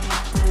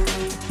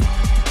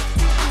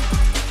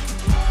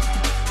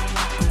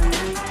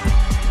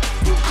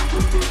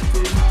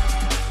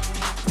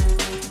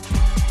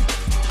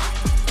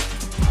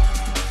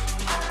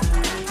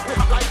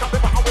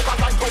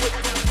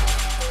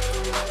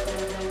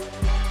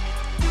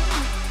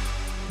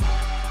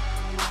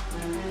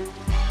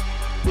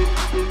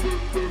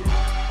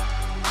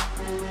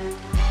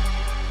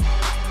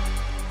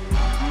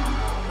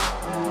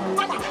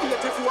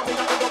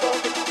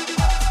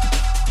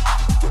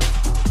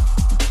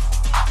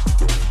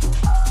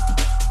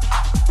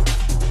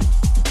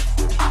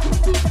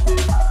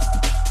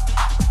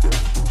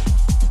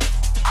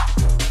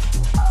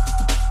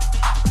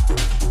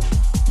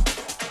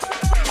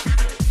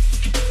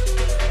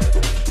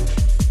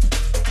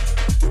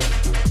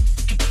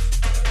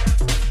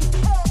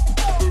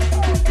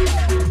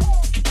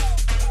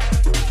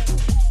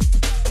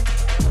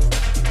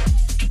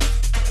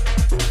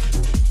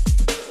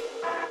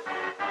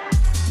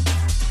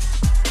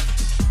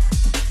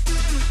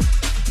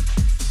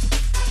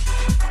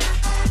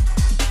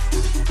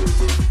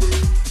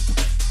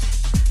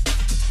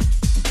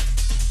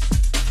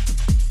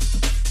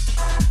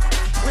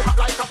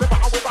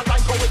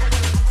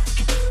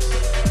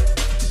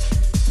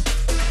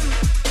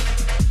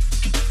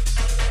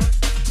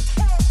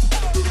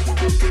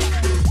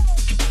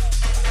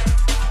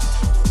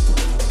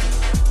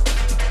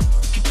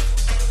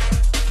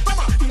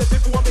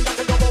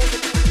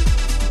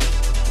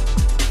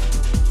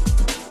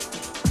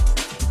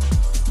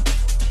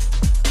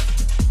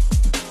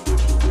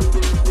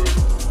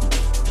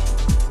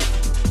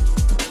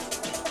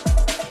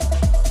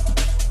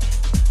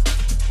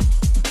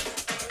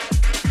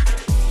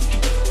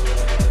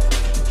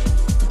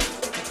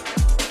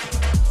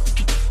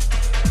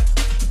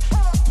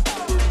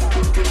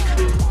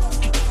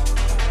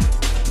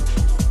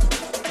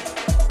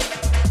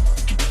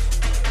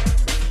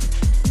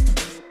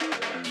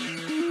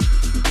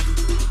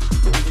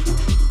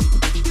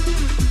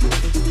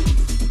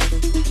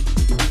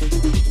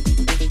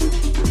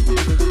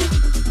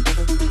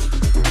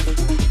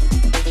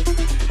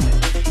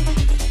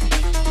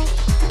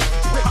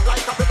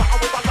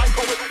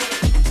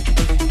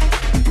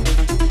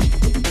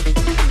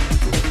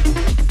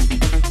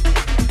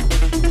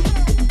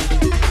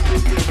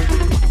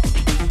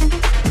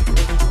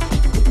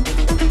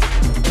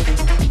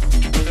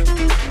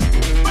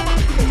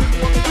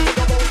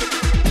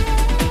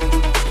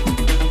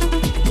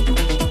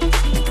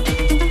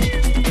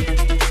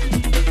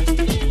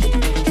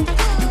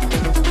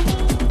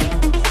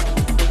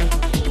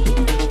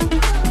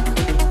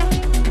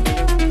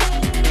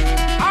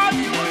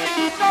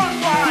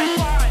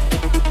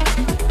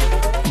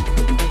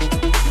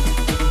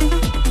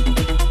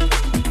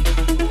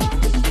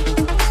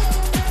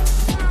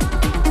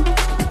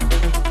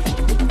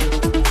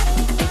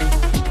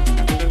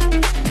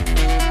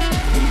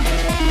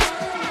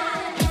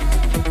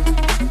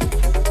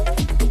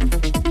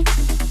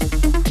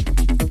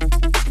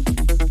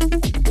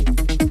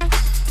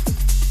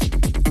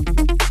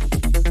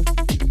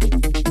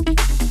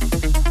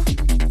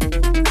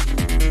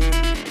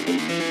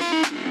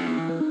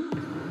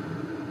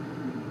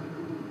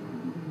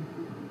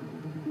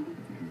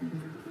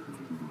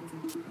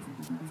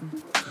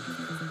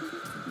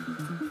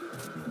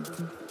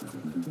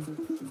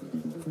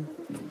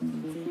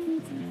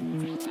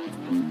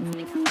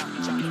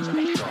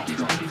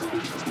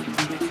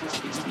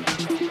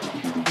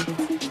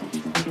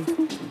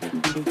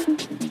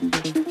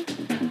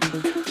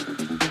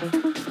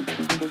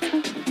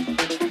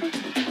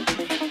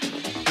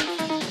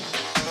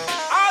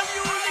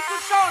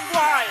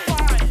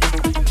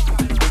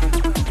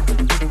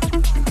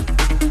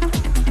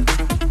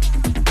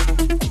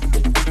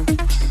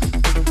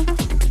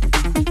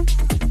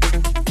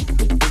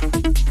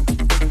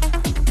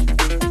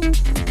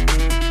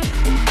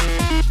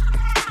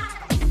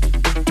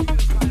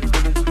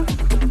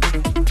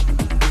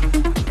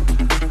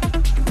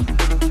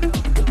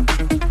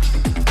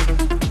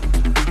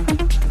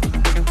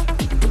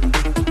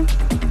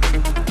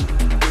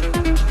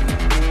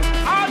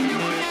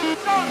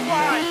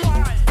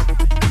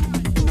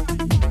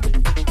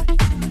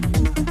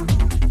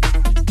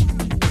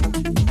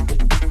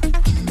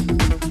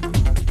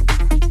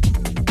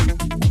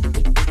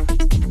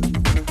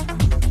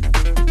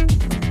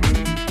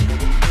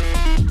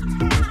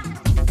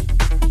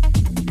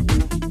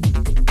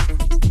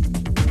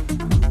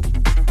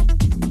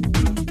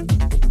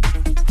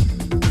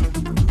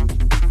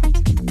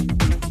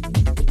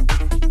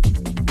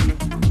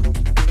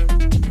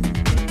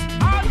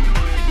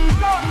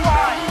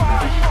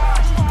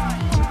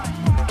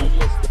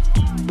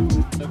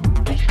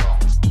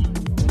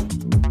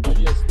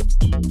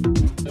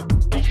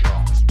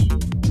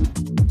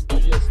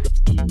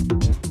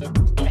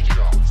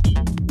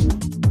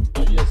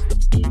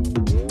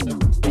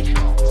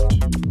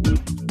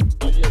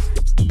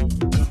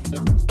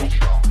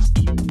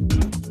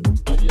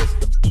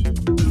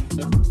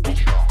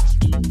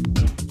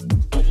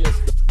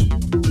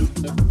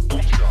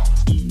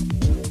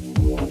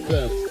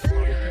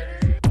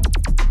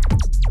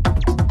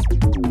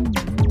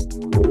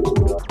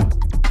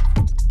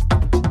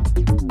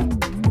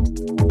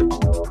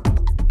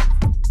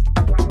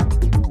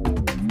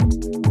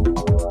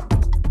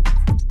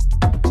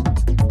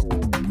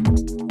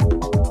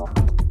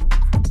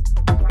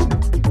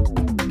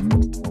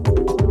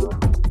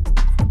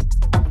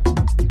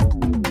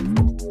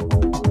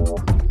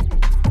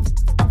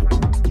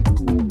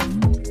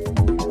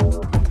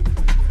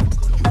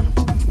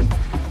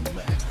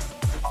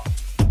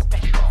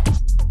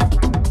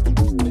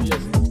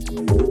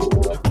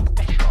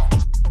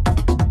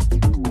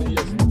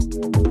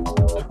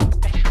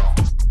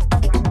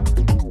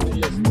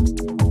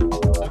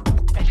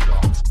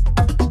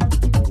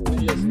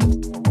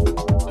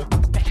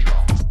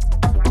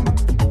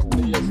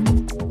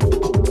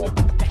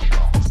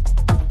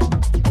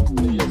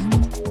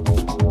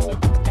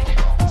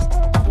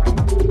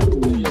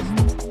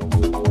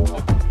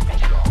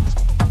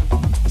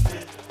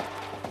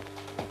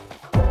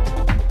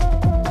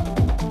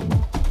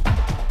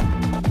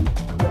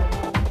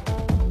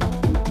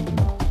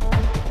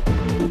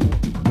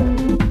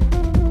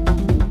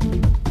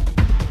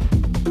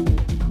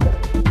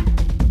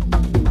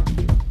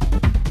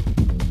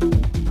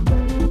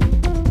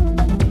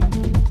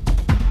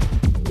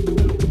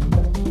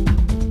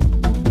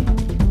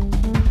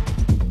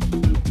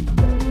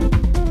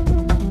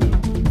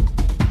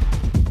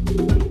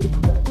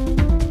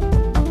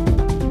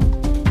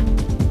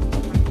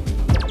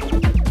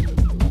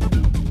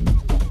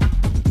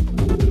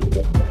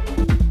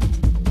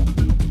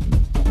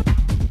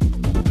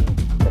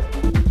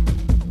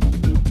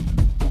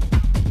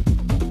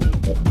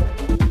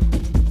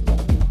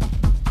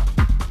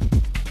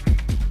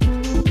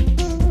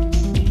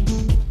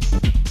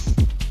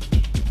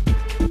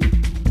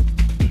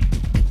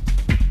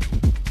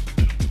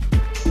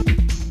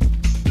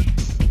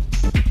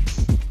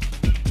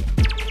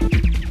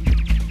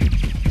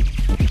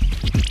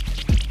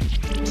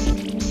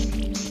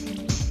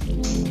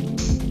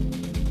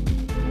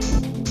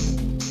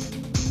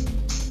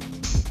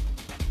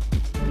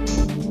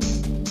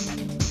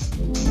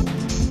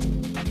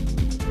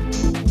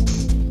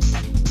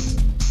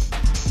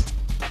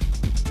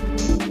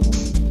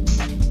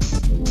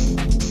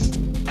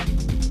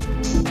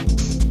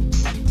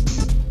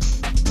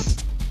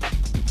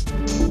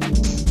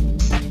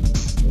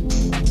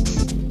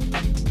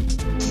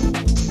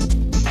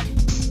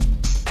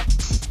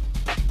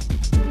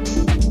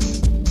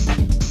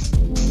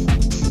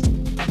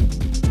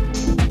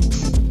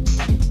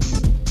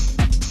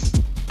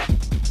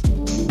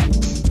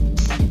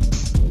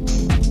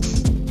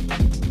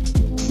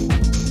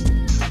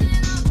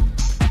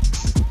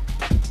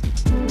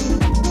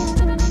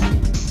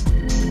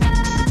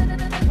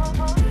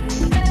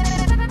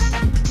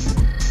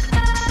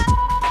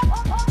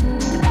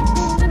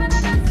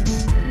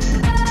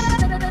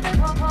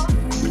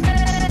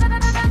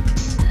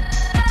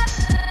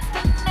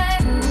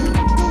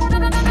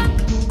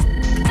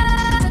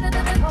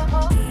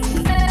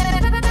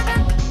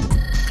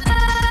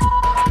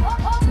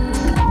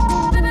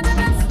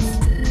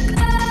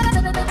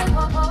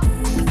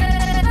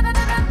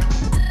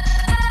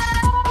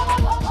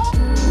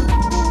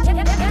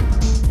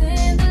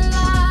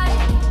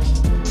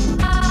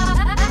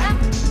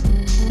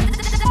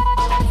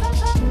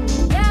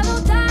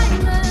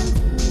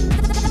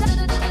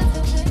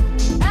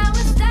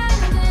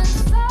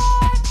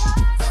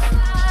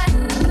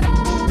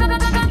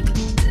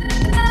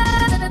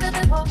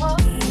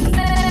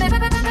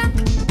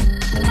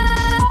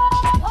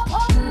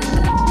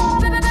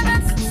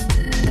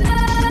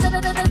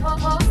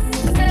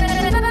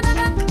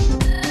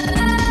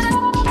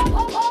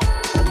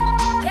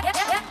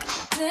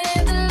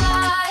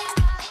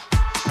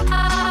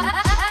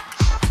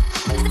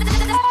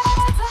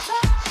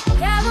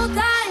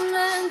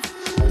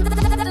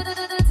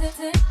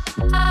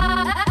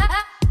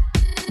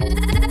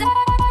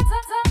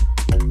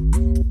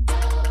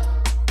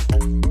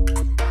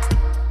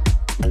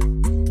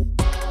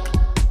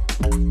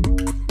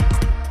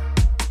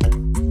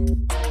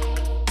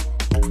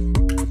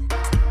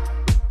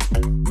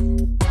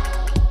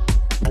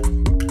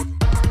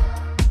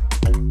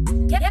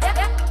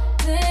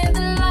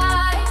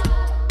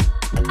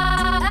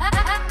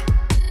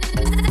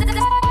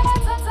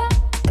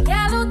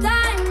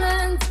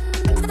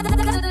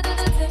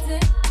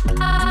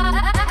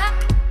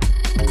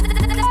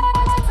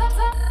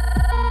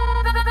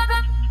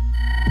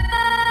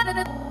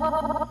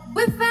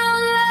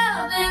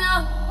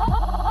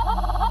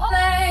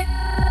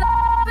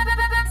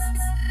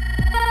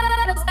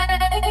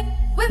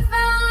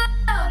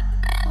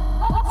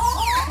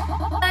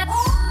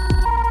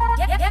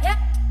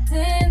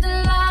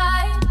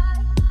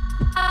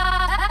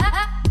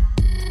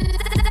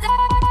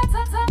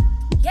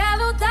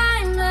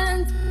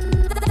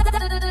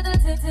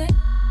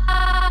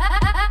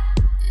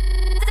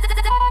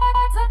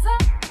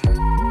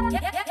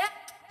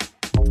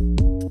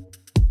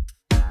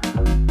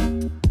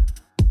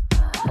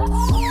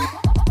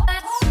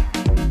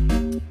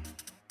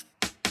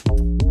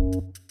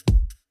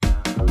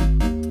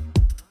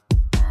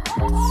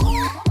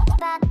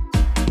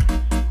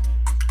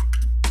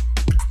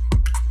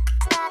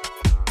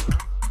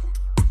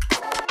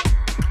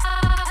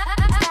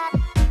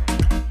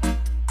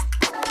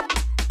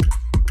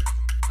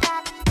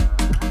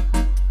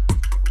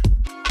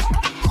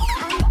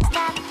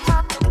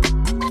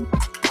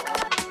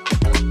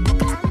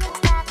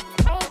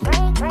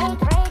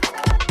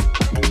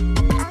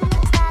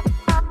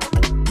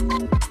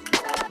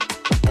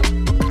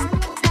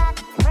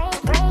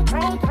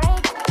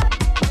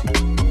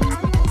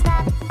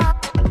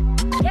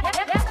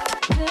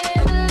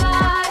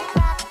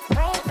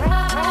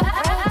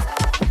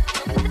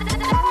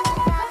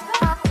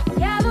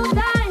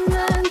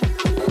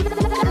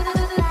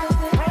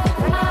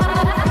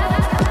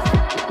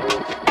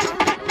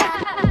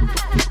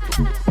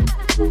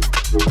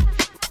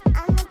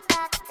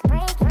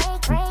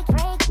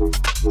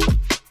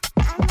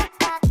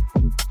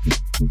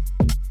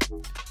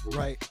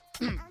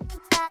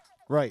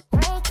 Right.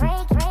 I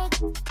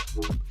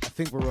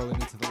think we're rolling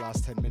into the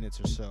last 10 minutes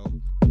or so.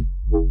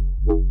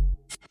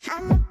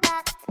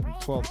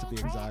 12 to be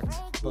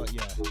exact. But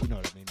yeah, you know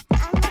what I mean.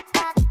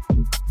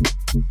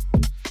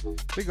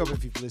 Big up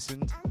if you've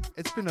listened.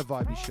 It's been a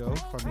vibey show,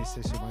 if I may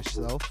say so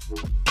myself.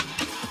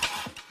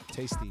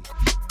 Tasty.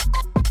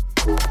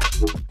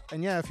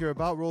 And yeah, if you're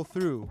about, roll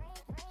through.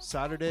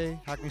 Saturday,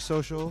 Hackney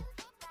Social.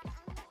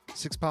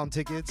 £6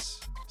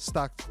 tickets.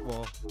 Stacked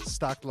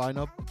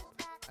lineup.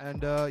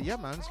 And yeah,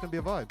 man, it's gonna be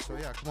a vibe. So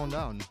yeah, come on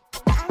down.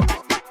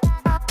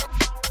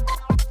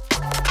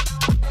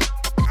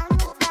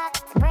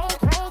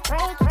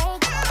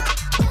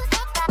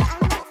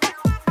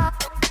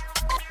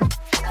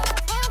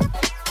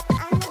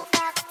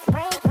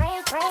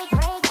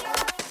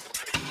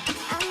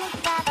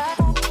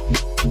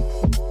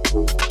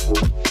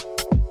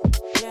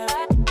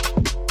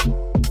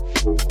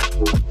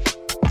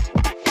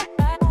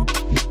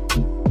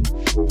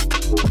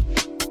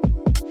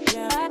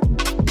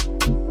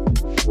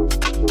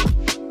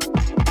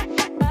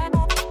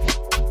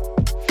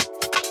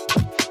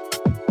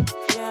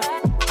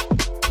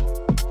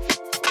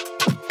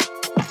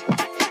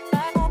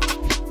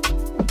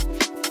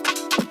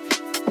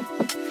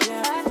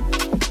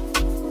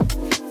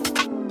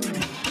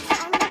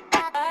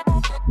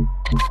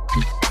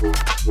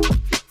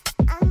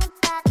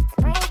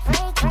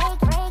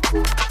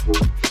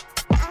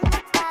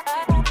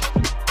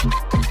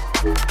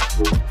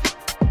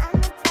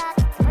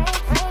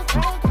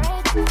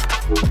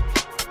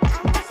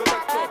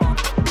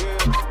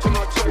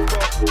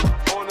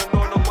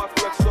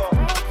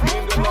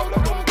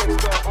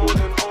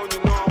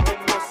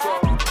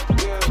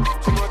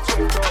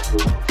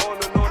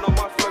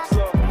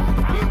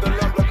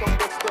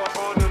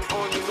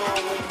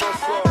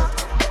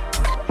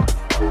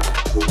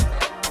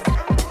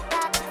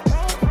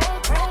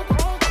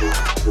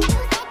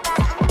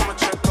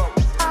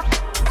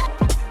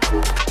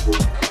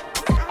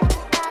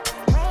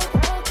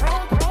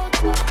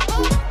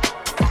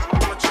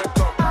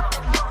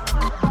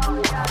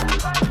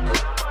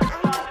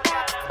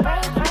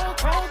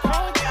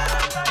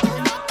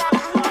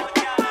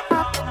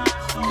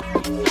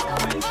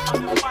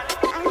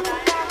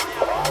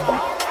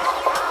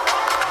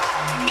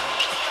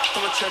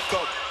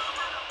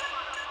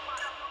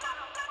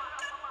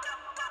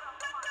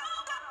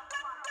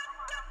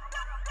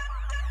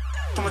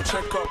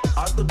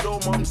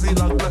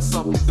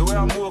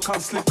 Can't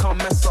sleep, can't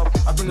mess up.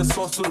 I bring the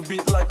sauce to the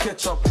beat like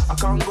ketchup. I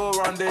can't go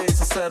around there, it's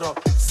a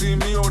setup. See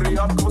me already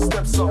up, couple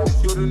steps up.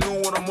 You're the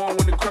new one, I'm on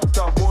when it crept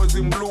up. Boys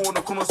in blue on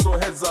the corner, so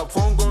heads up.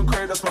 Phone going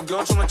crazy, that's my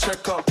girl tryna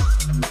check up.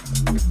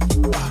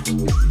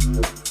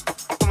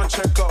 Tryna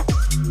check up.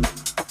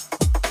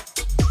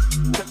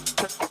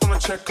 Tryna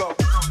check up.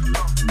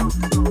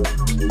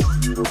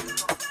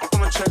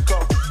 Tryna check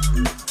up.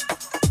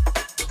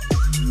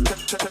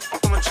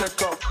 Tryna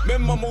check up.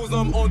 Remember my moves,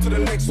 I'm on to the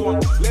next one.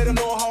 Let them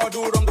know how I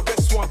do it, I'm the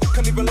best one.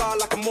 Can't even lie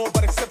like I'm more,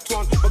 but accept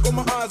one. But got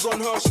my eyes on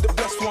her, she the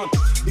best one.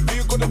 If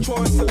you got a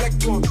choice,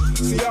 select one.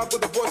 See, I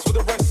got the voice for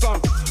the rest,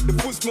 son. The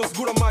food smells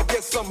good, I might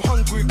get some.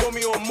 Hungry, got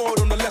me on mode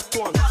on the left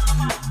one.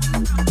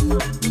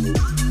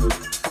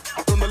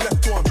 On the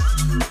left one.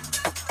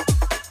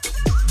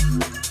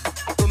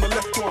 On the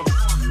left one.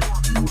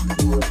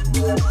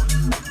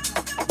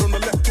 On the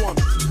left one.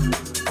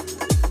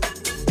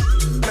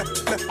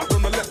 Left,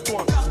 on the left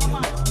one.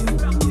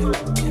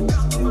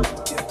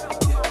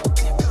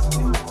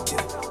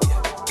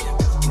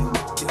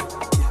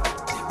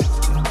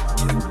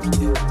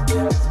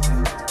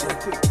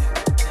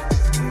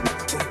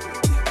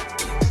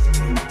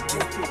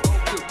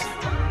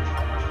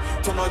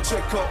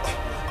 Check up,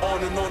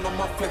 on and on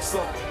my flex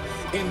up.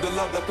 In the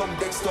love like I'm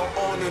Dexter,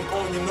 on and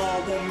on, you know I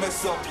won't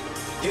mess up.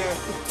 Yeah,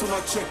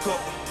 tonight check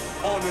up,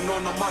 on and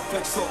on my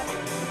flex up.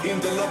 In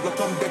the love like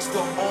I'm Dexter,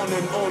 on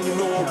and on, you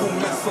know I won't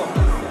mess up.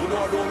 You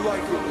know I don't like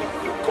it.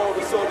 Cold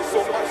as hell, it's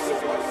so icy.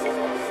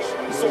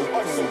 So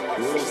icy.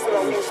 She said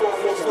I was wrong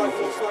most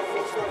likely.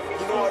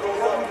 You know I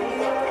don't like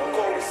it.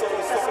 Cold as hell,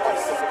 it's so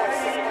icy.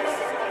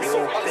 So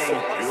icy.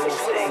 She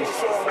said I was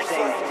wrong most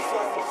likely.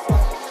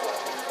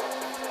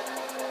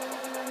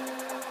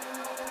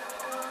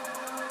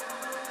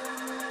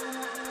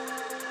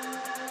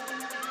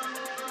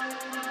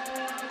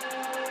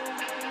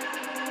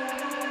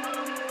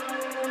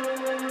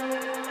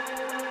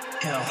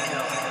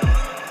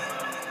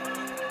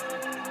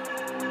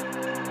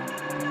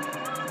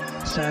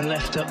 Turn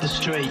left up the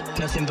street,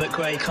 nothing but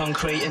grey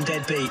concrete and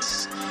dead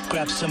beats.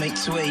 Grab something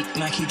to eat,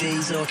 Mackie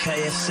D's or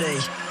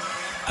KFC.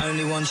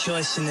 Only one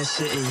choice in the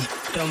city.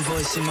 Dumb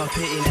voice in my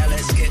pity, now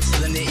let's get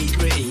to the nitty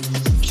gritty.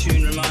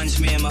 Tune reminds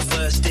me of my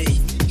first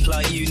D.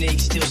 Like unique,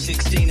 still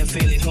 16 and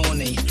feeling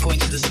horny.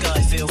 Point to the sky,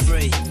 feel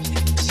free.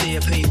 See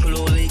a people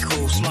all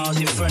equal, smiles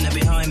in front and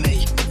behind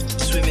me.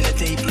 Swim in the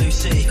deep blue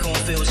sea,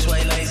 cornfield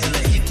sway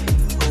lazily.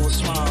 All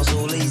smiles,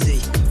 all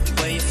easy.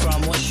 Where you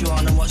from, what's you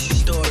on and what's your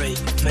story?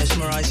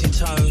 Mesmerising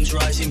tones,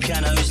 rising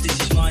pianos, this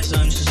is my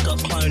zone, so stop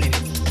cloning.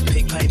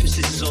 Pick paper,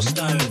 scissors or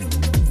stone.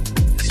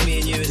 Cause me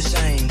and you are the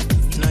same.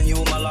 Known you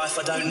all my life,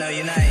 life, I don't know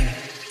your name.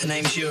 The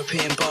name's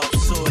European Bob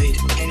Soyd.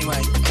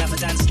 Anyway, have a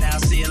dance now,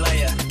 see you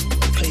later.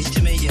 Pleased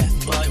to meet you,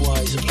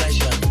 likewise, a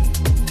pleasure.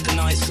 The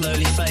night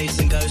slowly fades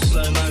and goes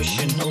slow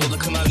motion. All the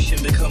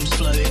commotion becomes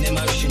floating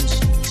emotions.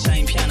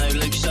 Same piano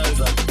loops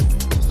over.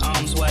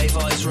 Arms wave,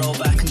 eyes roll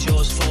back and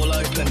jaws fall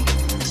open.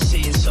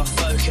 Seeing soft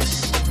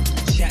focus.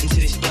 Chatting to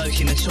this bloke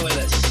in the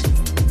toilets.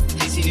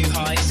 Dizzy new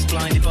heights,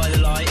 blinded by the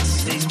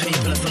lights. These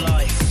people are for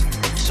life.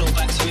 It's all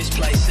back to his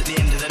place at the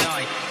end of the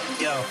night.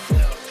 Yo,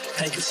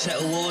 they could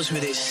settle wars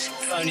with this.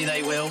 If only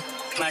they will.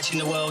 Imagine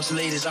the world's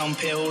leaders on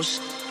pills.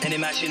 And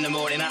imagine the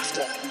morning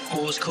after.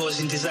 Wars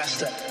causing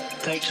disaster.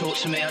 Don't talk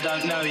to me, I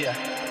don't know ya.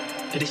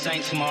 But this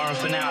ain't tomorrow, and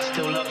for now I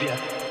still love ya.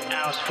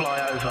 Hours fly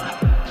over.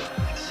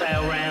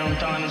 Sail round,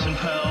 diamonds and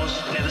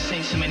pearls. Never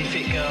seen so many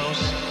fit girls.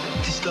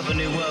 Discover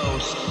new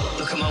worlds.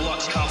 Look at my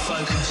watch, can't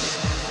focus.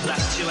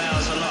 Last 2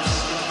 hours are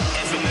lost.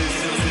 Every move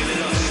fills me with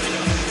lust.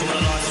 All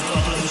my life's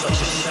problems, I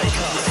just shake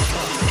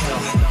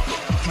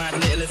off. Mad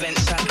little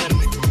events happen.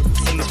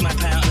 Things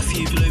map out and a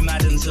few blue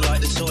Maddens are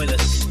like the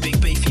toilets. Big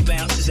beefy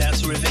bouncers out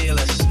to reveal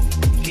us.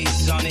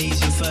 Geezers on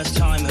ease and first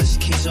timers.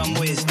 Kids on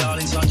whiz,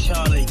 darlings on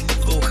Charlie.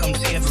 All come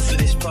together for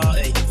this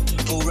party.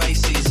 All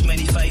races,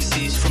 many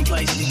faces from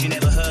places you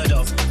never heard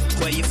of.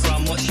 Where you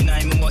from, what's your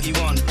name and what you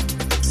want.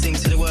 Sing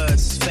to the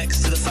words,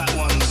 vex to the fat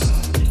ones.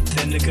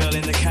 Then the girl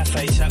in the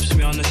cafe taps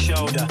me on the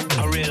shoulder.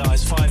 I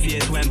realise 5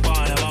 years went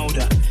by and I'm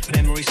older.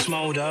 Memories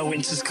smoulder,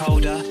 winter's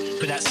colder.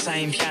 But that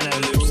same piano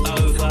loops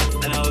over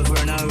and over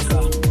and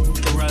over.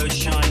 The road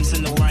shines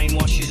and the rain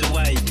washes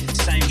away.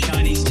 Same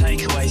Chinese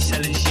takeaway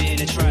selling shit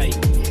in a tray.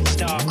 It's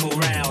dark all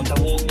round, I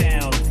walk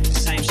down.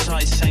 Same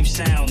sights, same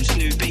sounds,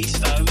 new beats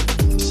though.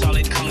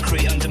 Solid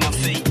concrete under my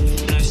feet.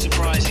 No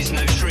surprises,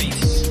 no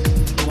treats.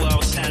 The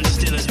world stands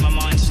still as my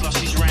mind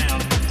sloshes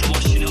round. The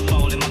washing up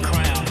bowl in my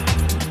crown.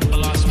 My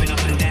life's been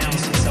up and down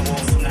since I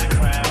walked from that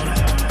crowd.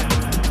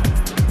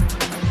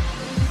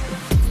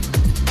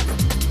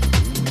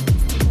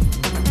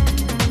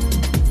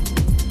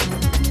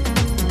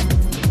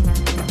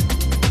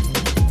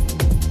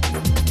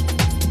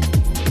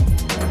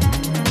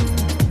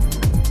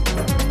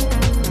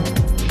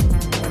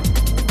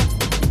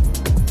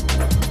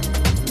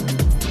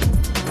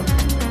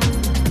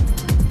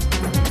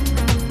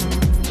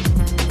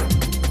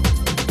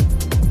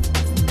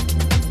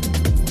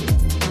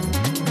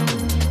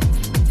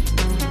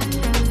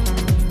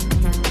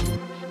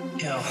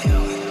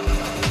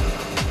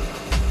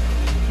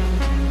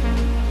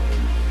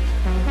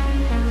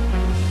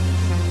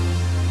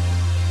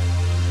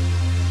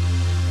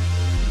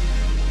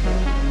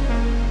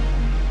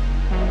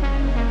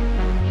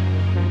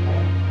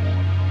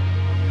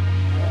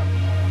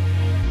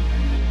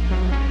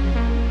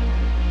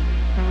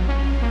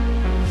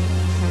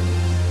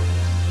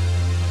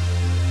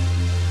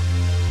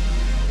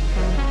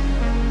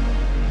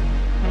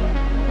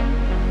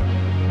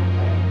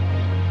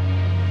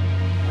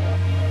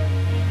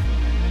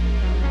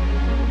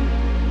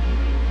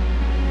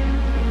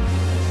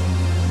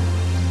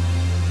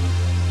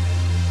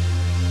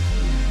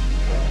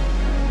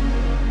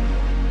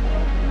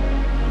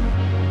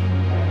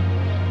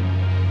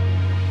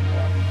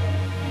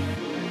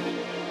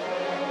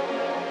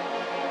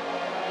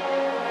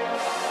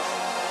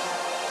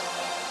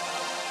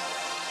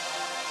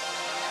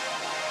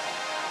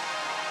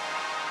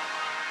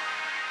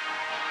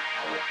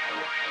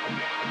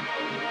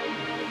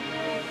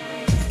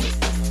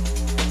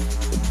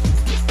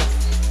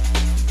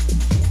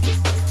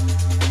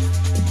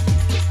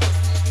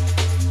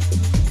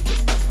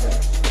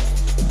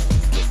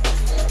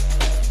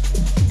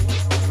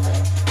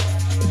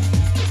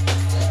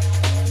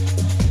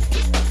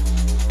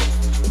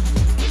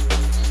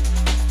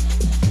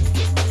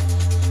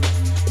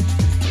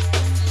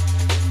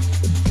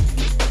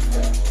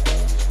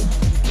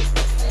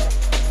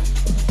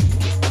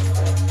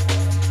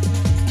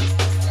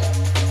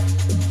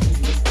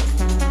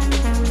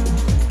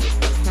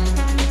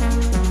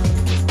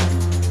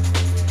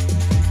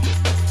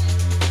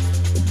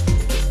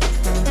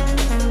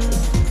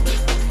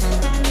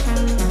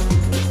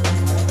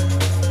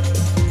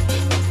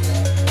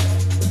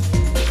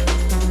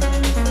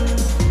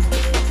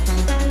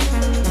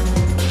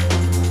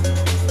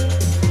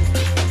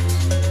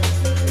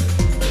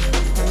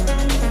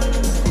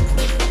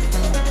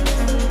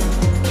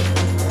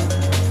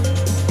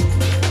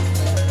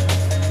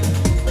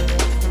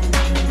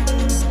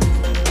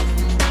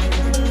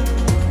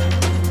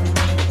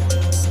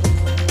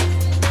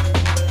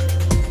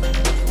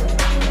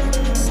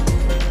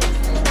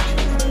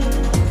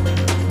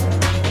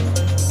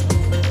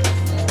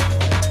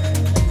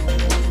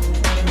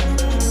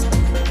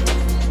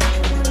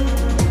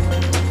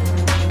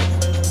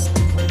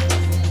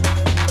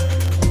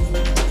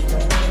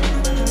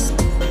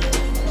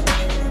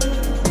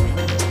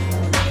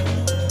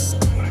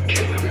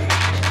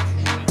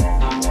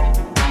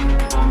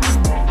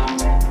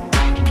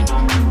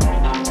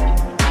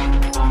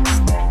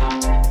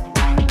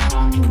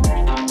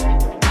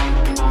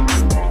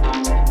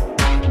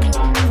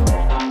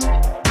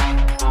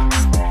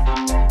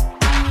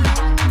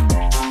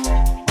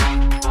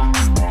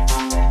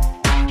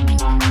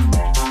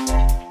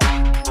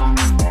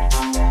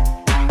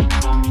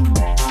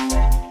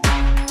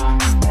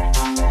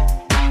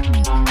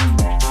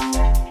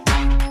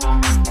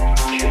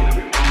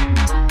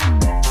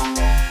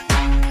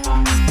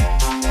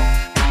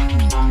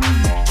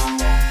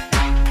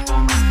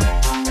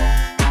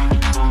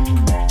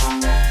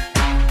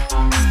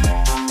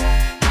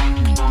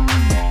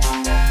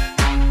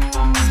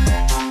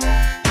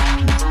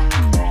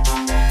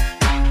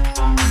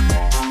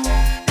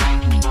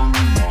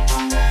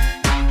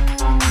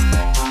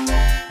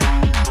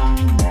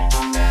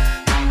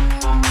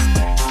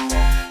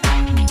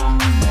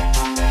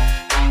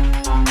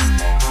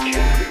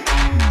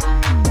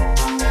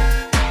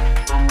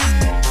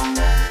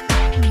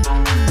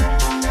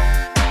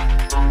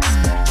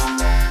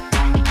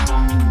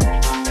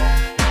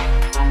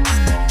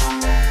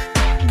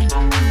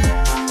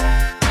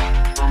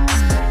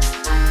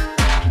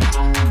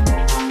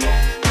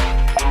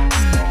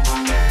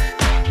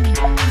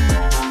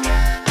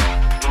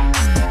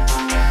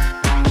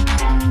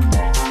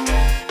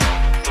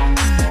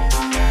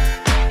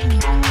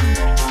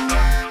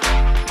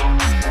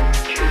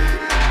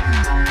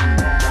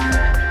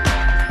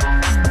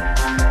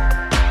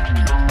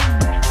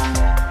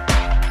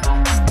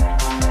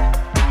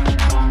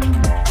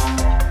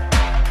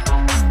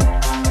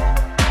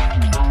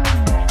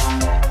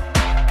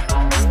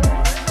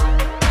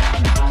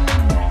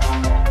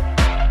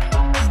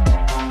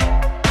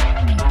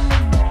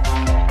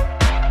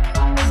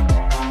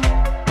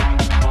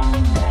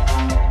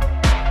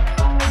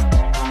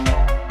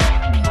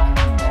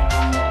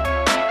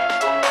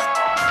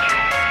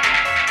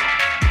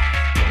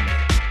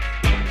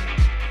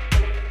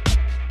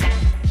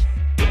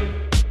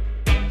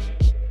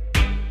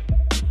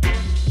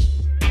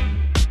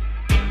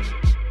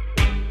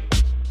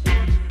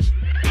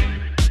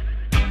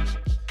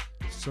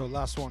 So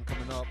last one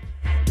coming up.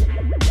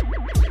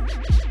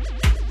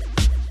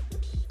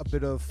 A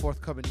bit of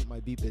forthcoming Eat My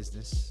Beat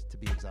business, to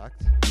be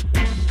exact.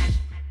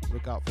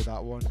 Look out for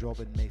that one,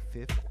 dropping May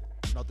 5th.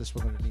 Not this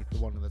one underneath, the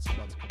one that's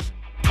about to come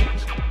in.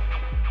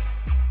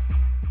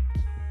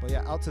 But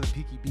yeah, out to the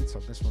peaky beats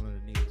on this one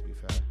underneath, to be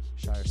fair.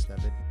 Shire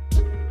Stebbin.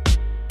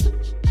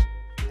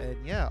 And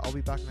yeah, I'll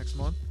be back next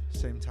month.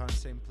 Same time,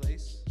 same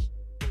place.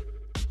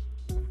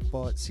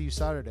 But see you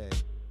Saturday.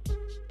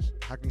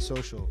 Hackney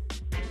Social.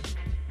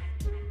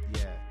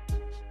 Yeah.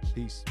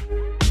 Peace.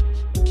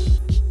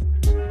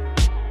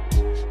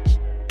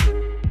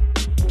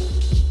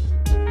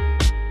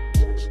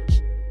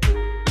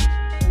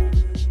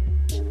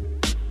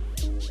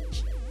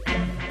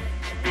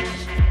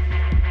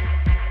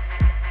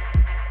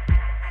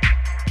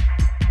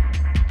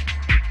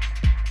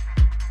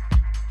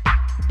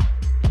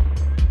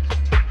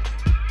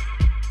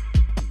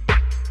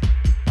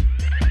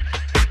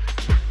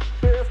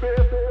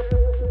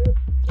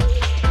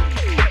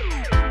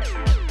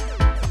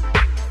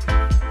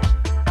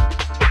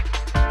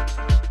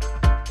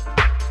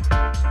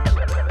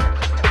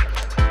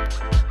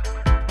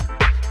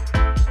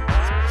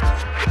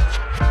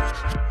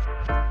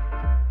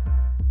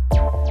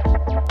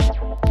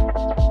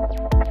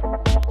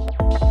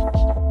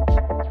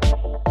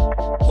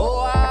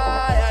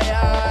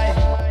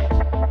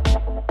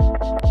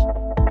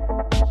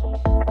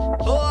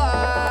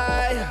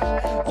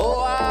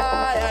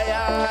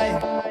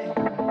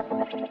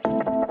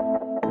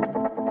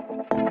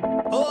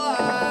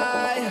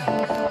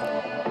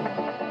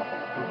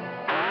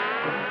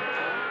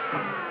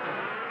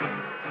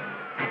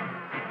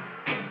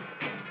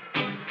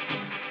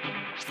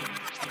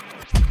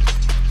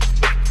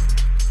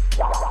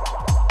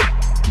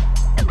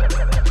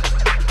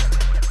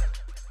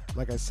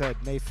 Said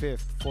May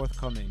 5th,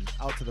 forthcoming,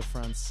 Out to the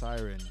France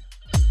Siren.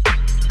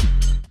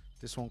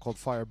 This one called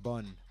Fire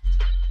Bun.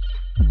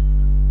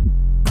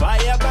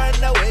 Fire burn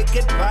the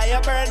wicked, fire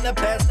burn the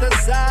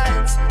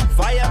pesticides,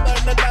 fire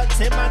burn the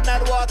dirty man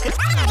not walking.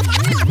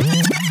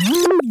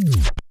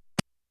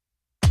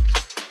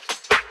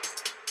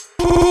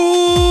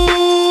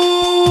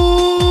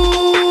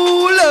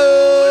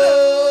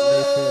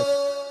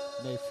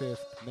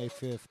 May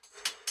 5th.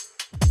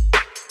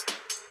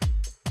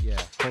 Yeah,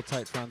 hold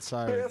tight, France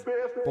Siren.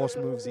 Boss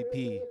Moves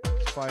EP.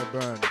 Fire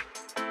Burn.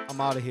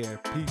 I'm out of here.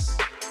 Peace.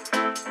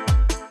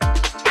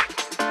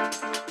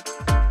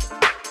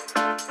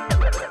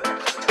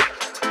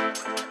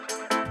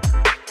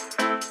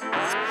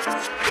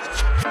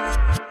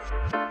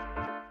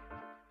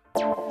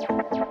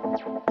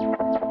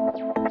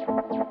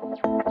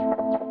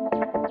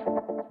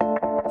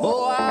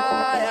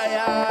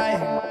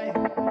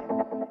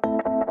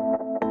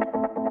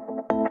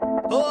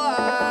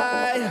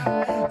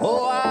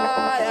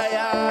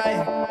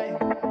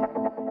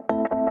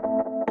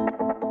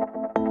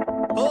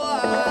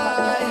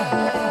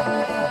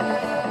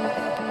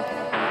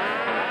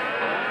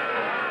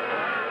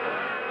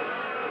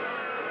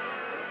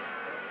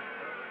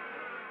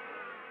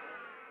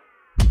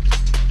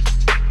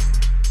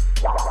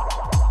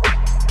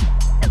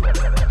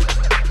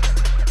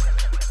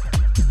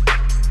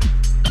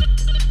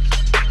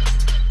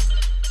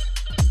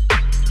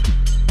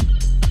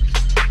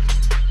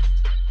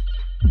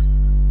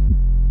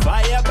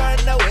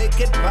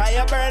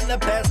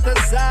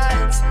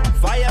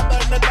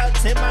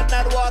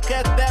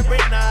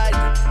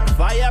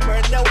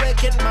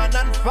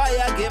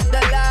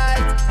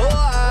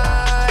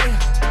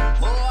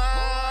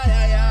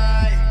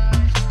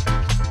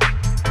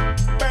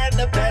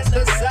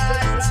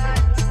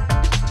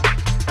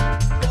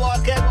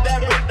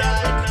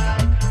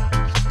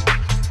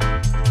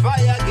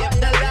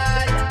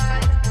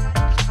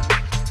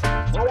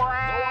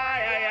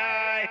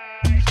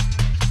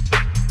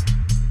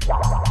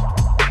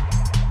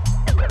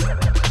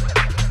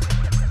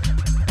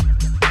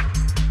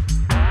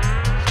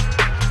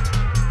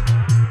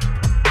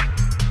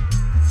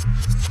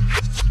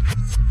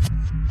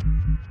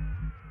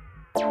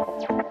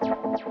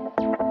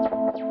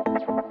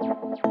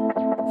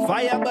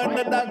 Fire burn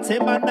the dirty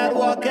man that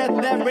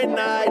walketh every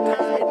night.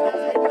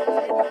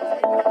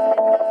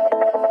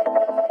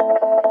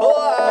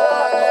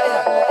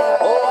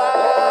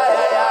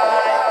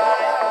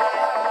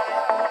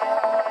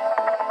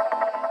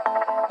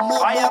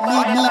 Fire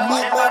burn the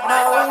dirty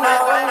man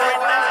now.